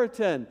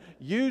Samaritan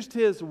used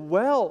his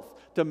wealth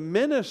to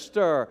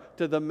minister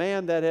to the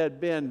man that had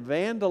been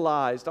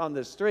vandalized on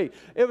the street.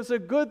 It was a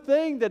good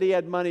thing that he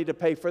had money to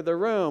pay for the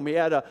room. He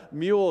had a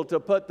mule to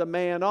put the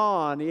man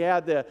on. He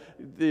had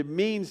the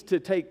means to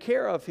take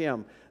care of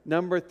him.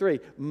 Number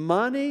 3,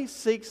 money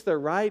seeks the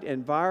right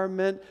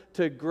environment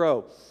to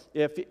grow.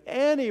 If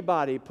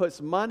anybody puts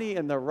money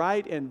in the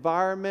right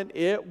environment,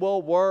 it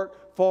will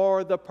work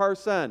for the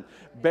person.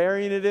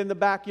 Burying it in the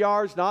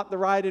backyard is not the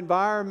right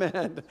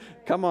environment.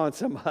 Come on,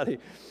 somebody.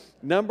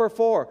 Number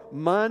 4,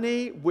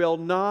 money will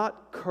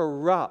not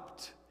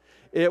corrupt.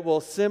 It will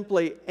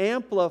simply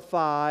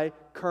amplify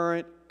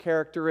current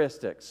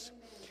characteristics.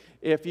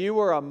 If you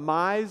were a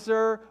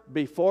miser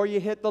before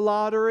you hit the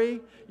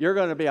lottery, you're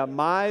going to be a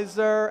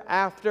miser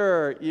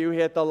after you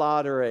hit the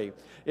lottery.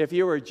 If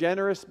you were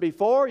generous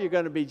before, you're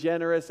going to be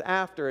generous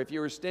after. If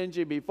you were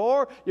stingy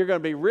before, you're going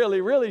to be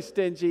really, really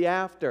stingy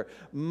after.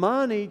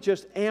 Money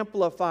just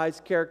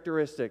amplifies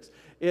characteristics.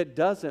 It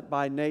doesn't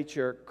by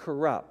nature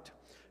corrupt.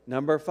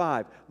 Number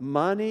 5,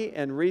 money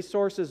and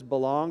resources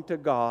belong to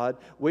God.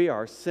 We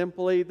are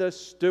simply the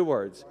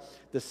stewards.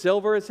 The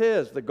silver is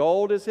His. The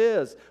gold is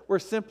His. We're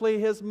simply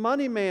His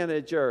money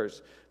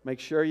managers. Make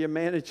sure you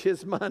manage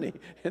His money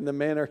in the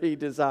manner He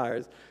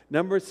desires.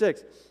 Number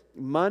 6,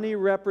 money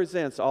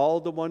represents all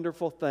the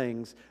wonderful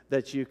things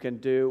that you can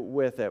do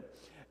with it.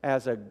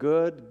 As a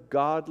good,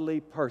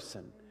 godly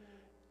person,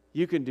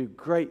 you can do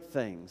great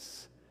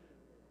things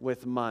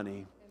with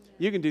money.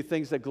 You can do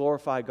things that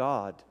glorify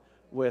God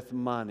with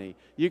money.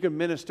 You can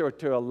minister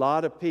to a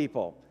lot of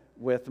people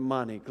with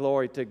money.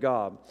 Glory to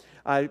God.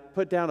 I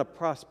put down a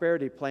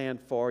prosperity plan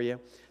for you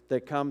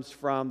that comes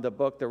from the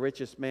book The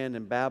Richest Man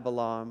in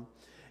Babylon.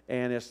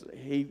 And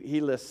he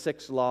lists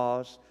 6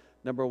 laws.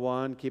 Number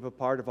 1, keep a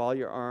part of all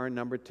you earn.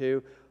 Number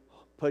 2,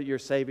 put your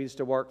savings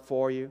to work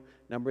for you.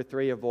 Number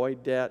 3,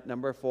 avoid debt.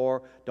 Number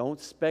 4,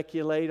 don't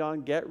speculate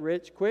on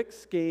get-rich-quick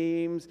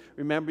schemes.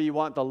 Remember, you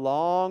want the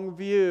long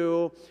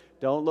view.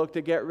 Don't look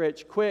to get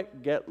rich quick.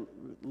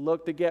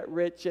 Look to get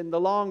rich in the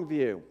long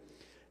view.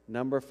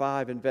 Number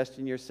 5, invest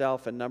in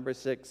yourself. And number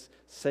 6,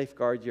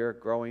 safeguard your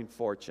growing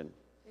fortune.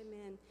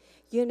 Amen.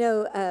 You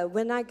know,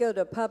 when I go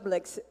to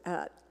Publix,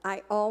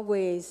 I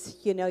always,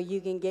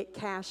 you can get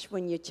cash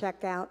when you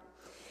check out.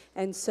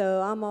 And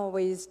so I'm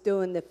always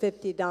doing the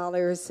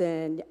 $50,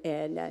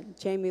 and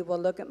Jamie will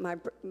look at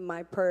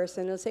my purse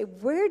and he'll say,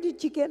 "Where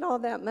did you get all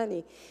that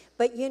money?"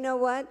 But you know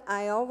what?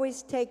 I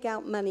always take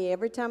out money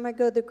every time I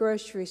go to the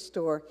grocery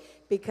store,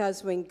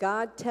 because when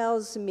God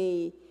tells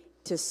me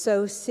to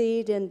sow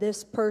seed in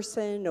this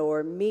person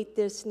or meet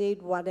this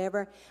need,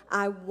 whatever,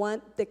 I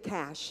want the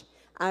cash.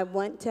 I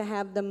want to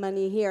have the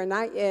money here.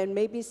 And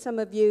maybe some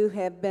of you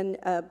have been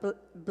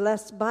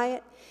blessed by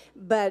it,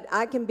 but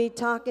I can be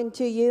talking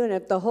to you, and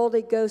if the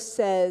Holy Ghost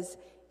says,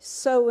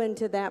 sow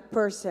into that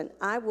person,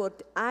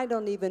 I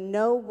don't even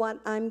know what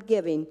I'm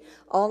giving.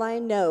 All I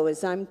know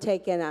is I'm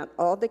taking out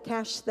all the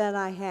cash that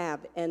I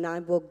have, and I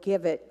will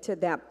give it to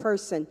that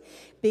person,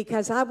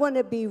 because I want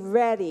to be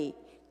ready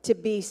to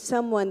be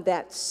someone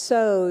that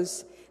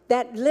sows,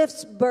 that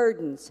lifts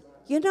burdens.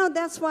 You know,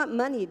 that's what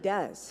money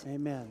does.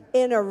 Amen.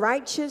 In a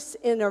righteous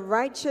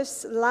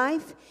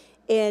life,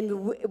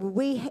 and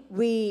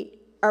we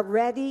are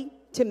ready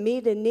to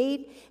meet a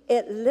need,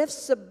 it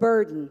lifts a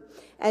burden.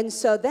 And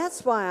so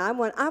that's why I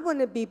want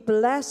to be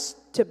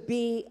blessed to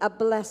be a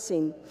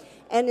blessing.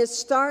 And it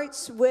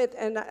starts with,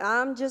 and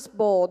I'm just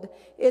bold,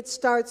 it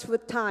starts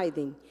with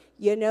tithing.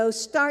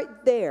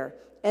 Start there.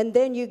 And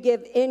then you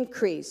give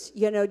increase.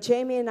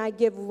 Jamie and I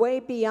give way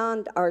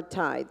beyond our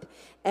tithe.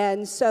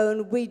 And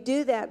so we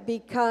do that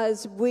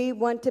because we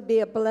want to be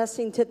a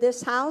blessing to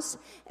this house,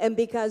 and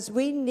because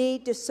we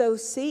need to sow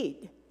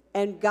seed.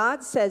 And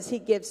God says He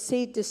gives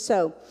seed to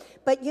sow.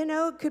 But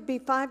it could be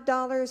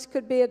 $5,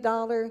 could be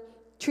 $1.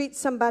 Treat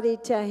somebody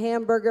to a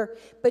hamburger,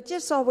 but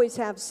just always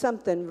have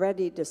something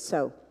ready to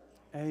sow.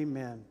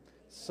 Amen.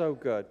 So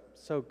good.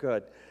 So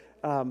good.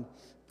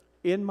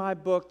 In my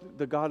book,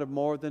 The God of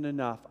More Than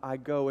Enough, I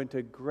go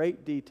into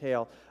great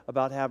detail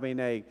about having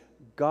a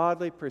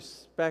godly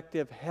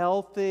perspective,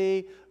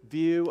 healthy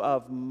view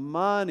of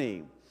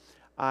money.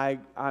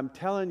 I'm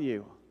telling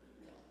you,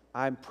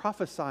 I'm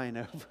prophesying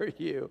over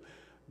you.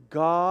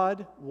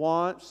 God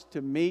wants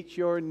to meet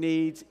your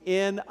needs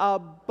in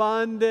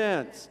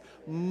abundance,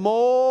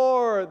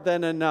 more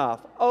than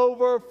enough,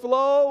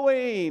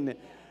 overflowing,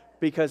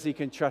 because He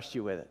can trust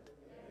you with it.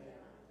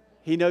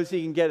 He knows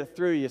he can get it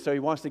through you, so he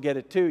wants to get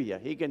it to you.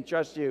 He can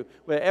trust you.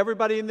 But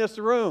everybody in this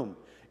room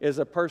is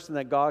a person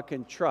that God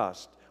can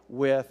trust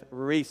with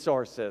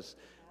resources.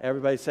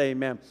 Everybody say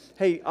amen.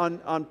 Hey,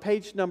 on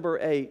page number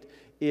 8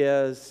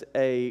 is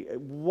a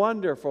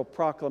wonderful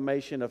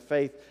proclamation of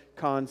faith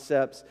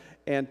concepts.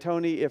 And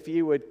Tony, if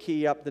you would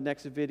key up the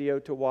next video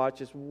to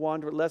watch, it's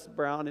wonderful. Les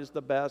Brown is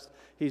the best.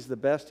 He's the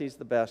best. He's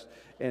the best.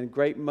 And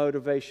great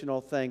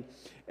motivational thing.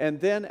 And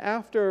then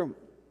after,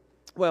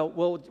 well,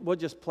 we'll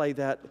just play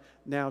that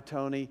now,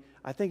 Tony.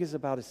 I think it's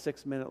about a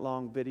 6-minute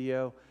long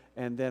video.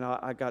 And then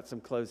I got some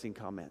closing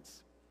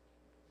comments.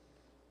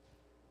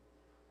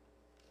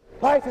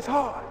 Life is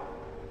hard.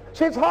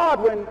 See, it's hard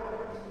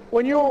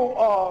when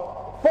you're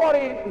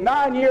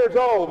 49 years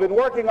old, been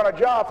working on a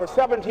job for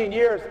 17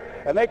 years,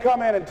 and they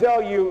come in and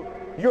tell you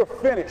you're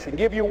finished and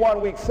give you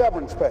 1 week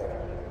severance pay.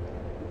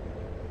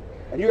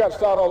 And you got to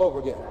start all over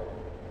again.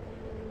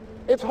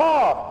 It's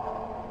hard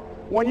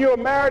when you're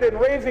married and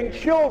raising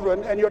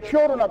children and your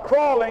children are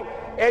crawling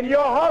and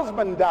your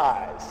husband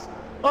dies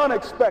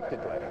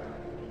unexpectedly.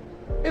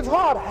 It's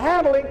hard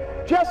handling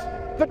just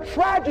the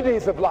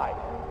tragedies of life.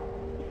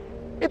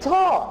 It's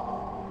hard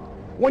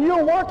when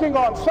you're working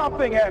on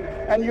something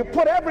and you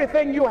put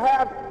everything you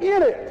have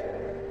in it,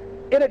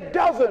 and it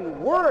doesn't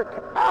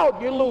work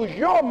out. You lose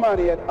your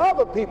money and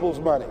other people's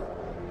money.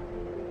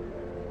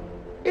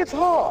 It's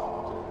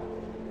hard.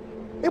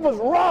 It was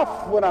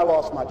rough when I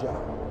lost my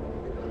job,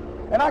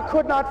 and I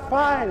could not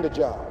find a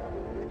job.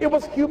 It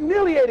was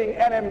humiliating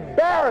and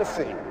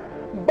embarrassing,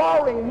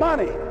 borrowing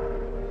money,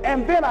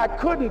 and then I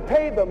couldn't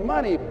pay the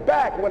money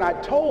back when I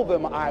told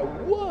them I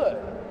would.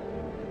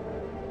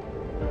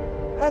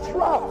 That's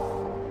rough.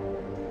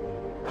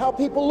 How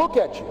people look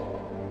at you,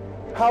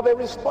 how they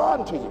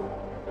respond to you.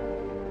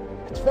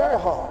 It's very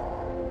hard.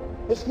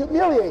 It's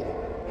humiliating.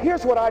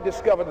 Here's what I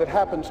discovered that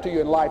happens to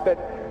you in life, that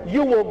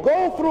you will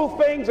go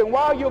through things, and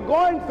while you're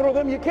going through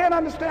them, you can't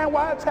understand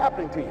why it's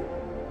happening to you.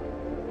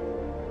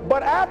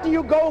 But after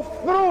you go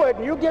through it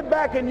and you get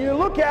back and you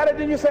look at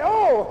it and you say,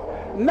 oh,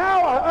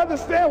 now I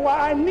understand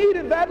why I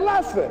needed that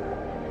lesson.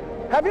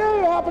 Have you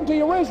ever happened to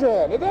you? Raise your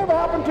hand. Has it ever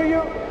happened to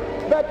you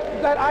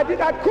that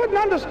I couldn't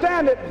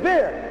understand it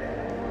then?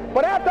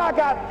 But after I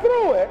got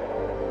through it,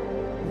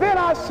 then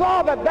I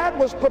saw that that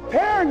was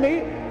preparing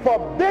me for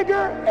bigger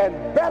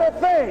and better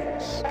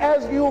things.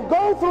 As you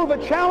go through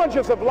the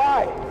challenges of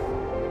life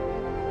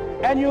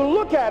and you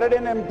look at it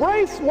and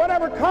embrace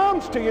whatever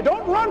comes to you,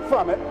 don't run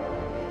from it.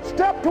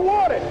 Step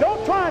toward it.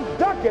 Don't try and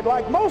duck it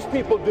like most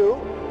people do.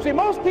 See,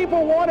 most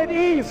people want it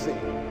easy.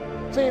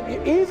 See,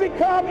 easy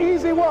come,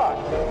 easy what?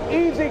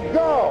 Easy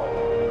go.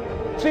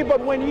 See,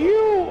 but when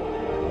you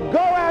go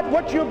at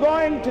what you're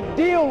going to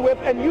deal with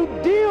and you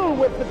deal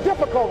with the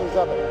difficulties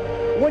of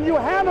it, when you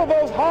handle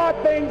those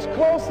hard things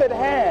close at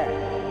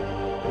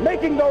hand,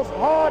 making those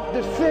hard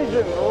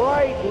decisions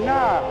right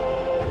now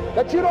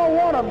that you don't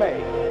want to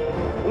make,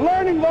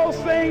 learning those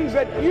things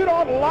that you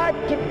don't like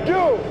to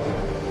do,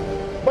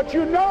 but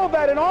you know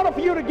that in order for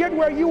you to get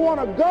where you want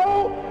to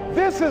go,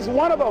 this is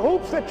one of the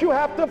hoops that you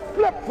have to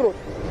flip through.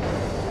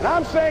 And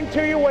I'm saying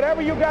to you,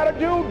 whatever you got to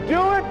do,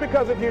 do it,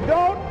 because if you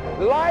don't,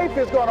 life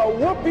is going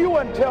to whoop you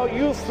until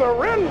you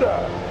surrender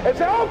and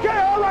say, okay,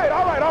 all right,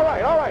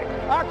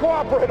 I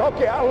cooperate,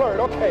 okay, I learned,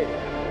 okay.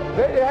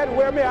 They had to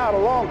wear me out a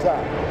long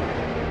time.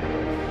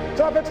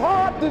 So if it's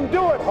hard, then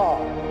do it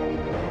hard.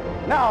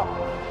 Now,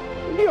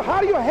 how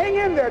do you hang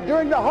in there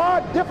during the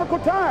hard,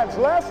 difficult times,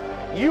 Les?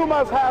 You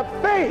must have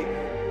faith.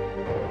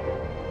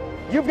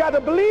 You've got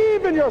to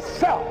believe in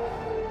yourself.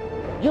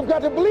 You've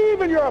got to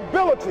believe in your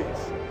abilities.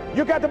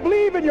 You've got to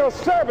believe in your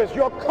service,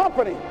 your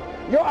company,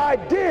 your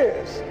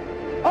ideas,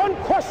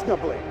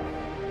 unquestionably.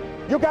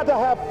 You've got to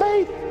have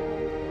faith,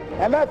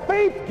 and that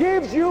faith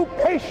gives you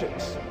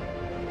patience.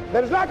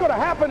 That it's not going to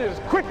happen as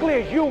quickly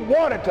as you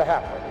want it to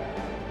happen.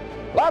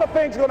 A lot of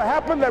things are going to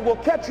happen that will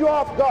catch you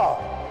off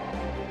guard.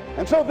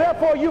 And so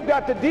therefore you've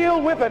got to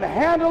deal with and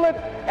handle it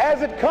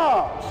as it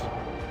comes.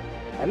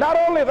 And not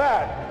only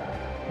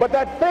that, but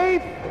that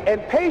faith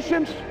and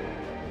patience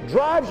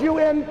drives you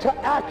into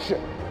action.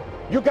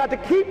 You've got to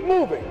keep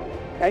moving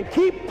and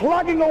keep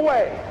plugging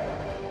away.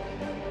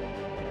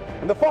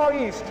 In the Far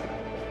East,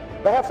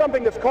 they have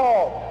something that's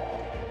called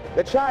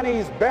the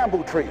Chinese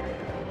bamboo tree.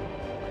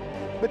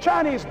 The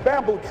Chinese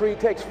bamboo tree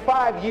takes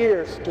 5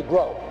 years to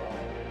grow.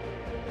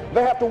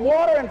 They have to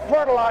water and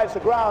fertilize the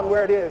ground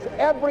where it is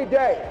every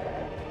day.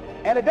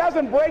 And it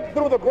doesn't break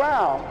through the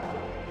ground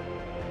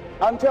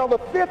until the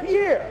 5th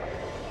year.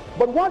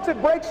 But once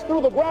it breaks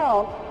through the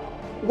ground,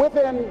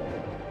 within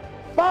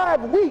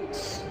 5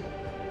 weeks,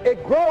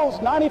 it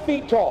grows 90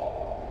 feet tall.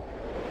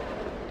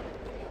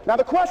 Now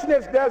the question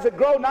is, does it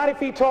grow 90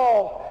 feet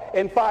tall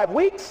in 5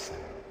 weeks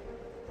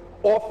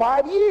or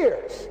 5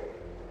 years?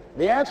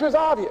 The answer is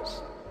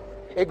obvious.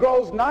 It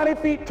grows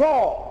 90 feet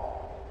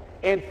tall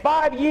in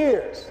 5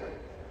 years.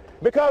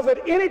 Because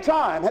at any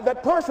time, had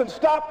that person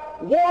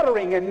stopped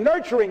watering and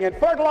nurturing and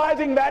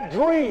fertilizing that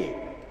dream,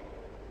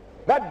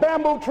 that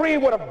bamboo tree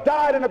would have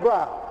died in the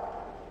ground.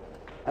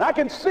 And I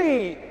can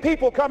see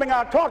people coming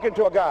out talking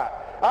to a guy.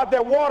 out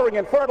there watering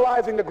and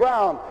fertilizing the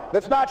ground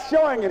that's not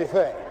showing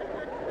anything.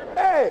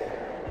 Hey,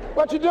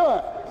 what you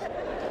doing?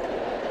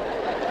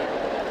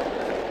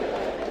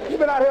 You've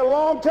been out here a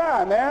long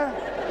time, man.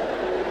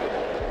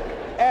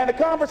 And the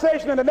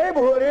conversation in the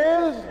neighborhood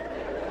is,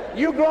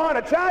 you growing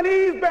a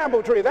Chinese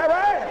bamboo tree, is that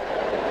right?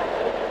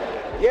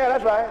 Yeah,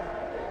 that's right.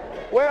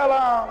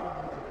 Well,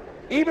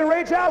 even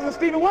Ray Charles and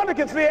Stevie Wonder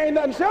can see ain't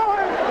nothing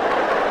showing.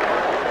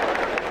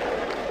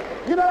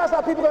 You know that's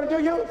how people are going to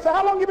do you? So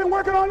how long have you been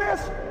working on this?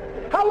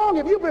 How long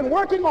have you been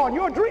working on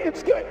your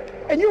dreams?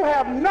 And you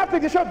have nothing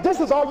to show. This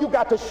is all you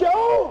got to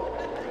show.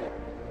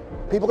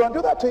 People are going to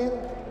do that to you.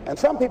 And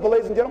some people,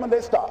 ladies and gentlemen,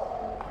 they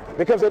stop.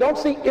 Because they don't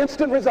see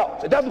instant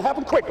results. It doesn't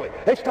happen quickly.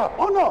 They stop.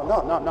 Oh,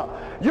 no.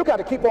 You got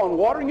to keep on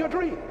watering your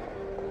dream.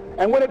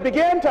 And when it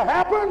began to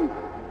happen,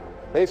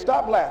 they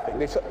stopped laughing.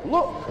 They said,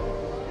 look.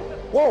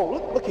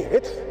 Whoa, look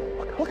here.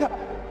 Look out.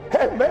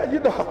 Hey, man, you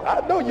know,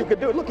 I know you can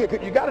do it. Look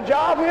here. You got a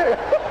job here?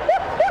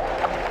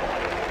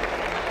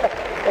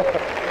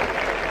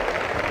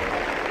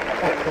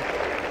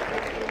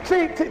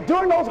 See,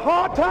 during those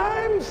hard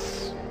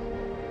times,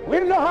 we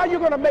didn't know how you're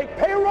going to make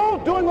payroll.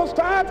 During those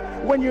times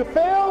when you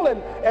failed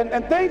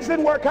and things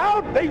didn't work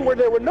out, they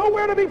were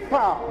nowhere to be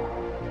found.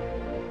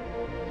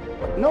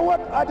 But you know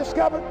what I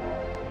discovered?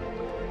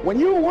 When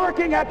you're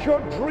working at your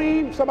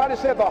dream, somebody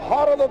said the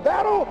harder the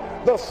battle,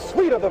 the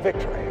sweeter the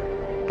victory.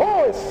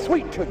 Oh, it's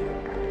sweet to you.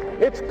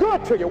 It's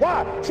good to you.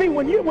 Why? See,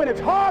 when it's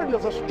hard and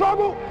there's a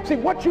struggle, see,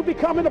 what you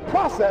become in the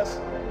process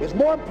is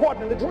more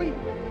important than the dream.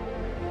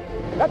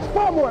 That's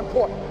far more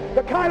important.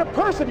 The kind of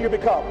person you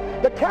become,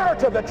 the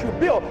character that you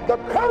build, the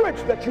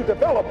courage that you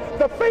develop,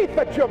 the faith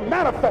that you're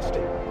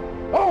manifesting.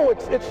 Oh,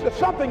 it's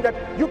something that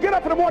you get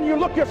up in the morning, you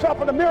look yourself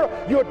in the mirror,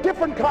 you're a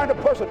different kind of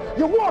person.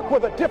 You walk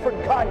with a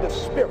different kind of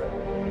spirit.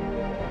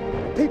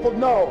 People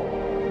know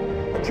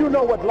that you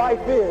know what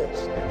life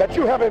is, that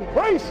you have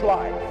embraced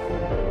life.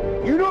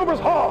 You knew it was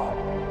hard,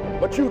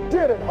 but you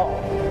did it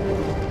hard.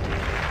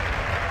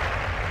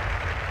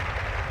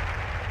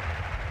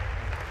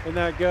 Isn't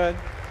that good?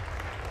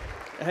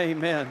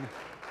 Amen.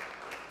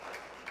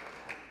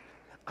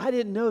 I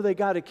didn't know they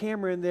got a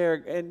camera in there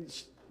and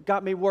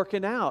got me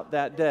working out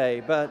that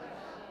day, but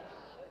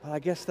I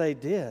guess they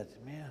did.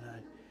 Man,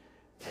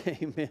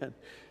 amen.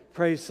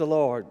 Praise the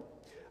Lord.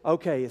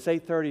 Okay, it's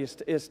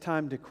 8:30. It's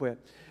time to quit.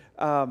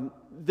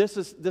 This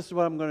is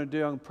what I'm going to do.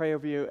 I'm going to pray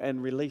over you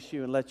and release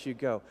you and let you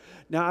go.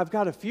 Now, I've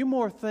got a few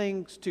more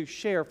things to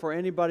share for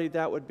anybody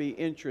that would be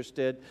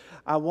interested.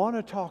 I want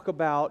to talk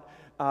about,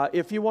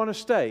 if you want to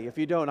stay, if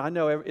you don't, I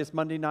know it's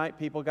Monday night,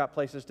 people got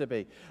places to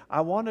be. I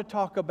want to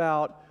talk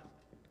about,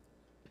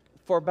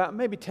 for about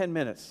maybe 10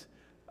 minutes,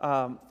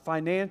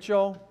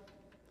 financial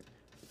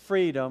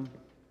freedom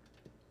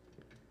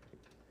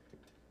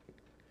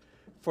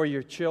for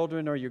your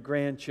children or your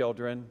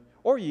grandchildren,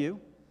 or you.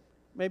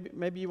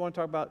 Maybe you want to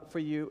talk about for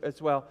you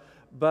as well.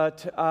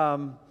 But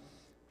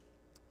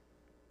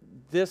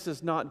this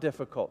is not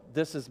difficult.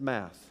 This is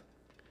math.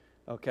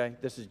 Okay?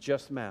 This is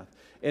just math.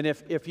 And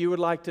if you would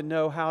like to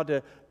know how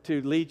to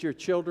lead your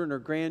children or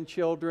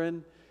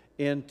grandchildren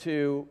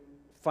into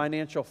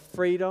financial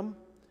freedom,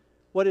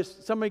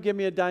 somebody give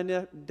me a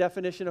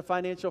definition of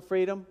financial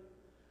freedom?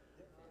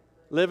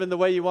 Living the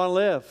way you want to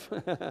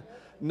live.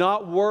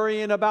 Not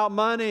worrying about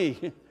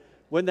money.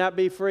 Wouldn't that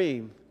be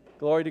free?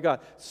 Glory to God.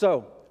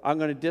 So, I'm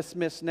going to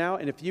dismiss now.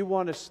 And if you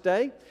want to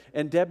stay,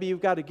 and Debbie,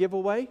 you've got a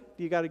giveaway.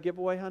 Do you got a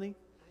giveaway, honey?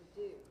 I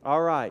do.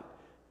 All right.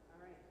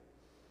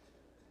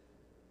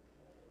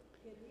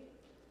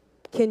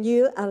 Can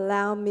you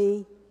allow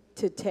me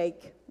to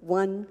take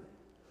one?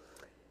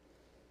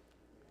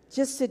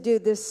 Just to do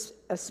this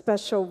a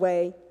special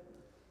way.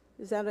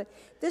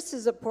 This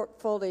is a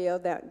portfolio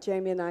that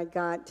Jamie and I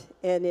got,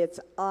 and it's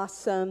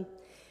awesome.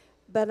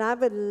 But I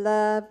would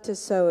love to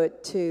sow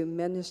it to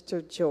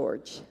Minister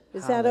George.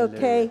 Is that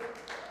okay?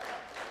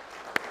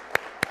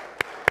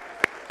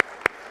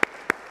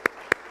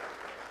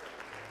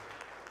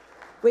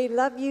 We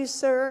love you,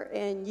 sir,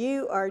 and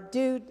you are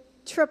due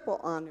triple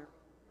honor.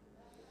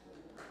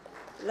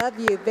 Love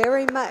you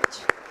very much.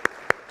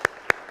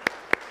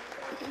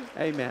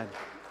 Amen.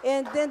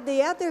 And then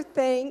the other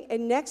thing,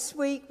 and next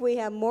week we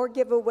have more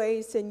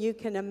giveaways than you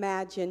can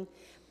imagine,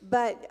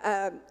 but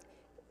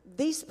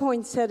these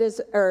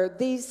poinsettias, or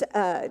these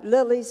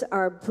lilies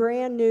are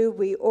brand new.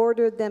 We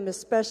ordered them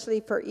especially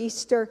for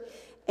Easter.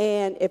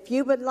 And if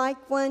you would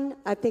like one,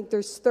 I think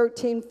there's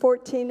 13,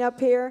 14 up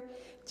here.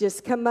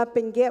 Just come up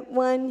and get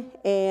one.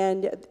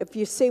 And if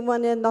you see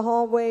one in the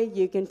hallway,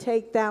 you can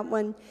take that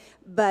one.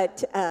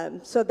 But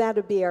so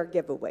that'll be our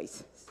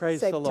giveaways. Praise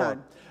Save the Lord.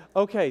 time.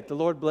 Okay, the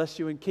Lord bless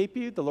you and keep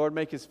you. The Lord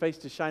make his face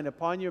to shine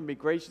upon you and be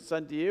gracious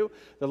unto you.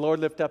 The Lord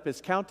lift up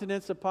his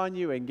countenance upon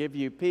you and give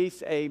you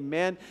peace.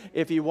 Amen.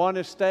 If you want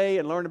to stay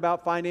and learn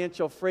about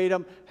financial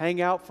freedom,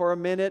 hang out for a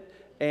minute,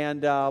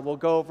 and we'll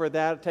go over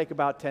that. It'll take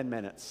about 10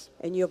 minutes.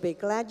 And you'll be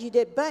glad you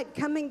did. But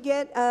come and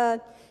get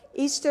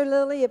Easter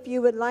lily if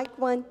you would like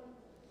one.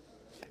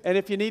 And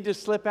if you need to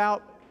slip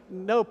out,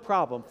 no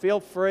problem. Feel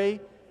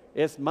free.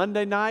 It's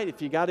Monday night.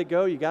 If you got to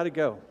go, you got to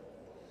go.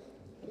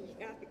 You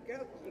got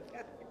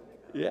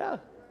Yeah.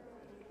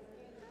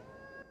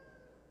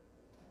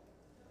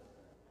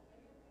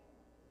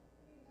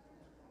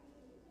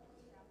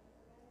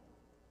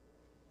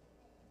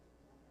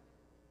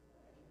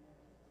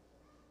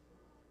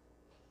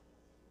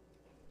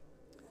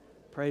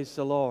 Praise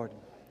the Lord.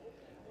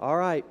 All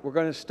right, we're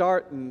going to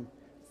start in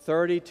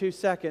 32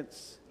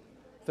 seconds,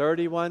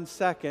 31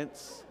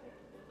 seconds,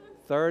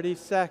 30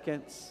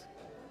 seconds.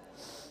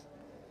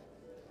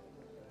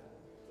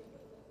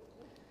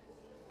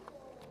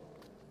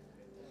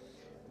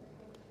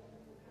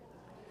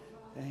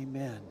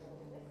 Amen.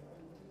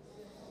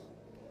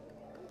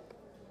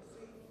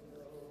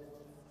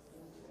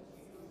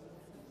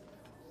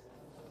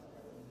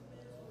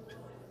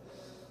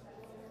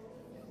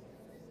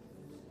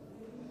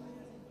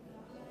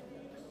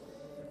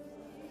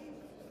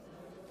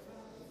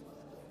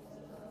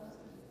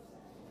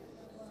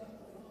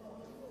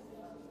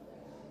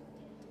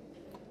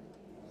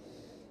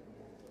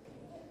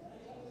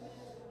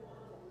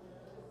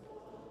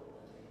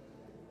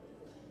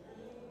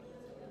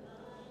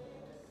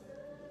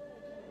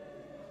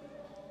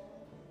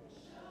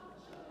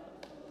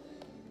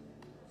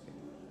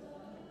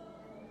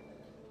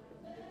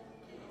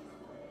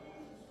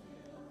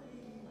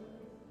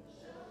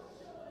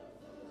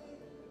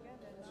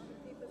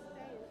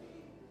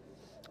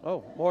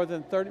 Oh, more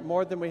than 30,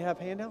 more than we have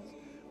handouts?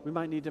 We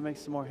might need to make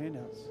some more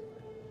handouts.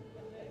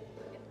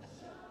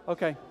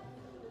 Okay.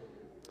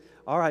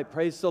 All right,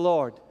 praise the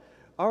Lord.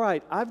 All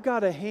right, I've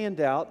got a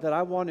handout that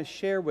I want to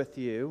share with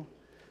you.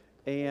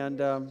 And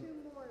Two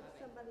more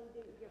if somebody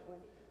didn't get one.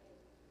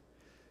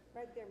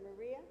 Right there,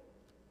 Maria,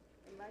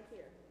 and right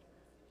here.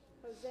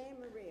 Jose and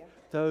Maria.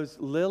 those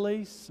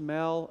lilies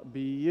smell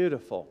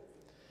beautiful.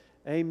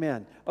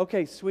 Amen.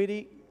 Okay,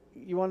 sweetie,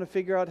 you want to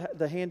figure out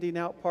the handing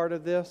out part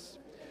of this?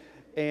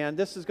 And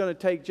this is going to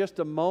take just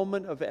a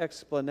moment of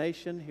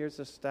explanation. Here's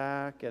a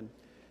stack, and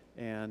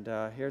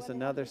here's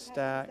another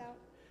stack.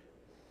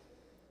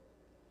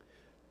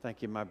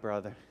 Thank you, my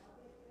brother.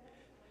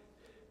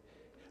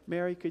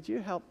 Mary, could you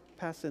help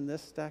passing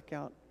this stack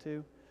out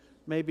too?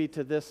 Maybe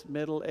to this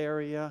middle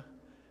area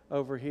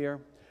over here.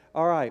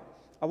 All right.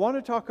 I want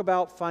to talk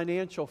about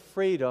financial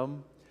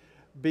freedom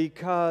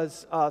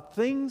because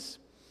things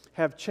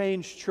have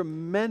changed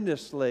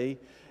tremendously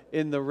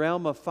in the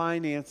realm of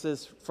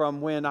finances from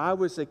when I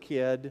was a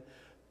kid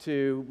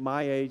to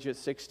my age at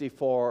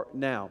 64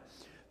 now.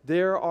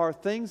 There are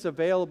things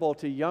available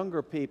to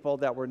younger people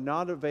that were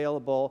not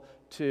available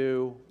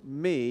to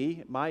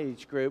me, my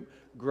age group,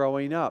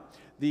 growing up.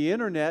 The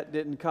internet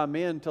didn't come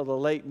in until the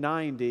late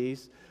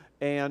 90s,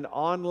 and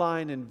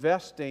online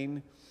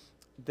investing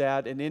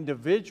that an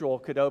individual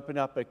could open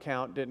up an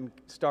account didn't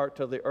start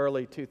till the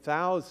early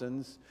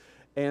 2000s.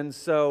 And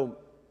so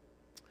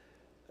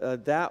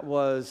that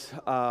was,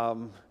 I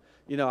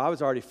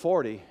was already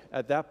 40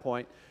 at that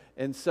point.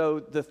 And so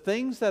the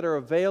things that are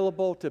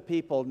available to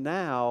people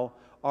now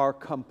are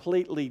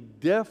completely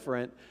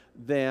different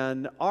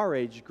than our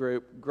age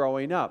group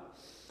growing up.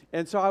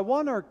 And so I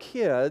want our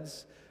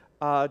kids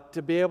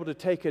to be able to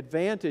take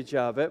advantage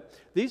of it.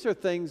 These are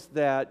things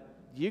that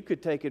you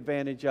could take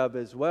advantage of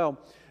as well.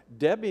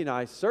 Debbie and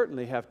I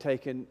certainly have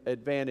taken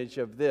advantage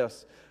of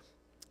this.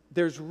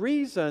 There's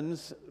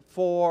reasons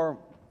for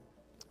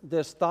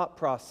this thought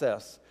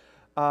process.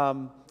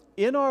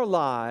 In our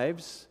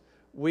lives,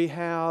 we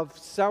have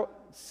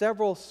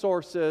several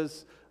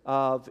sources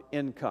of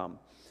income.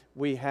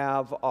 We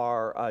have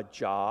our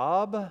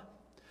job,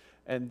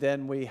 and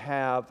then we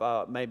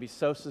have maybe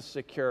Social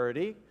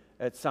Security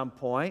at some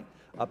point,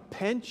 a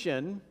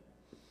pension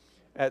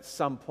at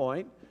some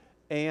point,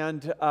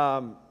 and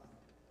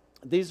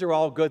these are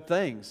all good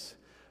things.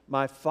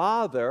 My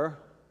father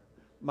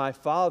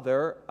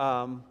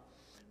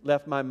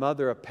left my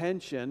mother a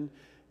pension.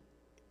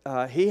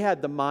 He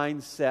had the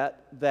mindset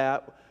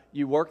that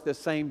you work the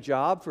same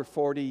job for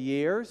 40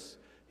 years.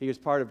 He was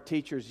part of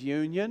Teachers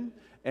Union,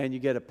 and you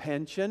get a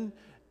pension,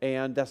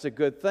 and that's a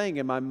good thing.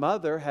 And my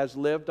mother has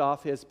lived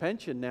off his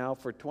pension now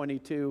for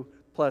 22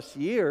 plus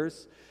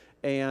years,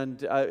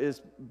 and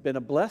it's been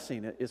a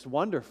blessing. It's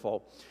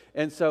wonderful.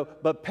 And so,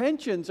 but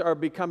pensions are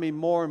becoming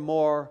more and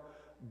more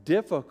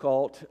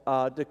difficult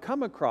to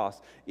come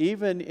across.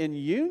 Even in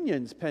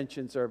unions,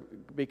 pensions are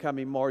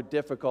becoming more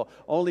difficult.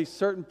 Only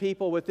certain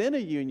people within a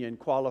union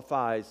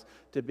qualifies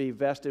to be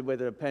vested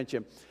with a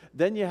pension.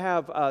 Then you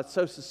have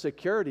Social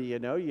Security.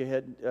 You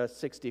hit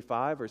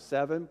 65 or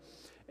 7,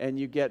 and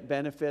you get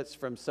benefits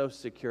from Social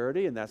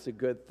Security, and that's a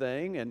good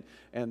thing,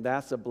 and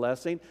that's a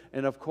blessing.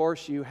 And of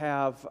course, you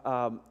have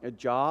a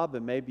job,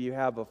 and maybe you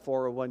have a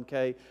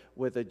 401k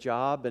with a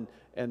job,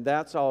 and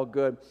that's all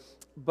good.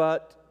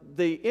 But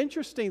the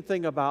interesting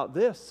thing about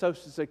this,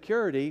 Social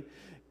Security,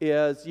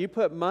 is you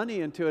put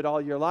money into it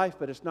all your life,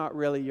 but it's not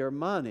really your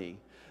money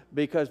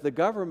because the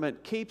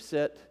government keeps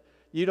it.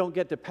 You don't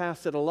get to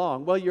pass it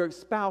along. Well, your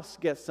spouse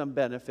gets some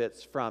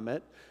benefits from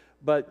it,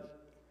 but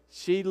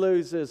she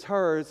loses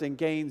hers and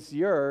gains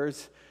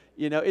yours.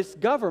 It's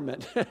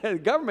government. The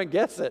government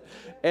gets it.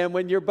 And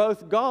when you're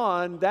both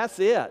gone, that's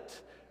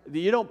it.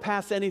 You don't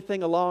pass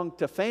anything along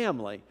to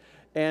family.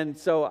 And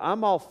so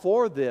I'm all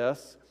for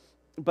this,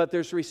 but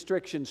there's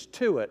restrictions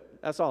to it.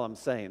 That's all I'm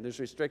saying. There's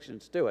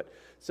restrictions to it.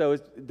 So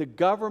the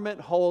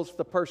government holds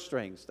the purse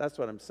strings. That's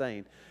what I'm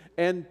saying.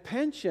 And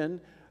pension,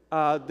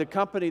 the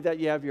company that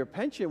you have your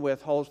pension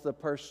with holds the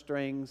purse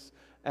strings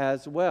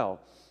as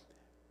well.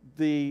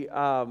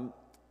 What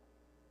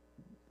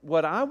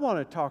I want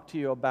to talk to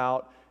you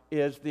about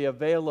is the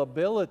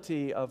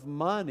availability of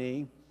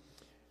money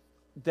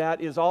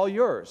that is all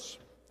yours.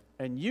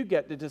 And you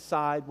get to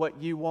decide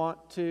what you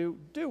want to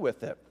do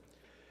with it.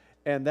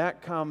 And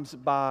that comes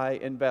by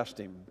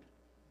investing.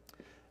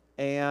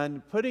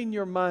 And putting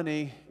your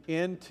money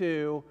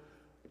into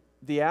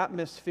the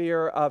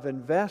atmosphere of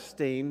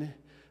investing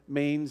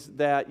means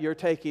that you're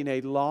taking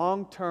a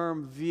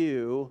long-term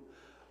view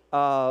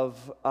of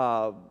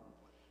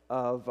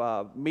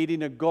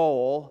meeting a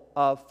goal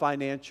of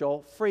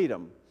financial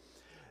freedom.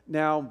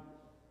 Now,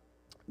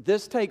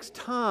 this takes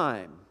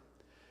time.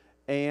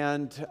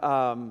 And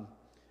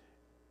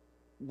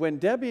when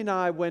Debbie and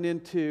I went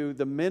into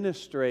the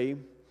ministry,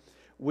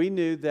 we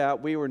knew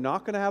that we were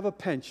not going to have a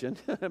pension.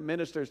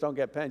 Ministers don't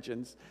get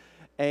pensions.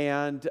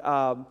 And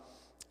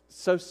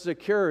Social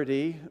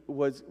Security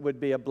would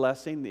be a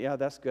blessing. Yeah,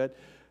 that's good.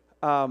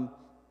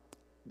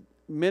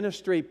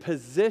 Ministry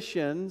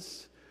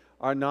positions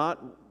are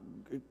not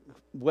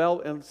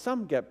well, and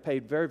some get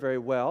paid very, very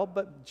well,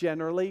 but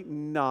generally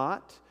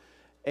not.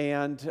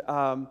 And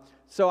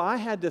so I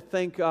had to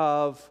think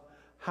of,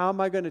 how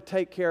am I going to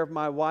take care of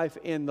my wife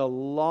in the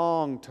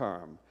long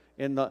term?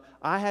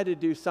 I had to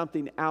do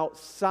something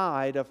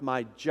outside of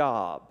my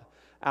job,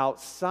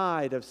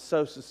 outside of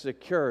Social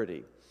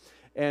Security.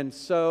 And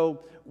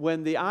so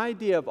when the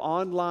idea of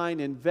online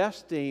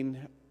investing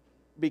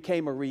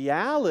became a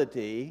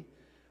reality,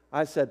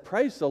 I said,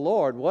 praise the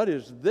Lord, what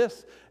is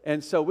this?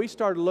 And so we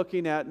started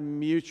looking at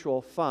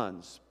mutual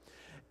funds.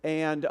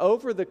 And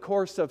over the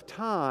course of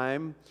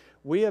time,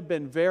 we have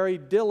been very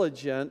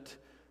diligent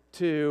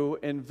to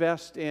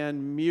invest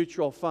in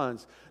mutual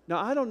funds.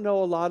 Now, I don't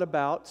know a lot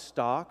about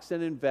stocks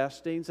and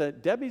investing. So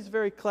Debbie's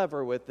very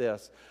clever with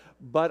this.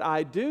 But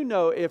I do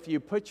know if you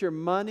put your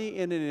money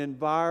in an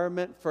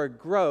environment for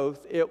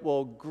growth, it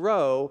will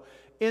grow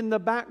in the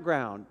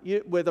background.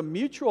 With a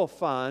mutual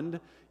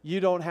fund, you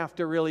don't have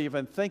to really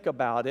even think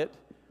about it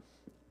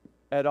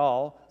at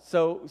all.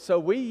 So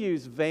we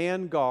use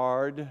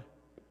Vanguard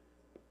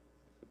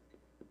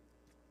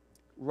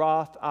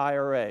Roth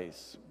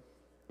IRAs.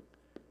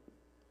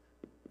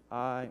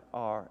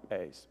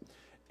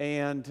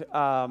 And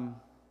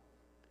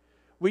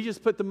we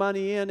just put the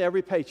money in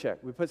every paycheck.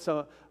 We put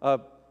a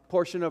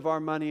portion of our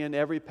money in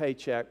every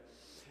paycheck,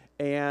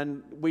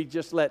 and we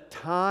just let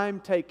time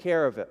take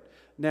care of it.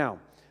 Now,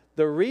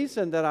 the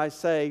reason that I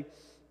say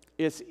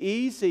it's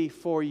easy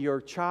for your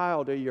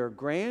child or your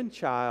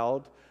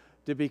grandchild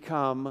to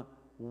become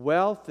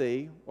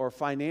wealthy or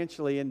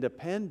financially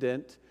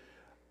independent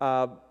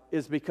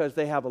is because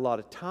they have a lot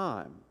of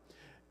time.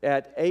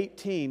 At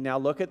 18, now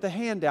look at the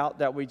handout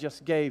that we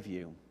just gave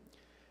you.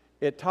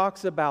 It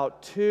talks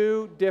about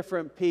two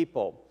different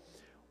people.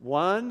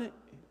 One,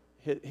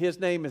 his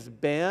name is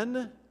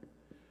Ben,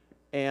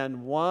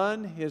 and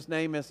one, his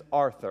name is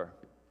Arthur.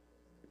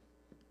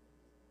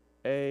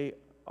 A-R-T-H-U-R.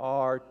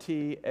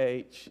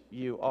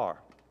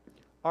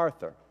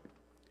 Arthur.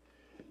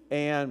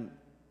 And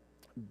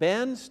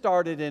Ben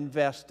started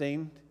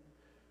investing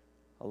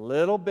a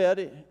little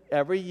bit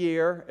every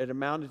year. It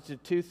amounted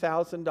to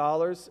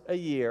 $2,000 a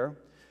year,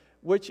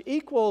 which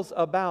equals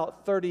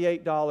about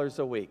 $38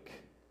 a week.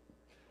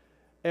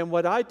 And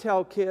what I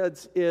tell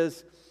kids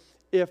is,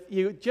 if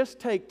you just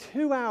take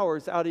 2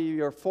 hours out of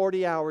your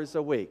 40 hours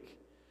a week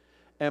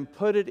and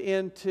put it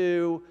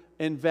into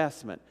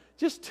investment,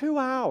 just 2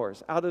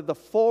 hours out of the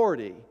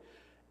 40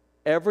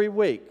 every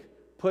week,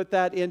 put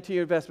that into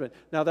your investment.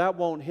 Now, that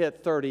won't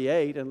hit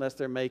 38 unless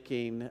they're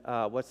making,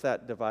 what's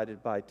that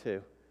divided by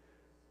 2?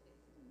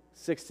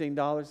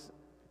 $16?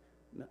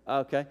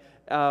 Okay.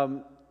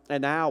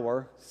 An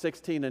hour,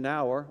 16 an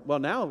hour. Well,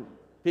 now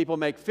people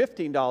make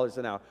 $15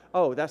 an hour.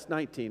 Oh, that's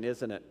 19,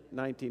 isn't it?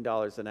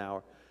 $19 an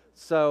hour.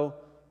 So,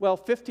 well,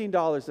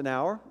 $15 an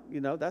hour,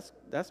 that's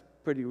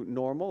pretty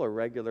normal or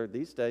regular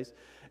these days.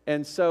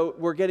 And so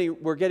we're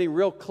getting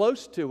real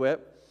close to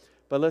it.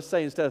 But let's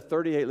say instead of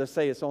 38, let's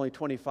say it's only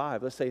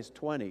 25. Let's say it's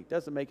 20. It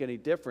doesn't make any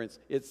difference.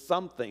 It's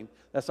something.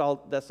 That's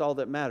all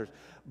that matters.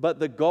 But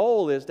the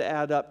goal is to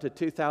add up to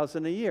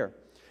 $2,000 a year.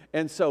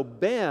 And so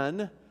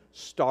Ben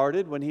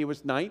started when he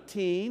was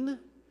 19,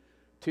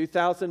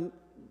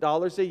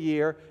 $2,000 a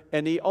year,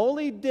 and he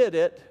only did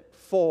it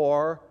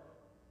for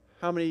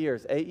how many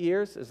years? 8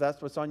 years? Is that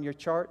what's on your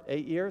chart?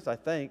 8 years, I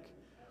think.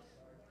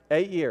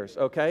 8 years,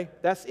 okay?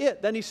 That's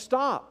it. Then he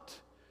stopped.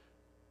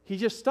 He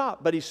just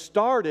stopped, but he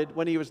started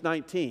when he was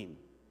 19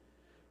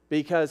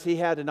 because he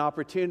had an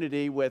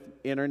opportunity with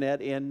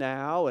internet in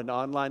now and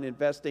online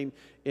investing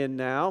in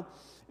now.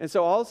 And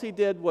so all he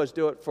did was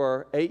do it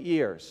for 8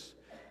 years.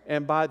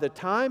 And by the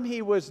time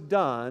he was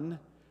done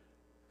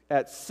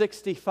at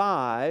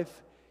 65,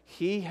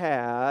 he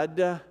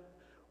had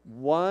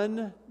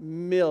 $1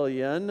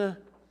 million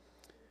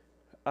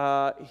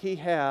he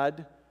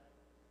had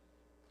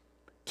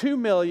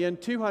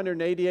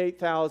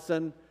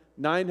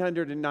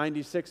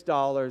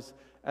 $2,288,996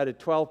 at a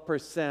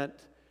 12%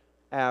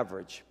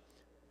 average.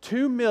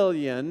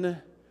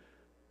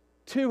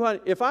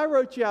 If I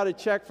wrote you out a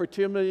check for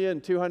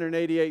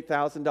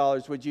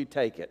 $2,288,000, would you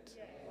take it?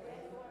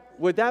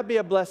 Would that be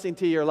a blessing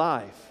to your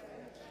life?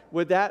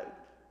 Would that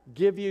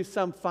give you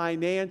some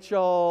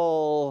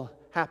financial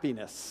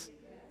happiness?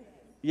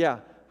 Yeah.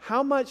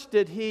 How much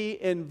did he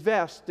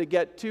invest to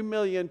get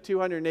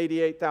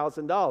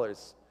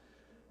 $2,288,000?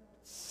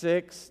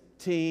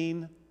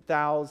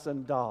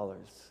 $16,000.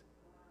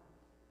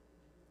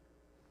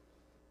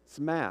 It's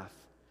math.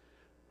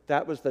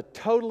 That was the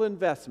total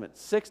investment.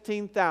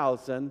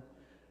 $16,000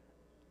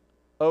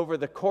 over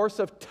the course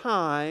of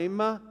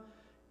time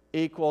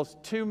equals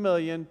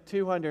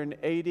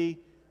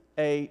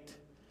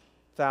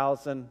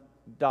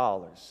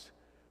 $2,288,000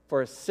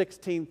 for a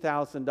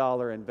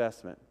 $16,000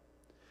 investment.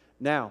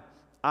 Now,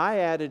 I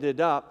added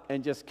it up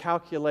and just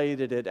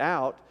calculated it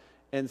out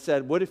and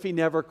said, what if he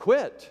never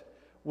quit?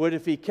 What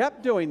if he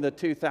kept doing the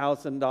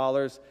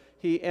 $2,000?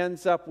 He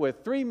ends up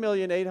with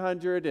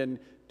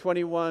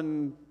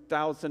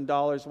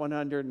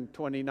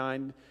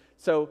 $3,821,129.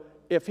 So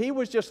if he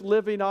was just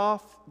living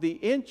off the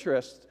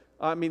interest,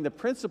 the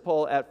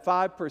principal at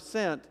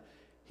 5%,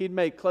 he'd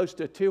make close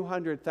to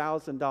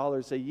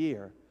 $200,000 a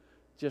year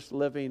just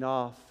living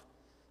off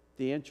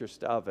the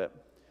interest of it.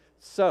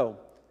 So,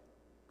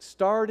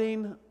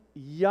 starting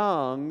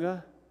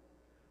young,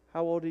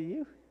 how old are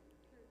you?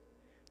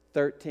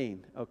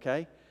 13,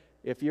 okay?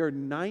 If you're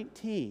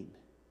 19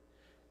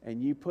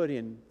 and you put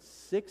in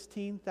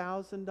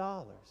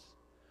 $16,000,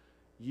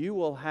 you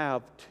will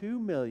have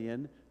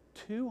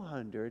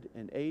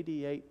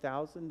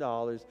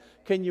 $2,288,000.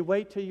 Can you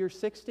wait till you're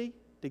 60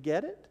 to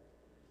get it?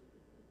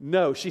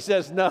 No, she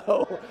says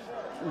no.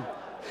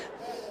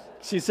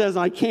 She says,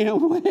 I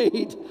can't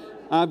wait.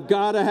 I've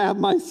got to have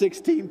my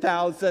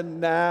 $16,000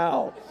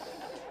 now.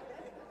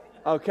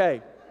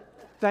 Okay,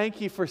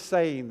 thank you for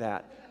saying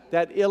that.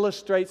 That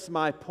illustrates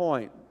my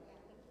point.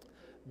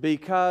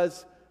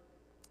 Because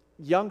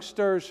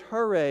youngsters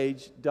her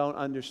age don't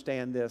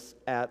understand this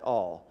at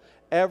all.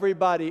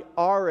 Everybody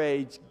our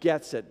age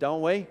gets it,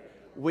 don't we?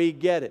 We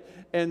get it.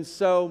 And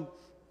so,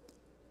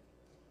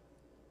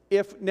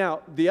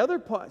 now, the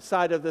other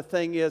side of the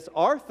thing is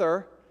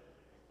Arthur,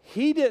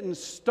 he didn't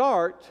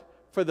start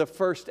for the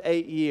first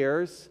 8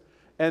 years,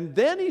 and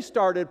then he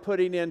started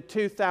putting in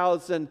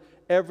 $2,000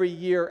 every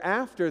year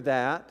after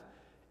that,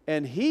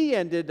 and he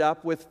ended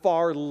up with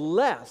far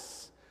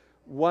less,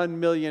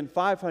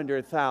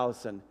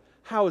 $1,500,000.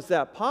 How is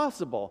that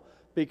possible?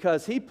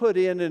 Because he put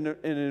in an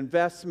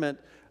investment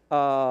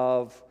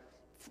of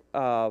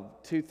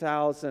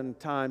 2,000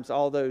 times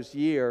all those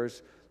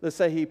years. Let's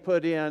say he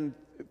put in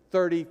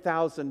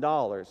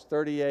 $30,000,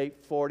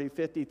 38, 40,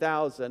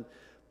 50,000,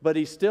 but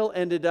he still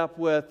ended up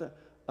with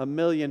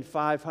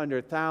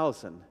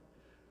 $1,500,000.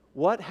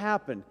 What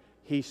happened?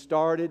 He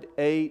started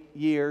 8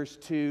 years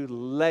too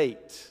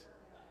late.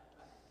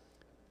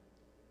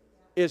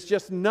 It's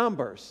just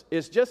numbers.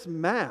 It's just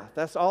math.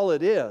 That's all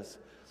it is.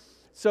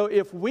 So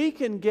if we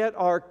can get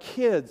our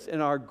kids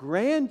and our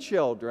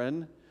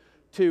grandchildren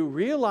to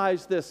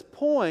realize this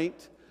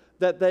point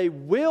that they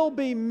will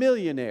be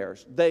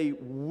millionaires, they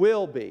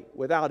will be,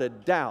 without a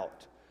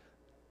doubt.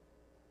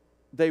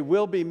 They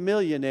will be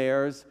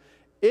millionaires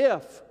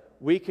if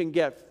we can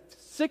get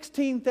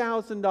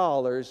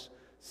 $16,000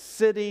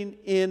 sitting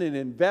in an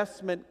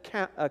investment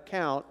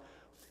account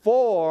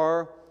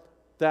for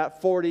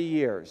that 40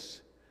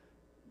 years.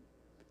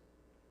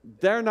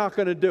 They're not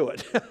going to do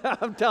it.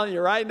 I'm telling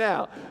you right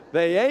now,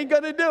 they ain't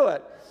going to do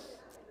it.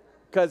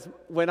 Because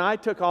when I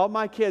took all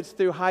my kids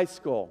through high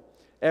school,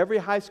 every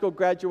high school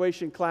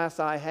graduation class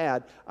I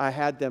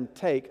had them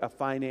take a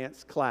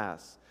finance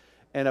class.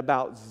 And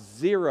about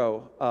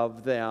 0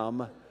 of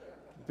them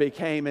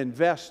became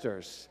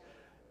investors.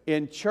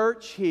 In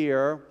church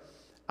here,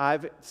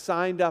 I've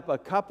signed up a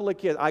couple of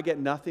kids. I get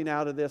nothing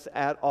out of this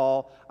at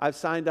all. I've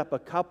signed up a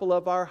couple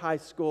of our high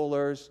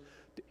schoolers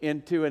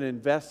into an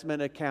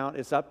investment account.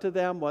 It's up to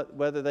them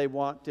whether they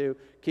want to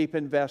keep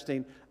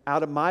investing.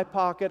 Out of my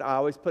pocket, I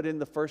always put in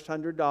the first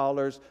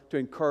 $100 to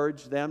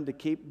encourage them to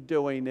keep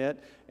doing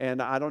it.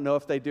 And I don't know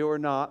if they do or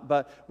not,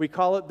 but we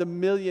call it the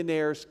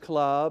Millionaires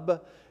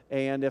Club.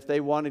 And if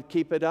they want to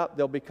keep it up,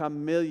 they'll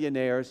become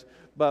millionaires.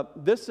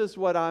 But this is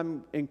what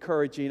I'm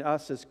encouraging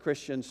us as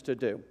Christians to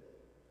do.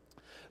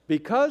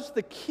 Because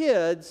the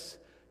kids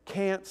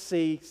can't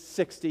see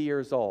 60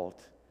 years old.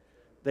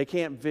 They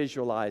can't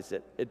visualize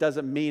it. It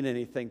doesn't mean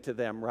anything to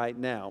them right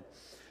now.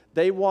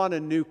 They want a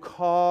new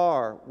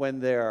car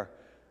when they're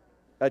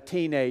a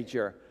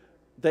teenager.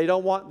 They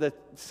don't want the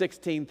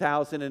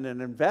 $16,000 in an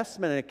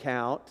investment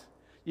account.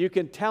 You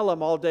can tell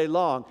them all day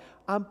long,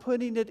 I'm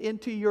putting it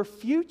into your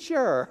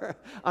future.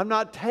 I'm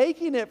not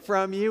taking it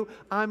from you.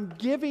 I'm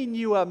giving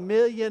you $1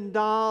 million.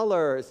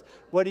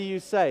 What do you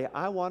say?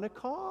 I want a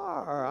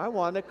car. I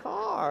want a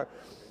car.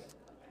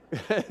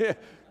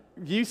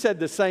 You said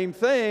the same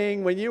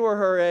thing when you were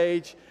her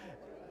age.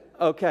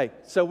 Okay,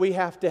 so we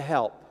have to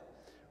help.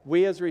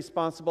 We as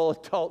responsible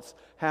adults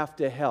have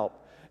to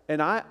help.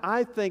 And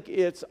I think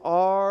it's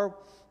our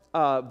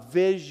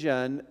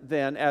vision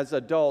then as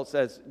adults,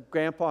 as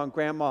grandpa and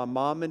grandma,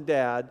 mom and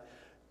dad,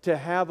 to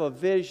have a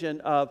vision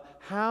of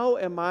how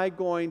am I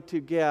going to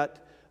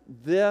get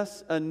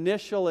this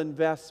initial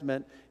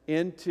investment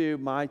into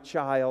my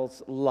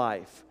child's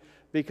life.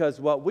 Because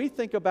what we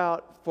think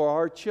about for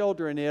our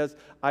children is,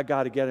 I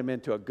got to get them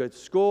into a good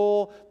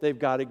school, they've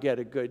got to get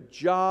a good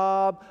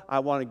job, I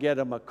want to get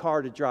them a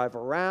car to drive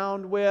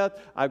around with,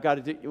 I've got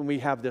to do, and we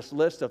have this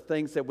list of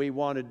things that we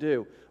want to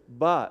do.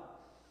 But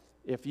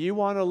if you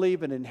want to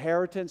leave an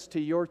inheritance to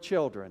your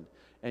children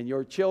and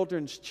your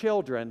children's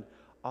children,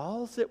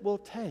 all it will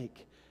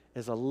take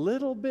is a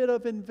little bit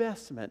of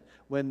investment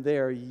when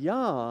they're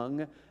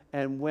young,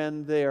 and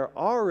when they're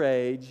our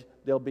age,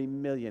 they'll be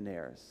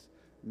millionaires.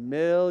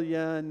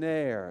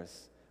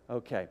 Millionaires.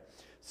 Okay.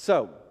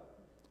 So,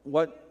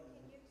 what?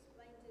 Can you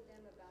explain to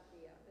them about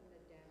the up and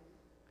the down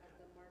of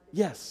the market?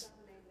 Yes. Some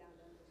may not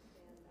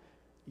understand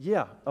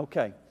that. Yeah,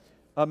 okay.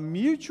 A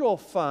mutual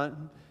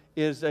fund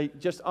is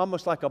just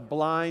almost like a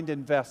blind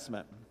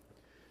investment.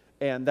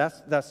 And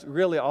that's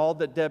really all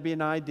that Debbie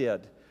and I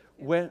did.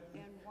 And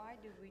why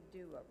do we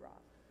do a Roth?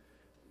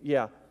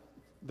 Yeah.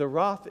 The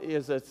Roth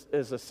is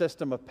a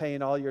system of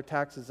paying all your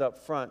taxes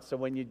up front. So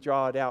when you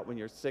draw it out when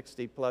you're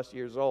 60 plus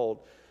years old,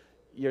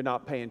 you're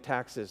not paying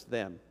taxes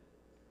then.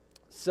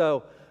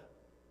 So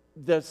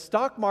the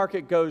stock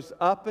market goes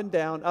up and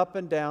down, up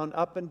and down,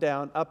 up and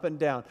down, up and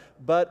down.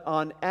 But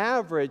on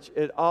average,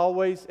 it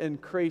always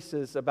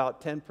increases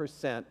about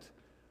 10%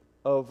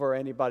 over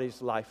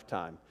anybody's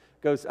lifetime.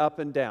 Goes up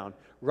and down.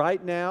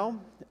 Right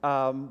now,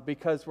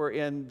 because we're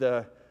in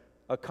the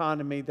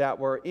economy that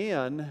we're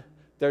in,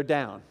 they're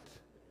down.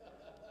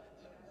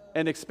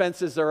 And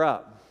expenses are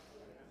up.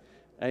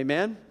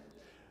 Amen?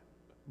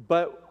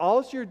 But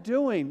all you're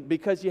doing,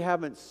 because you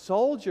haven't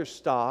sold your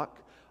stock,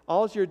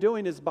 all you're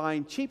doing is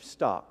buying cheap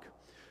stock.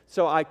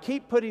 So I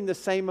keep putting the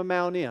same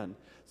amount in.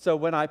 So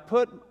when I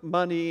put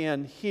money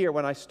in here,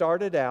 when I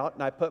started out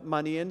and I put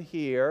money in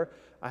here,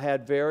 I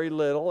had very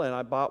little and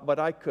I bought what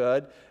I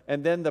could.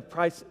 And then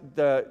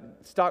the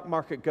stock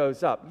market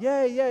goes up.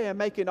 Yay, I'm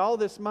making all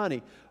this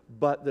money.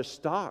 But the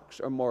stocks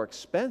are more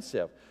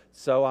expensive.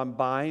 So I'm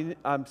buying,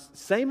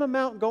 same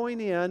amount going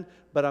in,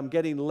 but I'm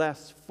getting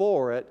less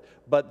for it,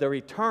 but the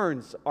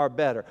returns are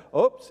better.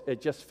 Oops,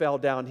 it just fell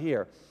down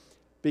here.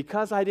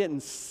 Because I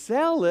didn't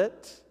sell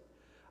it,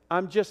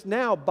 I'm just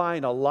now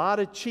buying a lot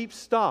of cheap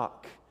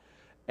stock.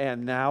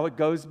 And now it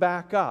goes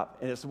back up,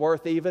 and it's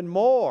worth even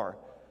more.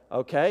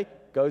 Okay,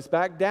 goes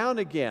back down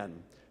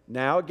again.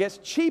 Now it gets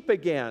cheap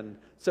again.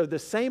 So the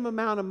same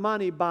amount of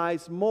money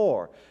buys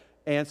more.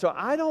 And so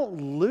I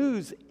don't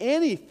lose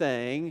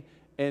anything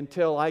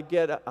until I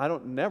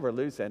don't never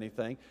lose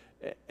anything,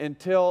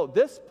 until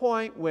this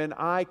point when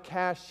I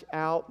cash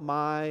out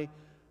my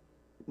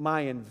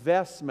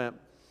investment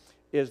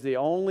is the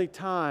only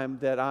time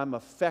that I'm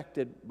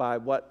affected by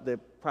what the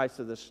price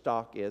of the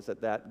stock is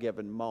at that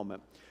given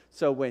moment.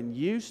 So when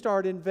you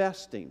start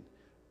investing,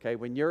 okay,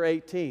 when you're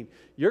 18,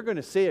 you're going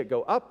to see it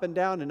go up and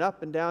down and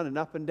up and down and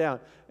up and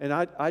down. And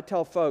I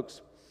tell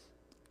folks,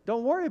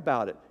 don't worry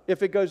about it.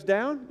 If it goes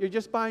down, you're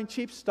just buying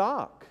cheap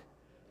stock.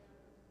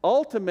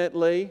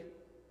 Ultimately,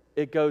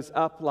 it goes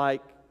up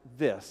like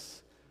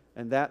this,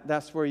 and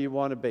that's where you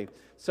want to be.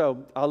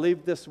 So I'll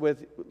leave this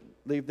with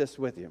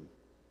you.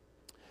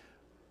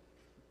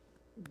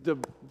 The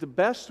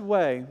best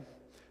way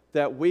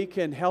that we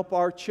can help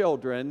our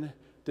children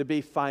to be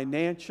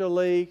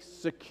financially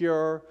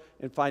secure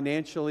and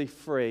financially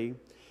free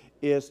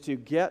is to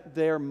get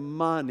their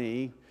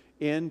money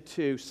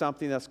into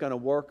something that's going to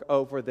work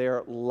over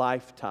their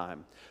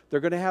lifetime.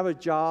 They're going to have a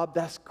job,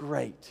 that's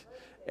great.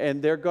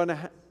 And they're going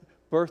to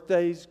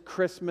birthdays,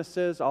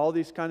 Christmases, all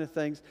these kind of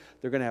things.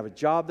 They're going to have a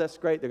job, that's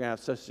great. They're going to have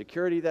Social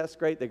Security, that's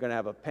great. They're going to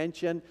have a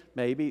pension,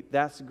 maybe,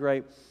 that's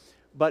great.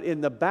 But in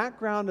the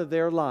background of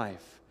their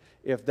life,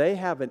 if they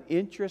have an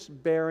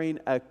interest-bearing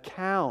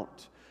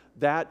account,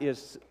 that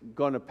is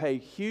going to pay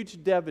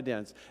huge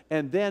dividends.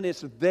 And then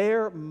it's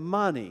their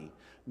money.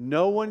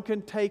 No one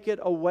can take it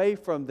away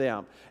from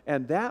them.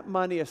 And that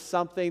money is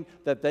something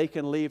that they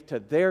can leave to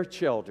their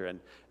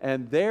children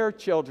and their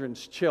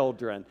children's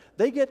children.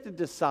 They get to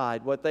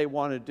decide what they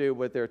want to do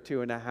with their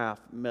 $2.5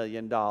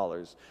 million.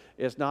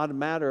 It's not a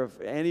matter of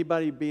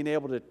anybody being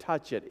able to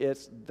touch it.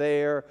 It's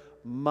their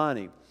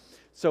money.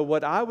 So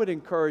what I would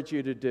encourage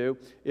you to do,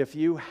 if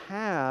you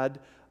had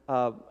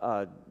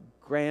a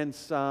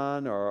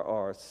grandson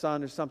or a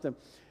son or something,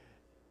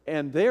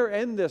 and they're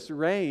in this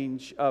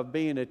range of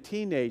being a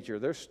teenager,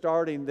 they're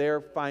starting their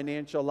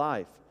financial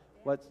life.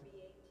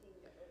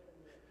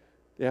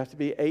 They have to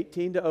be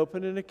 18 to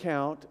open an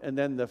account, and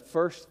then the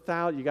first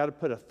 $1,000, you got to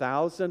put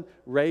 $1,000,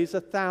 raise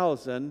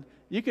 $1,000.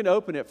 You can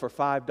open it for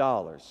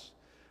 $5,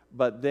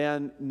 but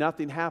then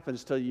nothing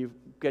happens till you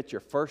get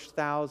your first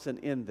 $1,000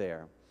 in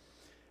there,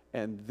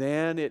 and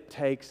then it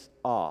takes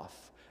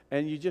off,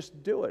 and you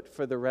just do it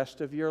for the rest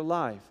of your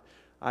life.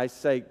 I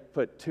say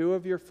put 2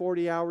 of your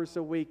 40 hours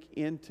a week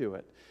into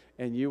it,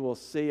 and you will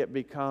see it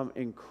become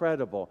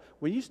incredible.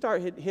 When you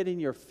start hitting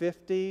your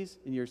 50s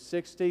and your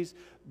 60s,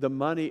 the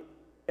money,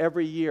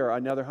 every year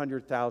another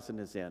 100,000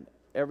 is in.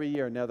 Every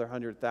year another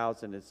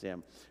 100,000 is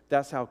in.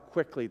 That's how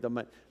quickly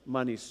the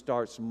money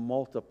starts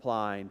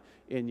multiplying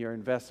in your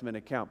investment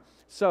account.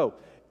 So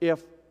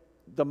if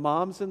the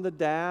moms and the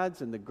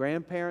dads and the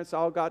grandparents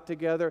all got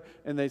together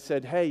and they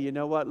said, hey, you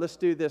know what, let's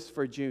do this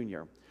for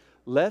Junior.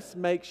 Let's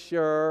make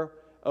sure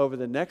over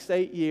the next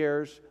 8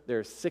 years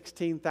there's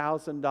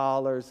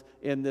 $16,000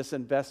 in this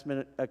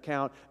investment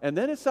account, and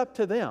then it's up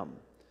to them.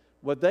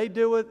 What they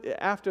do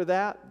after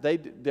that,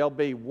 they'll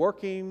be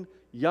working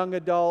young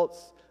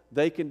adults.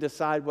 They can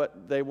decide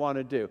what they want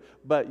to do.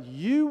 But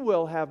you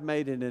will have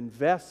made an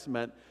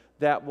investment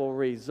that will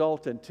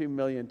result in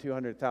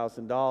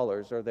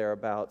 $2,200,000 or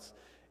thereabouts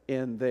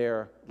in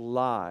their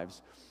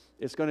lives.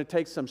 It's going to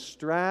take some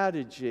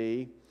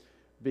strategy,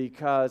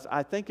 because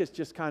I think it's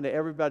just kind of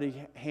everybody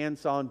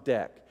hands on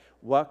deck.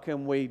 What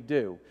can we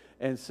do?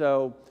 And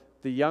so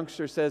the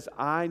youngster says,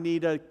 I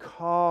need a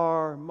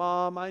car.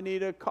 Mom, I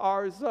need a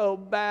car so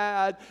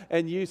bad.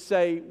 And you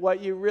say,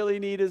 what you really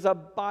need is a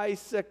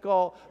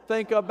bicycle.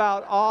 Think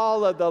about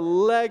all of the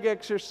leg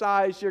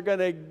exercise you're going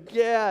to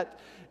get.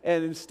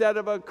 And instead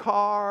of a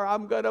car,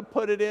 I'm going to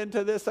put it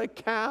into this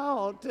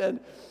account.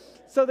 And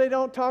so they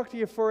don't talk to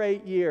you for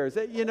 8 years.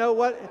 You know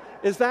what?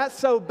 Is that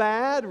so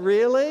bad?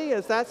 Really?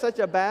 Is that such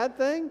a bad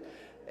thing?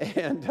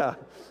 And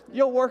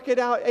you'll work it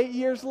out 8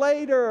 years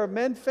later,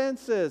 mend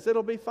fences.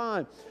 It'll be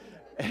fine.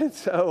 And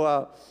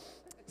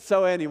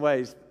so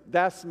anyways,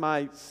 that's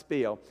my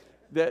spiel.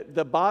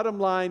 The bottom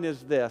line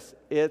is this.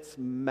 It's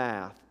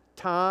math.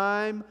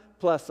 Time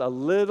plus a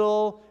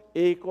little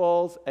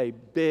equals a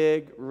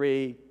big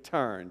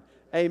return.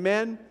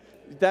 Amen?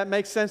 Does that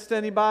make sense to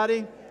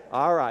anybody?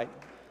 All right.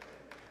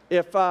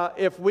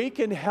 If we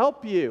can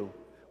help you,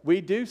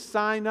 we do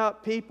sign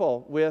up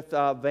people with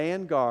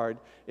Vanguard.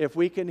 If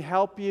we can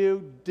help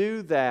you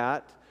do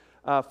that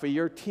for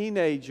your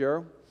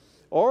teenager,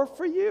 or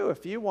for you,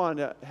 if you want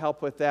to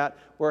help with that,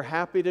 we're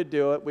happy to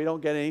do it. We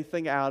don't get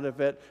anything out of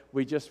it.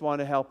 We just want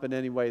to help in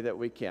any way that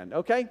we can.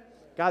 Okay?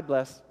 God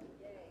bless.